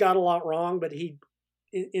 Atkins got a lot wrong, but he,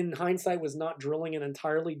 in hindsight, was not drilling an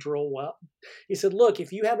entirely drill well. He said, look,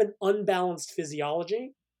 if you have an unbalanced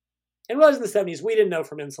physiology, and it was in the 70s, we didn't know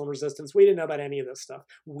from insulin resistance. We didn't know about any of this stuff.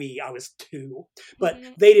 I was 2, but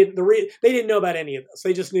they didn't know about any of this.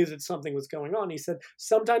 They just knew that something was going on. He said,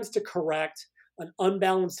 sometimes to correct an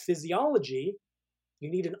unbalanced physiology, you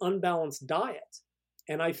need an unbalanced diet.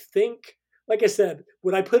 And I think, like I said,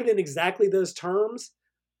 would I put it in exactly those terms?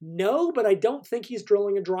 No, but I don't think he's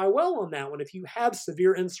drilling a dry well on that one. If you have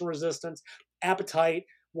severe insulin resistance, appetite,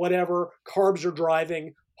 whatever, carbs are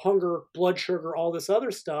driving, hunger, blood sugar, all this other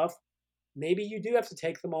stuff, maybe you do have to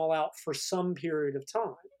take them all out for some period of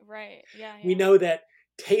time. Right, yeah. We know that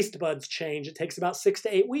taste buds change. It takes about 6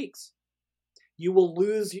 to 8 weeks. You will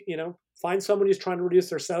lose, find someone who's trying to reduce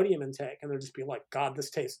their sodium intake, and they'll just be like, God, this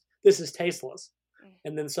is tasteless.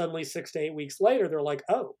 And then suddenly 6 to 8 weeks later, they're like,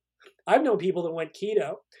 oh. I've known people that went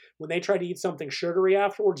keto. When they try to eat something sugary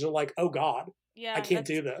afterwards, they're like, oh God, I can't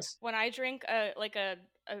do this. When I drink a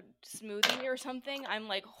smoothie or something, I'm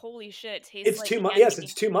like, holy shit, it tastes it's too much. Yes,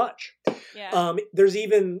 it's too much. Yeah. There's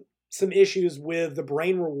even some issues with the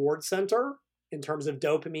brain reward center in terms of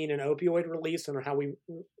dopamine and opioid release, and how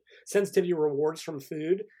sensitivity rewards from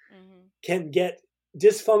food can get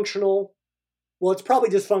dysfunctional. Well, it's probably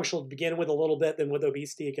dysfunctional to begin with a little bit, then with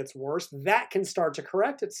obesity it gets worse. That can start to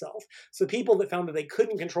correct itself. So people that found that they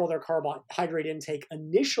couldn't control their carbohydrate intake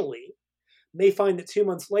initially may find that 2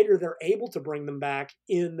 months later they're able to bring them back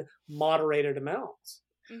in moderated amounts.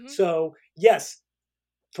 Mm-hmm. So yes,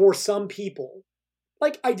 for some people,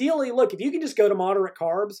 like ideally, look, if you can just go to moderate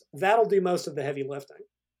carbs, that'll do most of the heavy lifting.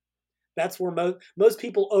 That's where most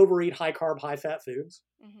people overeat high carb, high fat foods.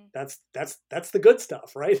 Mm-hmm. That's the good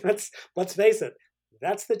stuff, right? Let's face it,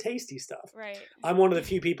 that's the tasty stuff. Right. I'm one of the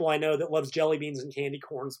few people I know that loves jelly beans and candy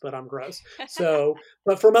corns, but I'm gross. So,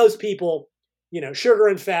 but for most people, sugar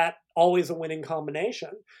and fat, always a winning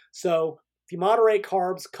combination. So if you moderate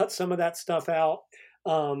carbs, cut some of that stuff out,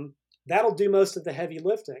 that'll do most of the heavy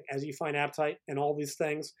lifting as you find appetite and all these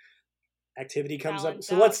things. Activity comes up. balance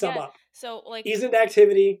So out. let's sum Yeah. up. So like, Ease into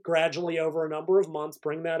activity gradually over a number of months.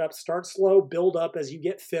 Bring that up. Start slow. Build up as you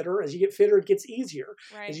get fitter. As you get fitter, it gets easier.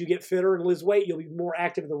 right. As you get fitter and lose weight, you'll be more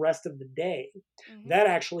active the rest of the day. Mm-hmm. That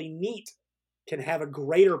actually can have a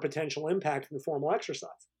greater potential impact than formal exercise.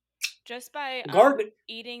 Just by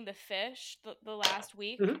eating the fish the last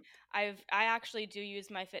week, mm-hmm. I actually do use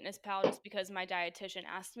my Fitness Pal just because my dietitian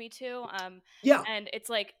asked me to. Yeah. And it's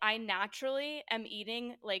like I naturally am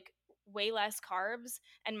eating like way less carbs,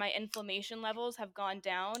 and my inflammation levels have gone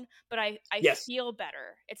down, but I Yes. feel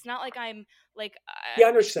better. It's not like I'm like Yeah, I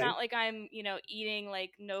know what it's you're not saying. like I'm eating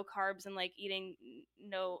like no carbs and like eating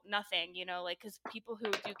nothing, like because people who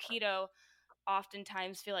do keto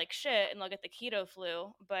oftentimes feel like shit and they'll get the keto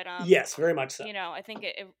flu. But Yes, very much so. I think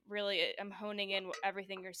it really I'm honing in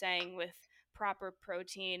everything you're saying with proper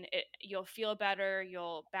protein. You'll feel better,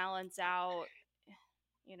 you'll balance out,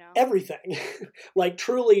 everything. Like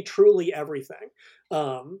truly everything.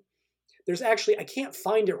 There's actually, I can't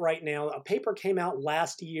find it right now. A paper came out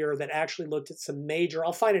last year that actually looked at some major,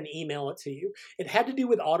 I'll find it and email it to you. It had to do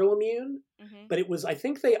with autoimmune, mm-hmm. but it was, I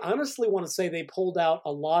think they honestly want to say they pulled out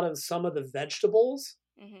a lot of some of the vegetables.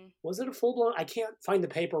 Mm-hmm. Was it a full-blown? I can't find the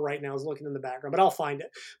paper right now. I was looking in the background, but I'll find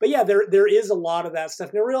it. But yeah, there is a lot of that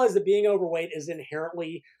stuff. Now realize that being overweight is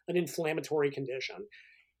inherently an inflammatory condition.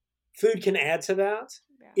 Food can add to that.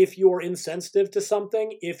 Yeah. If you're insensitive to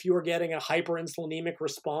something, if you're getting a hyperinsulinemic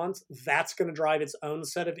response, that's going to drive its own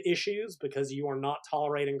set of issues because you are not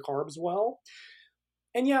tolerating carbs well.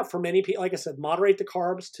 And yeah, for many people, like I said, moderate the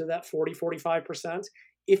carbs to that 40-45%.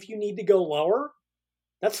 If you need to go lower,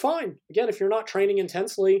 that's fine. Again, if you're not training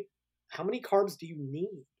intensely, how many carbs do you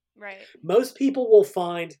need? Right. Most people will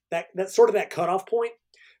find that sort of that cutoff point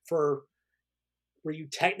for where you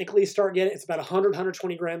technically start getting, it's about 100,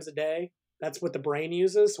 120 grams a day. That's what the brain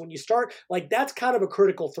uses. So when you start, like that's kind of a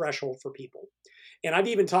critical threshold for people. And I've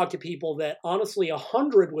even talked to people that honestly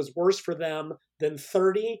 100 was worse for them than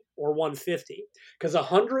 30 or 150. Because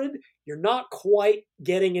 100, you're not quite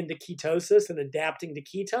getting into ketosis and adapting to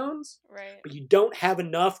ketones. Right. But you don't have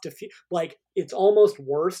enough to feel like it's almost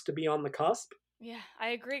worse to be on the cusp. Yeah, I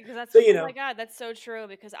agree because that's So, my God, that's so true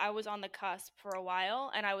because I was on the cusp for a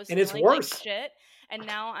while and I was it's feeling like worse. shit, and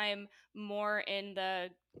now I'm more in the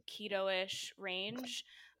keto-ish range.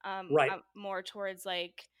 Right. I'm more towards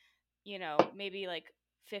like, maybe like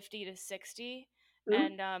 50 to 60,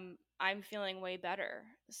 Mm-hmm. and I'm feeling way better.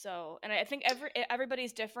 So, and I think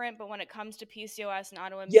everybody's different, but when it comes to PCOS and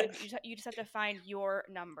autoimmune, Yeah. you just have to find your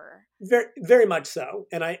number. Very, very much so.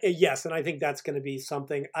 And I think that's going to be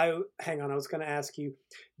something. I was going to ask you,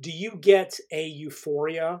 do you get a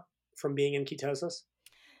euphoria from being in ketosis?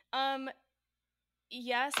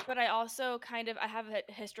 Yes, but I also I have a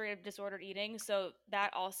history of disordered eating, so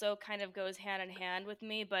that also kind of goes hand in hand with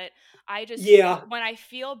me. But I just when I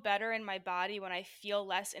feel better in my body, when I feel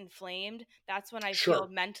less inflamed, that's when I feel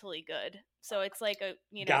mentally good. So it's like a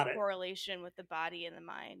correlation with the body and the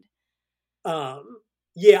mind.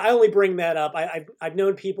 Yeah, I only bring that up. I've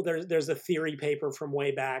known people. There's a theory paper from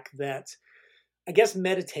way back that I guess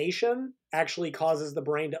meditation actually causes the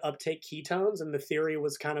brain to uptake ketones, and the theory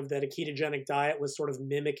was kind of that a ketogenic diet was sort of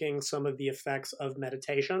mimicking some of the effects of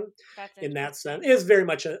meditation. In that sense, it is very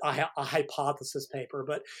much a hypothesis paper.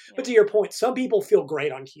 But to your point, some people feel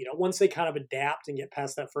great on keto once they kind of adapt and get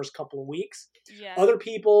past that first couple of weeks. Yeah. Other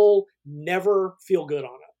people never feel good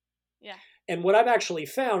on it. Yeah. And what I've actually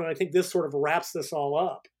found, and I think this sort of wraps this all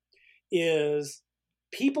up, is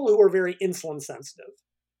people who are very insulin sensitive,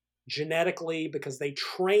 genetically, because they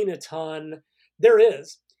train a ton.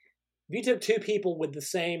 If you took two people with the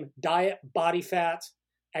same diet, body fat,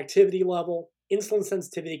 activity level, insulin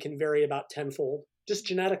sensitivity can vary about tenfold, just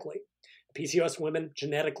genetically. PCOS women,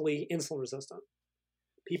 genetically insulin resistant.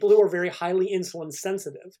 People who are very highly insulin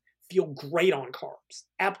sensitive feel great on carbs.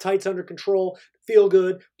 Appetite's under control, feel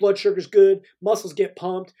good, blood sugar's good, muscles get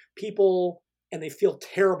pumped, and they feel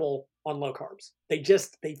terrible on low carbs. They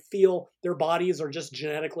feel their bodies are just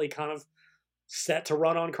genetically kind of set to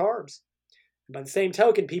run on carbs. And by the same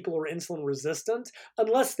token, people who are insulin resistant,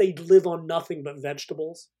 unless they live on nothing but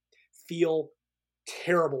vegetables, feel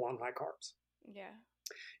terrible on high carbs. Yeah.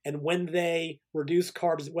 And when they reduce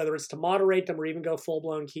carbs, whether it's to moderate them or even go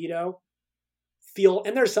full-blown keto,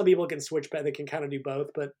 and there's some people who can switch, but they can kind of do both,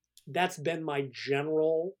 but that's been my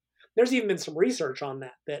general. There's even been some research on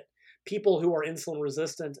that people who are insulin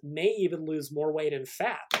resistant may even lose more weight and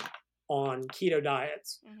fat on keto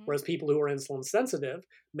diets, whereas people who are insulin sensitive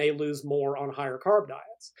may lose more on higher carb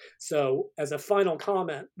diets. So as a final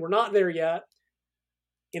comment, we're not there yet.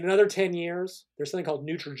 In another 10 years, there's something called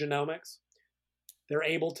nutrigenomics.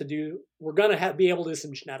 we're going to be able to do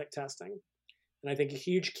some genetic testing. And I think a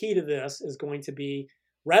huge key to this is going to be,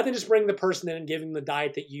 rather than just bring the person in and giving the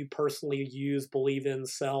diet that you personally use, believe in,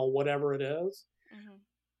 sell, whatever it is. Mm-hmm.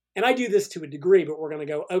 And I do this to a degree, but we're going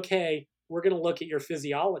to go, okay, we're going to look at your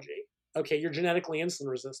physiology. Okay, you're genetically insulin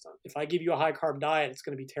resistant. If I give you a high carb diet, it's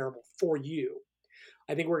going to be terrible for you.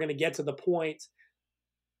 I think we're going to get to the point,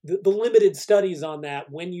 the limited studies on that,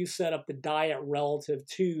 when you set up the diet relative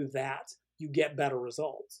to that, you get better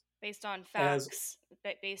results. Based on facts,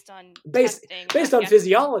 based on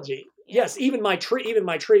physiology. Yeah. Yes, even my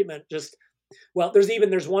treatment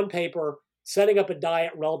there's one paper setting up a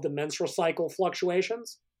diet relative to menstrual cycle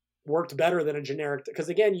fluctuations worked better than a generic, because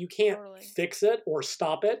again, you can't fix it or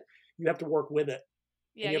stop it. You have to work with it.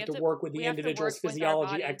 Yeah, and you have to work with the individual's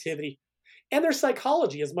physiology, activity, and their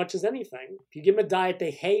psychology as much as anything. If you give them a diet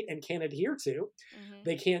they hate and can't adhere to, mm-hmm.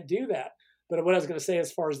 they can't do that. But what I was going to say,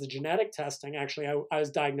 as far as the genetic testing, actually, I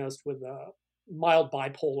was diagnosed with mild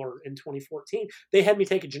bipolar in 2014. They had me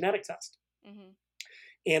take a genetic test. Mm-hmm.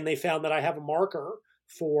 And they found that I have a marker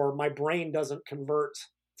for my brain doesn't convert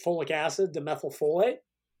folic acid to methylfolate.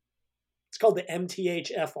 It's called the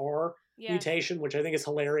MTHFR mutation, which I think is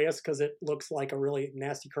hilarious because it looks like a really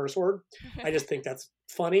nasty curse word. I just think that's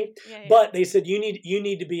funny. Yeah. But they said you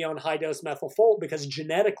need to be on high dose methylfolate because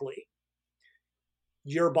genetically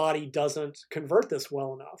your body doesn't convert this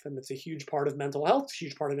well enough. And it's a huge part of mental health, a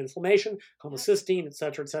huge part of inflammation, homocysteine, et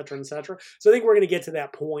cetera, et cetera, et cetera. So I think we're going to get to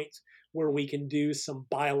that point where we can do some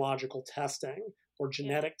biological testing or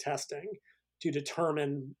genetic testing to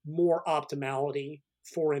determine more optimality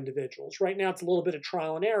for individuals. Right now, it's a little bit of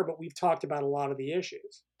trial and error, but we've talked about a lot of the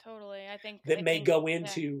issues. Totally. I think go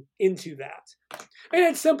into that. And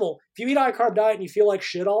it's simple. If you eat a high carb diet and you feel like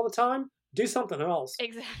shit all the time, do something else.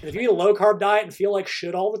 Exactly. And if you eat a low carb diet and feel like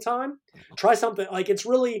shit all the time, try something. Like it's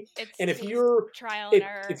if you're trial and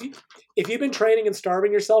error. If you've been training and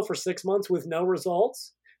starving yourself for 6 months with no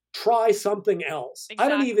results, try something else.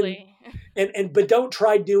 Exactly. But don't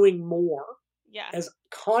try doing more. Yeah. As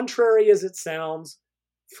contrary as it sounds,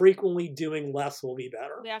 frequently doing less will be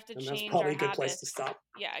better. We have to change that's probably our a good habits. Place to stop.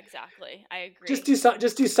 Yeah, exactly. I agree. Just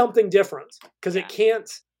do something different, because you can't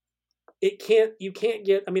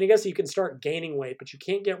get, I guess you can start gaining weight, but you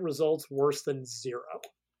can't get results worse than 0.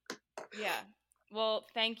 Yeah. Well,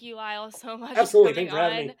 thank you, Lyle, so much Absolutely. for coming Thanks for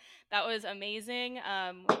having on. me. That was amazing.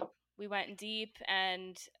 We went deep,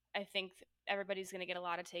 and I think everybody's going to get a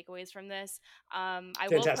lot of takeaways from this. I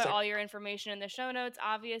will put all your information in the show notes,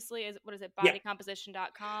 obviously.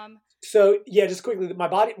 Bodycomposition.com? So, just quickly, my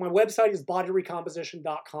website is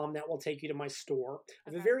bodyrecomposition.com. That will take you to my store.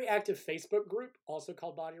 I have a very active Facebook group, also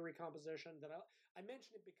called Body Recomposition, that I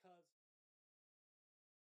mentioned it because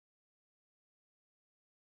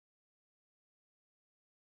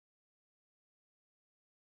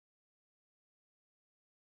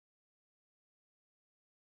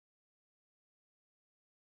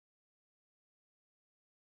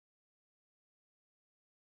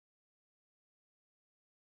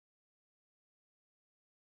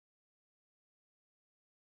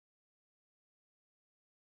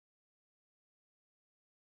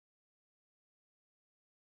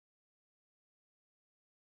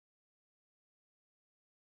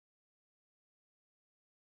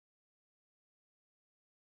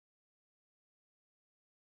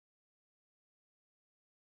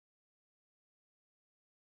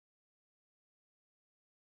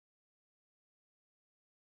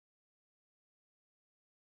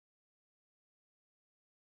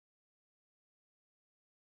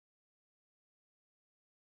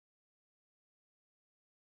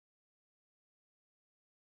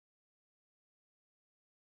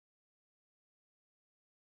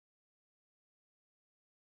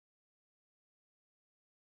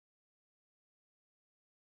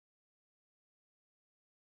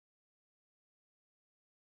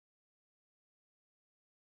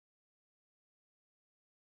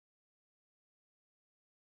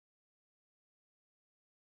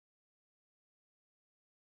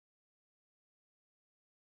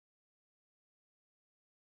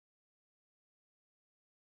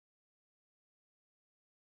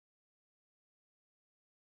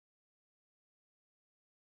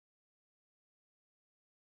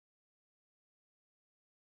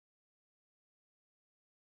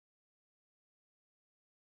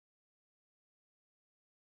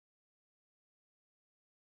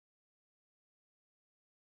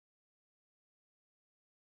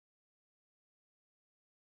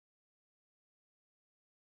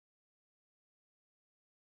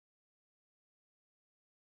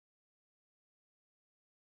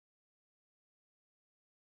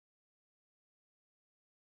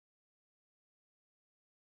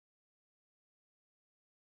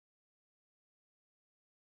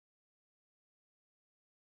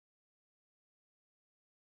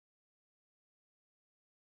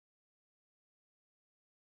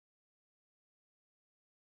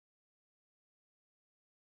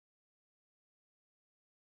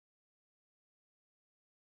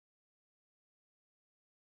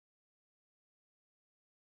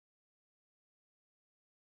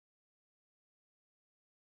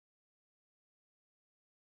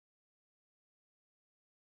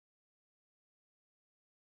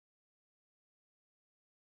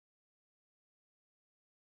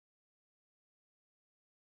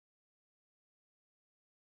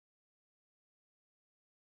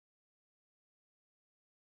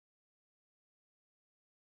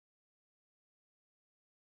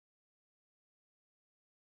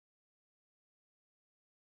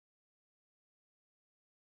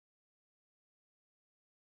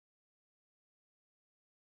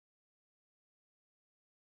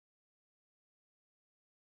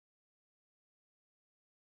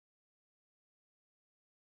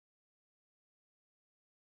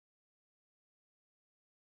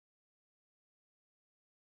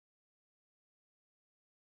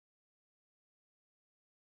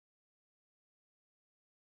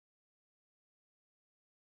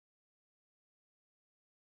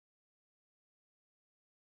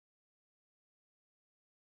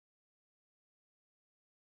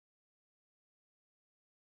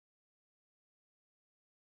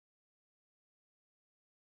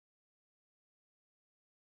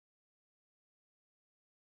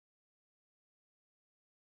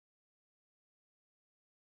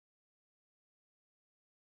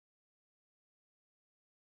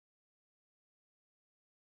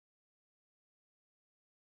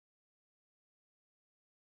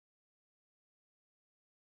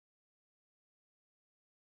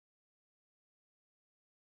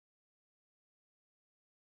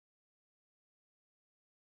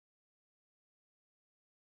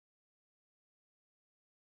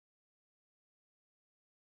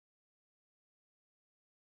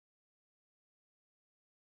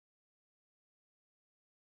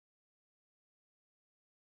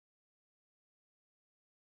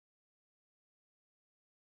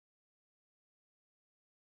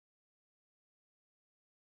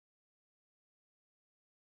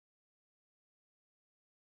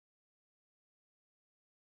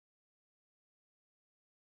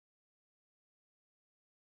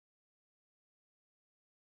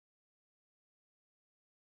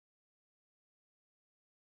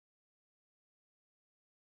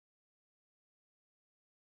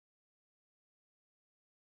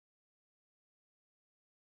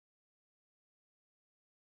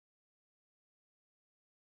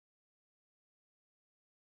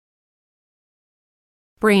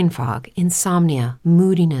brain fog, insomnia,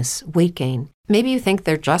 moodiness, weight gain. Maybe you think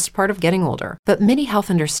they're just part of getting older, but MIDI Health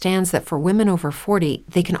understands that for women over 40,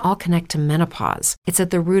 they can all connect to menopause. It's at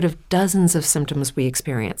the root of dozens of symptoms we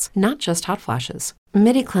experience, not just hot flashes.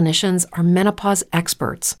 MIDI clinicians are menopause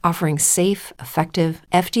experts, offering safe, effective,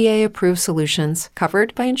 FDA-approved solutions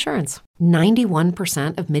covered by insurance.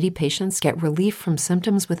 91% of MIDI patients get relief from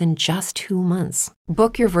symptoms within just 2 months.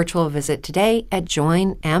 Book your virtual visit today at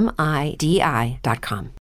joinmidi.com.